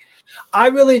why. I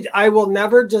will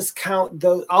never discount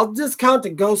those. I'll discount a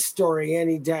ghost story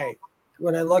any day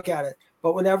when I look at it.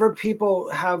 But whenever people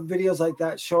have videos like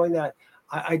that showing that,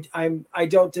 I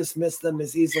don't dismiss them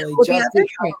as easily just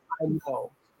because I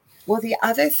know. Well, the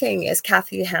other thing is,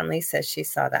 Kathy Hanley says she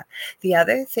saw that. The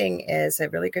other thing is a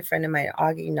really good friend of mine,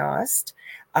 Augie Nost.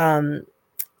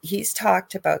 He's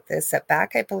talked about this that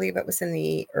back, I believe it was in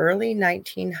the early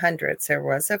 1900s, there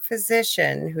was a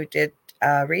physician who did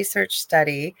a research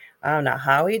study. I don't know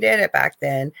how he did it back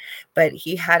then, but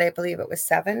he had, I believe it was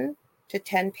 7 to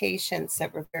 10 patients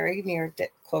that were very near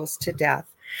close to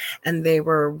death. And they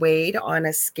were weighed on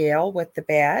a scale with the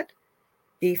bed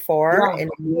before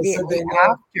and immediately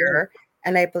after.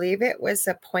 And I believe it was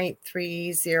a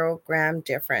 0.30 gram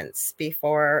difference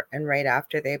before and right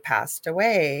after they passed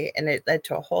away. And it led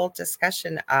to a whole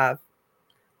discussion of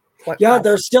what. Yeah,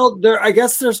 they're still there. I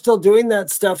guess they're still doing that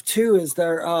stuff too, is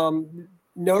they're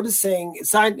noticing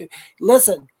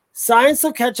listen, science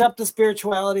will catch up to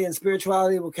spirituality, and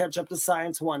spirituality will catch up to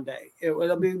science one day.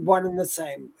 It'll be one and the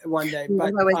same one day.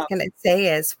 But what I was going to say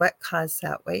is what caused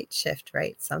that weight shift,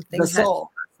 right? Something the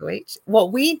soul.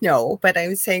 Well, we know, but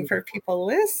I'm saying for people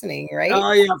listening, right?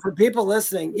 Oh yeah, for people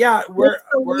listening, yeah, what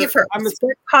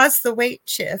caused the weight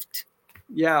shift?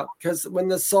 Yeah, because when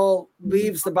the soul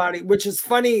leaves the body, which is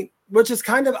funny, which is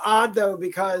kind of odd though,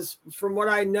 because from what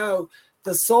I know,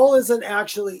 the soul isn't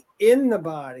actually in the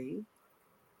body.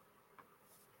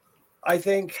 I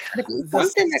think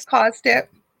something that caused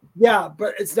it. Yeah,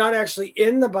 but it's not actually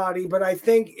in the body, but I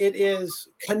think it is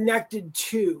connected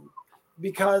to,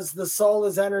 because the soul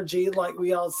is energy, like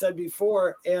we all said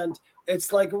before, and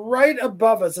it's like right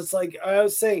above us. It's like I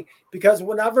always say, because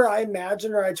whenever I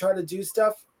imagine or I try to do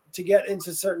stuff to get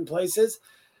into certain places,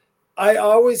 I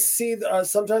always see,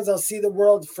 sometimes I'll see the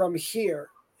world from here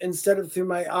instead of through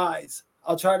my eyes.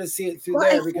 I'll try to see it through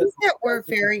there. I think that we're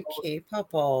very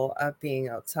capable of being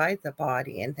outside the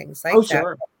body and things like that.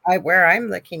 Sure. Where I'm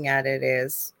looking at it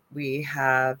is we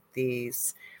have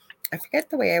these, I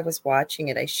forget the way I was watching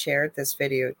it. I shared this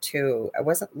video too. I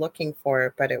wasn't looking for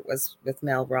it, but it was with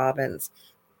Mel Robbins,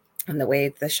 and the way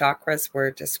the chakras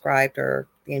were described, or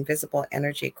the invisible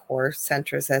energy core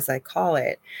centers, as I call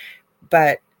it.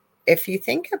 But if you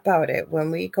think about it,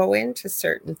 when we go into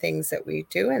certain things that we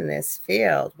do in this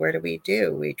field, where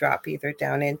do? We drop either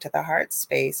down into the heart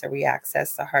space, or we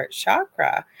access the heart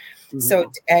chakra. Mm-hmm.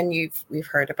 So, and we've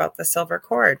heard about the silver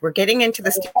cord. We're getting into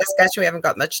this discussion. We haven't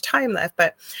got much time left,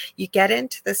 but you get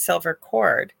into the silver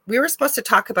cord. We were supposed to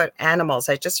talk about animals.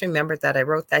 I just remembered that. I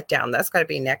wrote that down. That's got to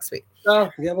be next week. Oh,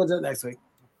 yeah, we'll do it next week.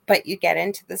 But you get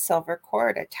into the silver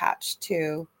cord attached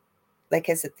to, like,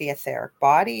 is it the etheric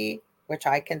body, which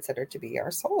I consider to be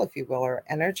our soul, if you will, or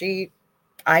energy?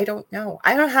 I don't know.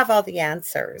 I don't have all the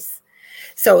answers.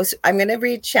 So I'm going to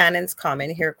read Shannon's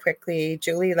comment here quickly.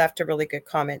 Julie left a really good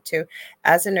comment too.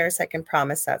 As a nurse, I can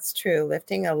promise that's true.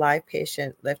 Lifting a live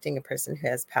patient, lifting a person who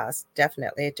has passed,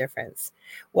 definitely a difference.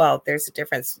 Well, there's a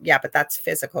difference. Yeah, but that's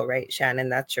physical, right, Shannon?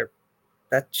 That's your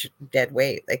dead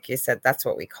weight. Like you said, that's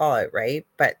what we call it, right?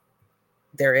 But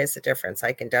there is a difference.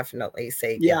 I can definitely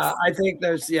say yes. I think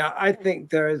there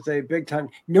is a big time.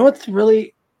 You know what's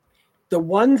really the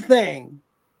one thing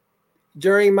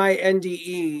during my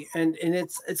NDE, and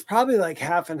it's probably like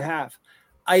half and half.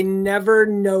 I never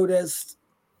noticed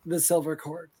the silver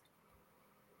cord.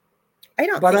 I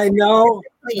don't. But I know.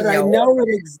 But I know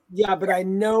it. But I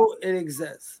know it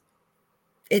exists.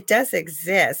 It does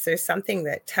exist. There's something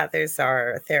that tethers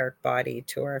our etheric body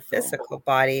to our physical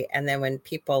body, and then when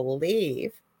people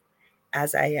leave,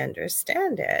 as I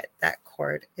understand it, that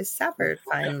cord is severed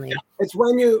finally. It's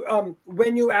when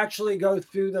you actually go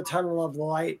through the tunnel of the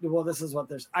light. Well, this is what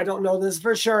there's. I don't know this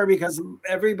for sure because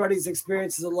everybody's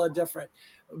experience is a little different.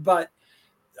 But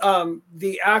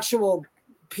the actual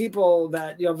people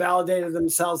that validated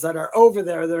themselves that are over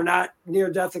there, they're not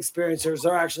near-death experiencers.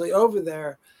 They're actually over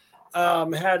there.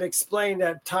 Had explained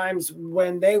at times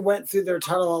when they went through their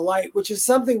tunnel of light, which is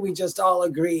something we just all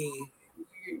agree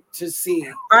to see.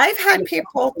 I've had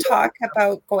people talk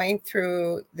about going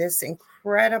through this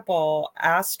incredible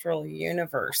astral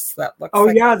universe that looks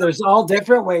there's all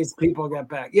different ways people get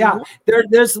back. Yeah,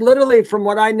 there's literally, from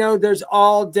what I know, there's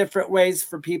all different ways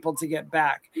for people to get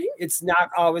back. It's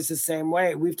not always the same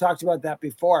way. We've talked about that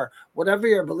before. Whatever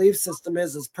your belief system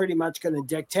is pretty much going to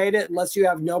dictate it. Unless you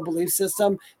have no belief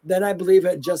system, then I believe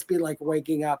it'd just be like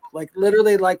waking up. Like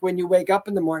literally, like when you wake up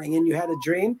in the morning and you had a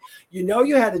dream,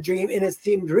 you had a dream and it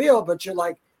seemed real, but you're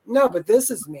like, no, but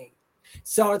this is me.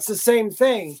 So it's the same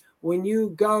thing. When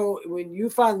you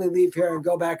finally leave here and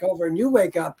go back over and you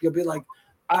wake up, you'll be like,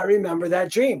 I remember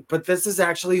that dream, but this is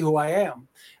actually who I am.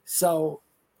 So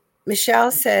Michelle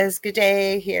says, good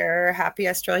day here. Happy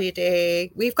Australia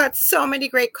Day. We've got so many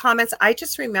great comments. I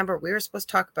just remember we were supposed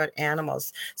to talk about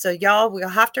animals. So y'all, we'll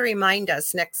have to remind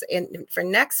us for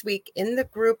next week in the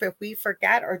group if we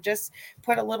forget, or just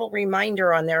put a little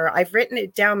reminder on there. I've written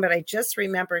it down, but I just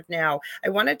remembered now. I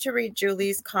wanted to read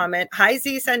Julie's comment. Hi,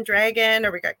 Z Sun Dragon.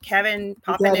 Or we got Kevin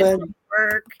popping in from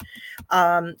work.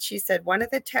 She said, one of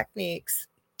the techniques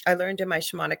I learned in my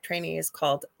shamanic training is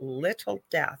called Little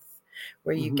Death,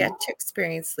 where you get to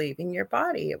experience leaving your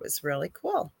body. It was really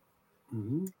cool.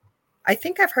 I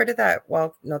think I've heard of that.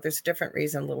 Well, no, there's a different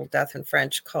reason, Little Death in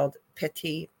French, called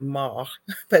Petit Mort,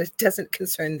 but it doesn't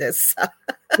concern this.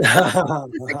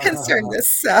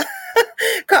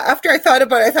 After I thought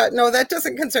about it, I thought, no, that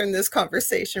doesn't concern this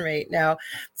conversation right now.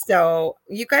 So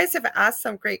you guys have asked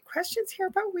some great questions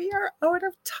here, but we are out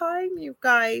of time, you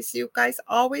guys. You guys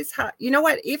always have, you know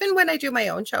what, even when I do my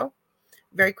own show,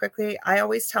 very quickly, I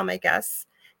always tell my guests,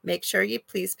 make sure you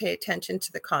please pay attention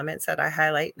to the comments that I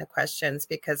highlight in the questions,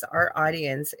 because our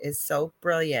audience is so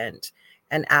brilliant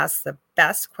and asks the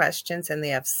best questions, and they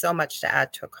have so much to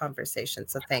add to a conversation.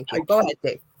 So thank you. Go ahead,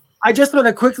 Dave. I just want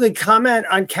to quickly comment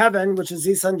on Kevin, which is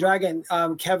Z-Sun Dragon.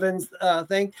 Kevin's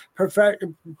thing,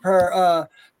 peripheral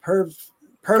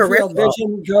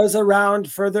vision goes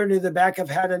around further to the back of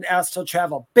head and astral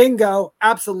travel. Bingo.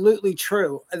 Absolutely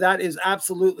true. That is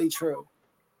absolutely true.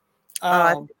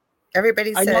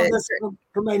 Everybody said, I know this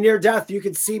for my near death, you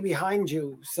could see behind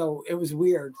you. So it was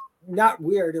weird. Not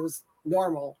weird. It was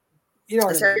normal. You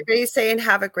know, so everybody's saying,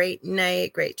 have a great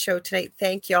night, great show tonight.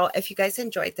 Thank you all. If you guys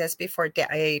enjoyed this, before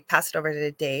I pass it over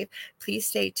to Dave, please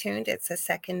stay tuned. It's the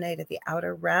second night of the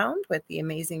Outer Round with the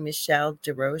amazing Michelle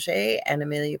DeRoger and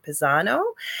Amelia Pisano.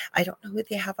 I don't know who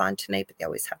they have on tonight, but they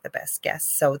always have the best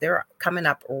guests. So they're coming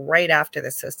up right after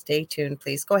this. So stay tuned,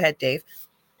 please. Go ahead, Dave.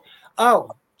 Oh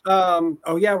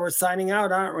yeah, we're signing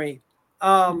out, aren't we?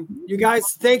 You guys,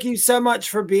 thank you so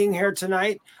much for being here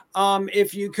tonight.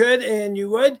 If you could and you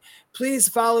would, please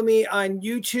follow me on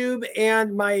YouTube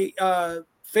and my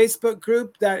Facebook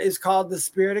group that is called The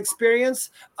Spirit Experience.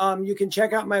 You can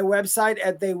check out my website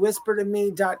at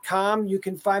theywhispertome.com. You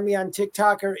can find me on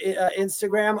TikTok or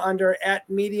Instagram under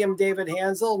 @medium David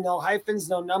Hanzel. No hyphens,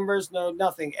 no numbers, no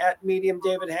nothing. @medium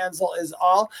David Hanzel is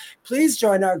all. Please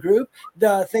join our group,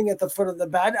 the thing at the foot of the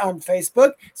bed on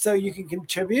Facebook, so you can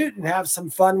contribute and have some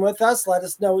fun with us. Let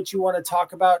us know what you want to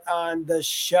talk about on the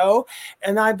show.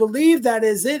 And I believe that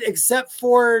is it, except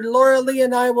for Lorilei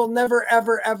and I will never,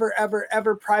 ever, ever, ever,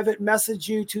 ever private message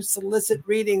you to solicit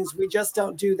readings. We just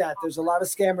don't do that. There's a lot of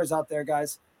scammers out there,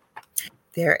 guys.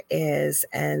 There is.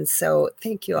 And so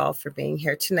thank you all for being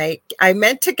here tonight. I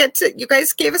meant to get to, you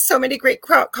guys gave us so many great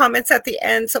comments at the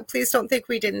end, so please don't think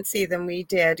we didn't see them. We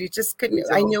did. You just couldn't.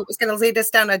 I knew it was going to lead us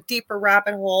down a deeper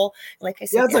rabbit hole. Like I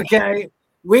said, that's okay.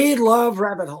 We love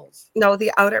rabbit holes. No,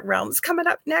 the Outer Realms coming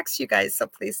up next, you guys. So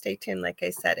please stay tuned. Like I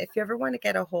said, if you ever want to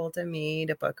get a hold of me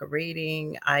to book a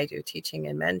reading, I do teaching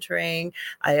and mentoring.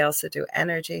 I also do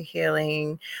energy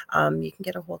healing. You can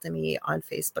get a hold of me on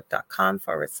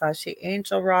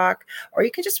facebook.com/Angel Rock, or you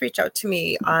can just reach out to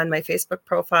me on my Facebook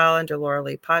profile under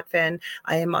Lorilei Potvin.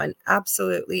 I am on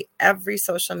absolutely every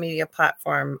social media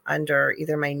platform under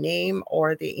either my name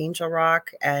or the Angel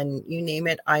Rock, and you name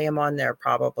it, I am on there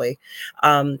probably.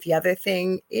 The other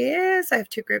thing is I have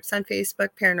two groups on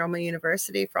Facebook, Paranormal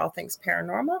University for all things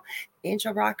paranormal,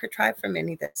 Angel Rock or Tribe for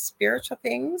many of the spiritual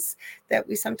things that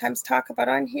we sometimes talk about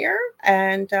on here.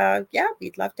 And yeah,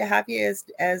 we'd love to have you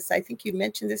as I think you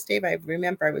mentioned this, Dave. I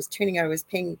remember I was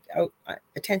paying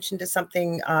attention to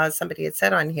something somebody had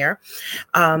said on here.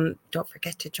 Don't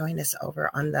forget to join us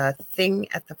over on the Thing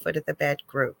at the Foot of the Bed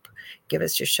group. Give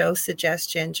us your show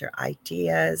suggestions, your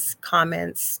ideas,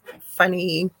 comments,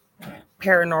 funny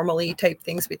paranormally type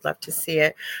things. We'd love to see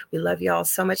it. We love you all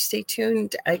so much. Stay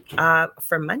tuned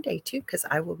for Monday too, because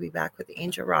I will be back with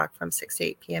Angel Rock from 6 to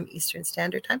 8 p.m. Eastern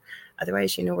Standard Time.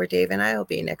 Otherwise, you know where Dave and I will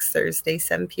be next Thursday,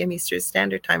 7 p.m. Eastern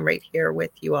Standard Time, right here with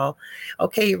you all.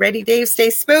 Okay, you ready, Dave? Stay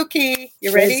spooky.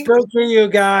 You ready? Stay spooky, you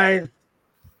guys.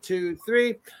 2,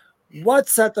 3.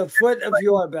 What's at the foot of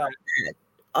your bed?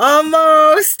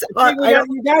 Almost.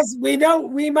 You guys, we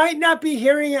might not be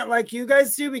hearing it like you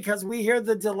guys do because we hear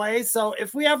the delay. So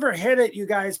if we ever hit it, you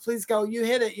guys, please go. You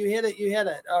hit it. You hit it. You hit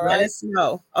it. All right. Let us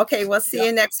know. Okay, we'll see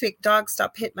you next week. Dog,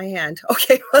 stop hitting my hand.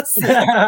 Okay, we'll see you.